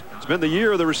conference. It's been the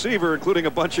year of the receiver, including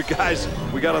a bunch of guys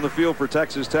we got on the field for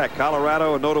Texas Tech.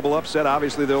 Colorado, a notable upset,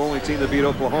 obviously the only team that beat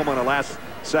Oklahoma on a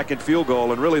last-second field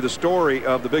goal. And really the story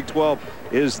of the Big 12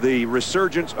 is the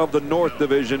resurgence of the North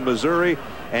Division. Missouri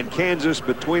and Kansas,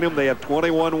 between them, they have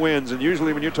 21 wins. And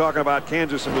usually when you're talking about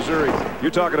Kansas and Missouri,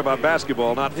 you're talking about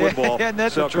basketball, not football.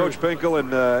 So Coach Pinkel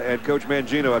and Coach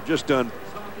Mangino have just done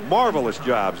marvelous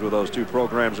jobs with those 2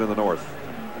 programs in the North.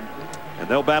 And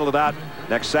they'll battle it out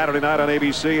next Saturday night on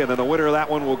ABC, and then the winner of that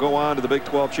one will go on to the Big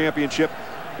 12 championship.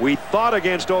 We thought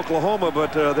against Oklahoma,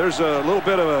 but there's a little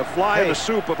bit of a fly in the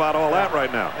soup about all that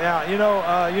right now. Yeah,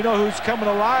 you know who's coming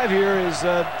alive here is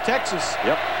Texas.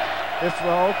 Yep. If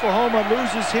Oklahoma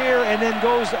loses here and then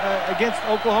goes against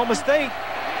Oklahoma State,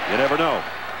 you never know.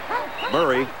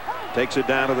 Murray takes it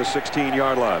down to the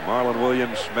 16-yard line. Marlon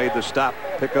Williams made the stop,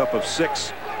 pickup of 6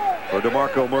 for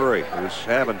DeMarco Murray, who's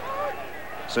having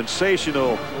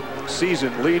sensational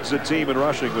season, leads the team in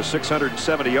rushing with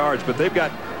 670 yards, but they've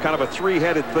got kind of a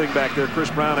three-headed thing back there. Chris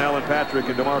Brown, Alan Patrick,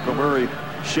 and DeMarco Murray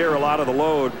share a lot of the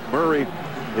load. Murray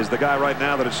is the guy right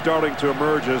now that is starting to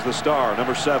emerge as the star,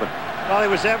 number 7. Well, he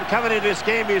was coming into this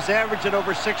game, he was averaging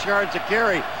over 6 yards a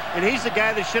carry, and he's the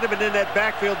guy that should have been in that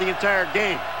backfield the entire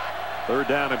game. 3rd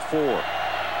down and 4.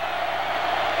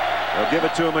 They'll give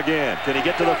it to him again. Can he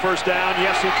get to the first down?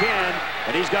 Yes, he can.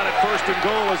 And he's got it 1st and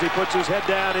goal as he puts his head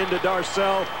down into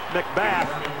Darcel McBath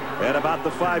at about the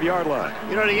 5-yard line.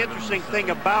 You know, the interesting thing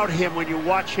about him when you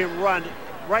watch him run,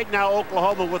 right now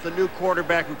Oklahoma with a new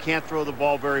quarterback who can't throw the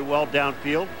ball very well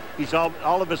downfield. He's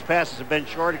all of his passes have been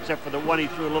short except for the one he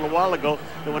threw a little while ago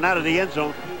that went out of the end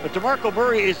zone. But DeMarco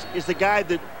Murray is the guy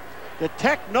that the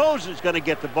Tech knows is going to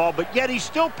get the ball, but yet he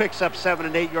still picks up 7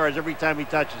 and 8 yards every time he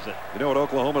touches it. You know what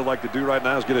Oklahoma would like to do right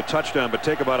now is get a touchdown, but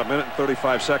take about 1 minute and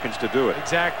 35 seconds to do it.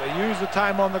 Exactly. Use the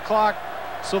time on the clock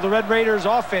so the Red Raiders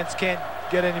offense can't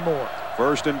get any more.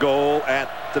 1st and goal at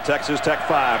the Texas Tech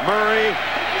 5. Murray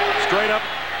straight up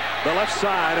the left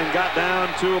side and got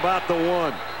down to about the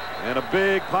 1. And a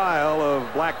big pile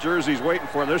of black jerseys waiting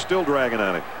for him. They're still dragging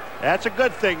on him. That's a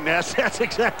good thing, Ness. That's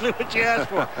exactly what you asked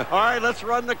for. All right, let's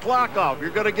run the clock off. You're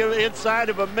going to give it inside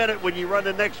of a minute when you run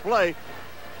the next play.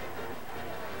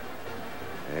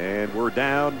 And we're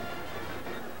down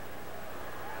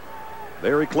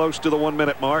very close to the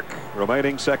 1-minute mark,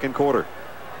 remaining 2nd quarter.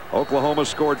 Oklahoma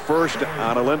scored first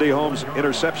on a Lindy Holmes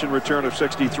interception return of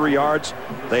 63 yards.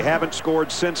 They haven't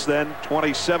scored since then.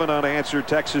 27 unanswered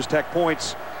Texas Tech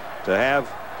points to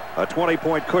have a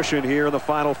 20-point cushion here in the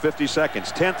final 50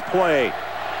 seconds. 10th play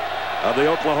of the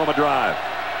Oklahoma drive.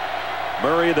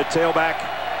 Murray, the tailback,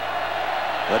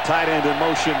 the tight end in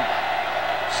motion.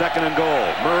 2nd and goal.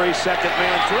 Murray, 2nd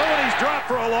man through, and he's dropped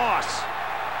for a loss.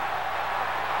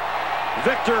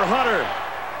 Victor Hunter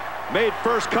made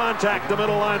first contact, the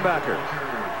middle linebacker.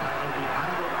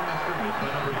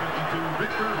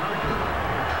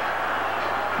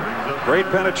 Great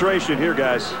penetration here,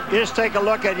 guys. You just take a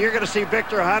look at it. You're going to see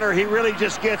Victor Hunter. He really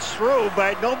just gets through,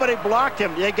 but nobody blocked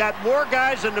him. They got more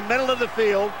guys in the middle of the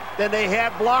field than they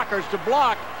had blockers to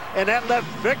block, and that left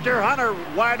Victor Hunter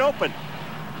wide open.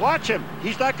 Watch him.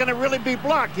 He's not going to really be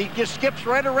blocked. He just skips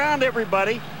right around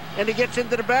everybody, and he gets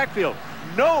into the backfield,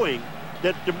 knowing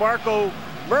that DeMarco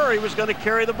Murray was going to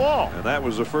carry the ball. And that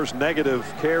was the first negative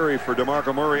carry for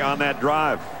DeMarco Murray on that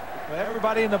drive.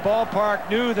 Everybody in the ballpark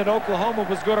knew that Oklahoma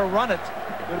was going to run it.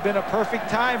 It would have been a perfect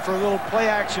time for a little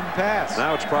play-action pass.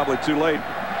 Now it's probably too late.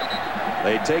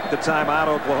 They take the timeout,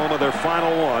 Oklahoma, their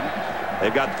final one.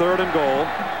 They've got 3rd and goal,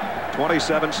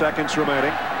 27 seconds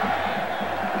remaining.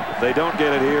 If they don't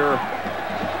get it here,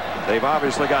 they've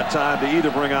obviously got time to either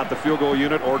bring out the field goal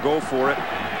unit or go for it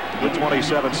with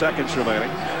 27 seconds remaining.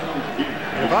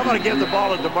 If I'm going to give the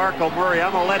ball to DeMarco Murray,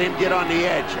 I'm going to let him get on the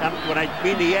edge. When I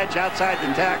mean the edge, outside the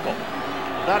tackle.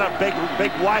 Not a big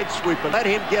wide sweep, but let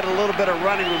him get a little bit of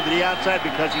running room to the outside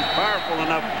because he's powerful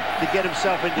enough to get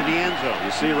himself into the end zone. You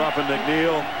see Ruffin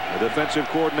McNeil, the defensive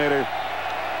coordinator,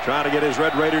 trying to get his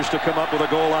Red Raiders to come up with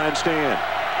a goal line stand.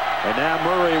 And now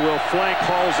Murray will flank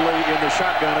Halsley in the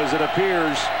shotgun as it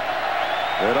appears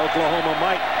that Oklahoma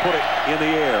might put it in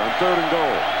the air on 3rd and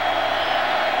goal.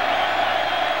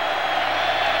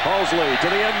 Halsley to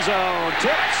the end zone,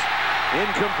 tipped,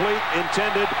 incomplete,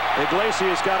 intended.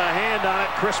 Iglesias got a hand on it.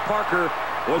 Chris Parker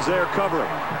was there covering.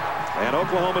 And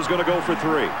Oklahoma's going to go for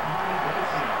 3.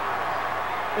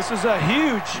 This is a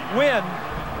huge win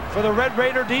for the Red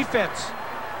Raider defense.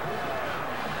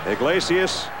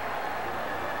 Iglesias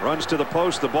runs to the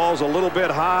post. The ball's a little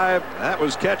bit high. That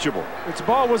was catchable. Its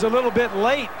ball was a little bit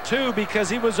late, too, because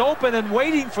he was open and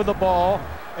waiting for the ball.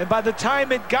 And by the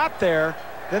time it got there,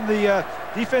 then the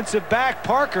defensive back,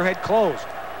 Parker, had closed.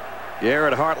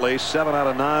 Garrett Hartley, 7 out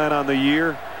of 9 on the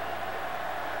year.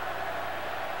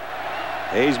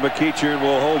 Hayes McEachern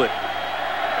will hold it.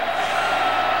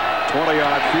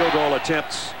 20-yard field goal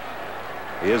attempts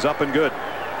is up and good.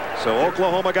 So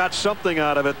Oklahoma got something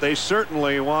out of it. They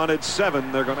certainly wanted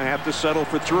 7. They're going to have to settle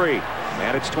for 3.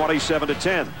 And it's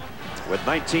 27-10 with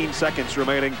 19 seconds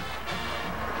remaining.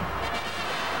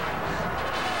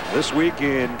 This week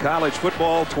in college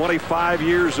football, 25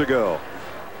 years ago,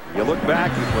 You look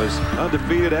back, it was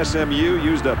undefeated. SMU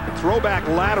used a throwback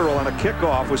lateral on a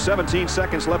kickoff with 17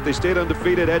 seconds left. They stayed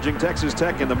undefeated, edging Texas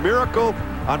Tech in the Miracle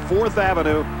on 4th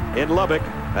Avenue in Lubbock.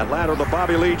 That lateral to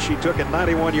Bobby Leach. He took it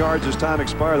 91 yards as time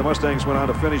expired. The Mustangs went on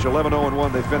to finish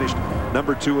 11-0-1. They finished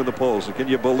number 2 in the polls. So can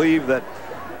you believe that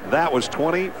that was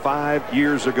 25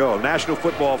 years ago? National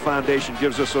Football Foundation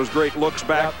gives us those great looks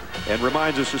back and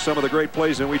reminds us of some of the great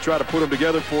plays, and we try to put them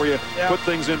together for you, put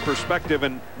things in perspective,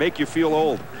 and make you feel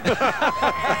old.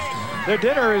 Their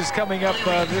dinner is coming up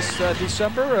this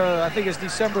December. I think it's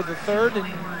December the 3rd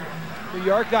in New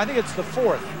York. I think it's the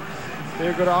 4th.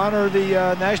 They're going to honor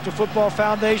the National Football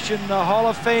Foundation Hall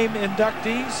of Fame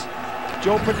inductees.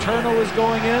 Joe Paterno is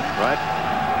going in. Right.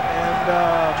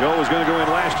 And Joe was going to go in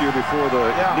last year before the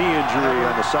knee injury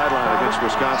on the sideline against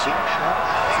Wisconsin.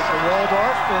 It's at the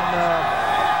Waldorf, and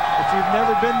if you've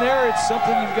never been there, it's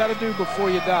something you've got to do before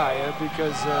you die,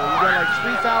 because you've got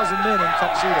like 3,000 men in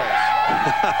tuxedos.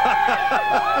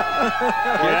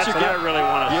 That's what I really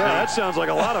want to see. Yeah, that sounds like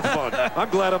a lot of fun. I'm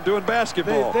glad I'm doing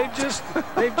basketball. They've just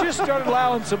started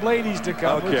allowing some ladies to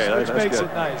come, which makes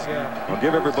it nice. Yeah. I'll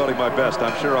give everybody my best.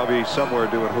 I'm sure I'll be somewhere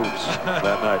doing hoops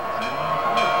that night.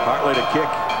 Hartley to kick.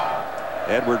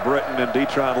 Edward Britton and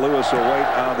Detron Lewis will wait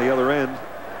on the other end.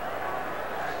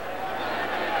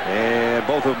 And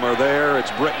both of them are there.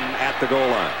 It's Britton at the goal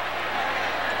line.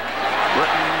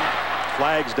 Britton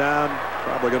flags down.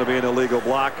 Probably going to be an illegal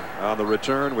block on the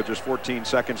return with just 14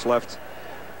 seconds left.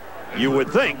 You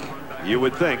would think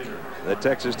that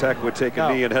Texas Tech would take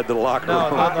a knee and head to the locker room.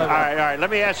 All right. Let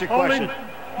me ask you a question.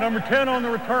 Number 10 on the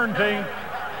return team.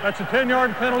 That's a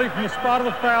 10-yard penalty from the spot of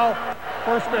the foul.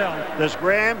 First down. Does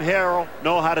Graham Harrell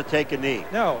know how to take a knee?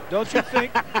 No. Don't you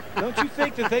think? Don't you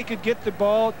think that they could get the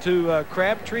ball to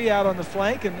Crabtree out on the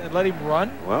flank and let him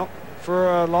run? Well,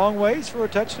 for a long ways for a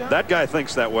touchdown. That guy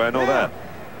thinks that way. I know that.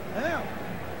 Yeah.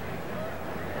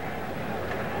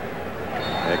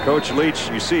 And Coach Leach,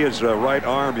 you see his right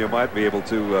arm. You might be able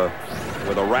to,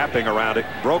 with a wrapping around it.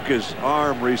 Broke his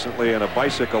arm recently in a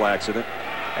bicycle accident.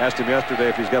 Asked him yesterday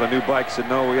if he's got a new bike. Said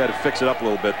no, we had to fix it up a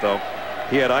little bit though.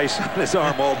 He had ice on his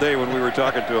arm all day when we were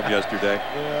talking to him yesterday.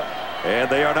 Yeah. And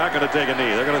they are not going to take a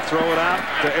knee. They're going to throw it out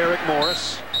to Eric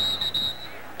Morris.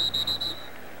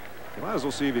 You might as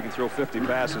well see if you can throw 50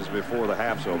 passes before the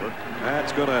half's over.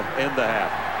 That's going to end the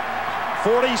half.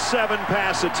 47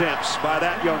 pass attempts by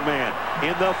that young man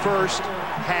in the first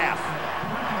half.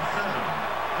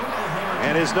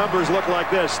 And his numbers look like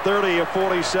this: 30 of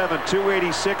 47,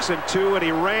 286 and 2, and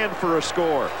he ran for a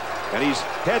score. And he's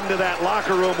heading to that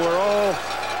locker room where all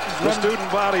the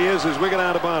student body is as we get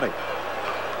out of Bonnie.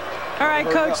 All right,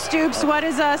 Coach Stoops, what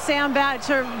is Sam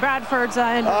Bradford's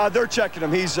end? They're checking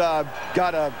him. He's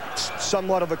got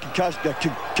somewhat of a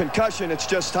concussion. It's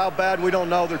just how bad, we don't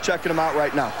know. They're checking him out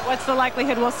right now. What's the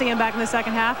likelihood we'll see him back in the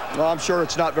second half? Well, I'm sure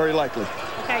it's not very likely.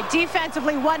 Okay,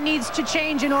 defensively, what needs to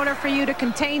change in order for you to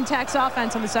contain Tech's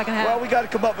offense in the second half? Well, we got to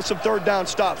come up with some third down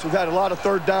stops. We've had a lot of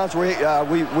third downs. We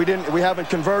haven't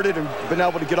converted and been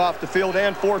able to get off the field,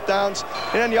 and fourth downs.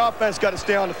 And then the offense got to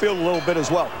stay on the field a little bit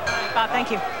as well. Bob, thank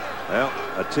you. Well,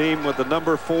 a team with the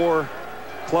number 4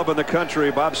 club in the country.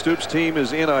 Bob Stoops' team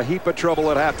is in a heap of trouble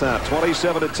at halftime.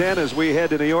 27-10 as we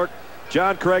head to New York.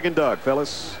 John, Craig, and Doug,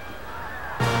 fellas.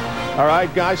 All right,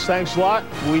 guys, thanks a lot.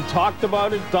 We talked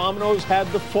about it. Dominoes had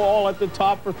the fall at the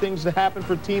top for things to happen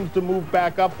for teams to move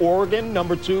back up. Oregon,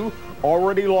 number 2,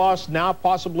 already lost, now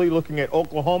possibly looking at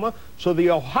Oklahoma. So the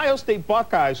Ohio State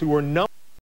Buckeyes, who were number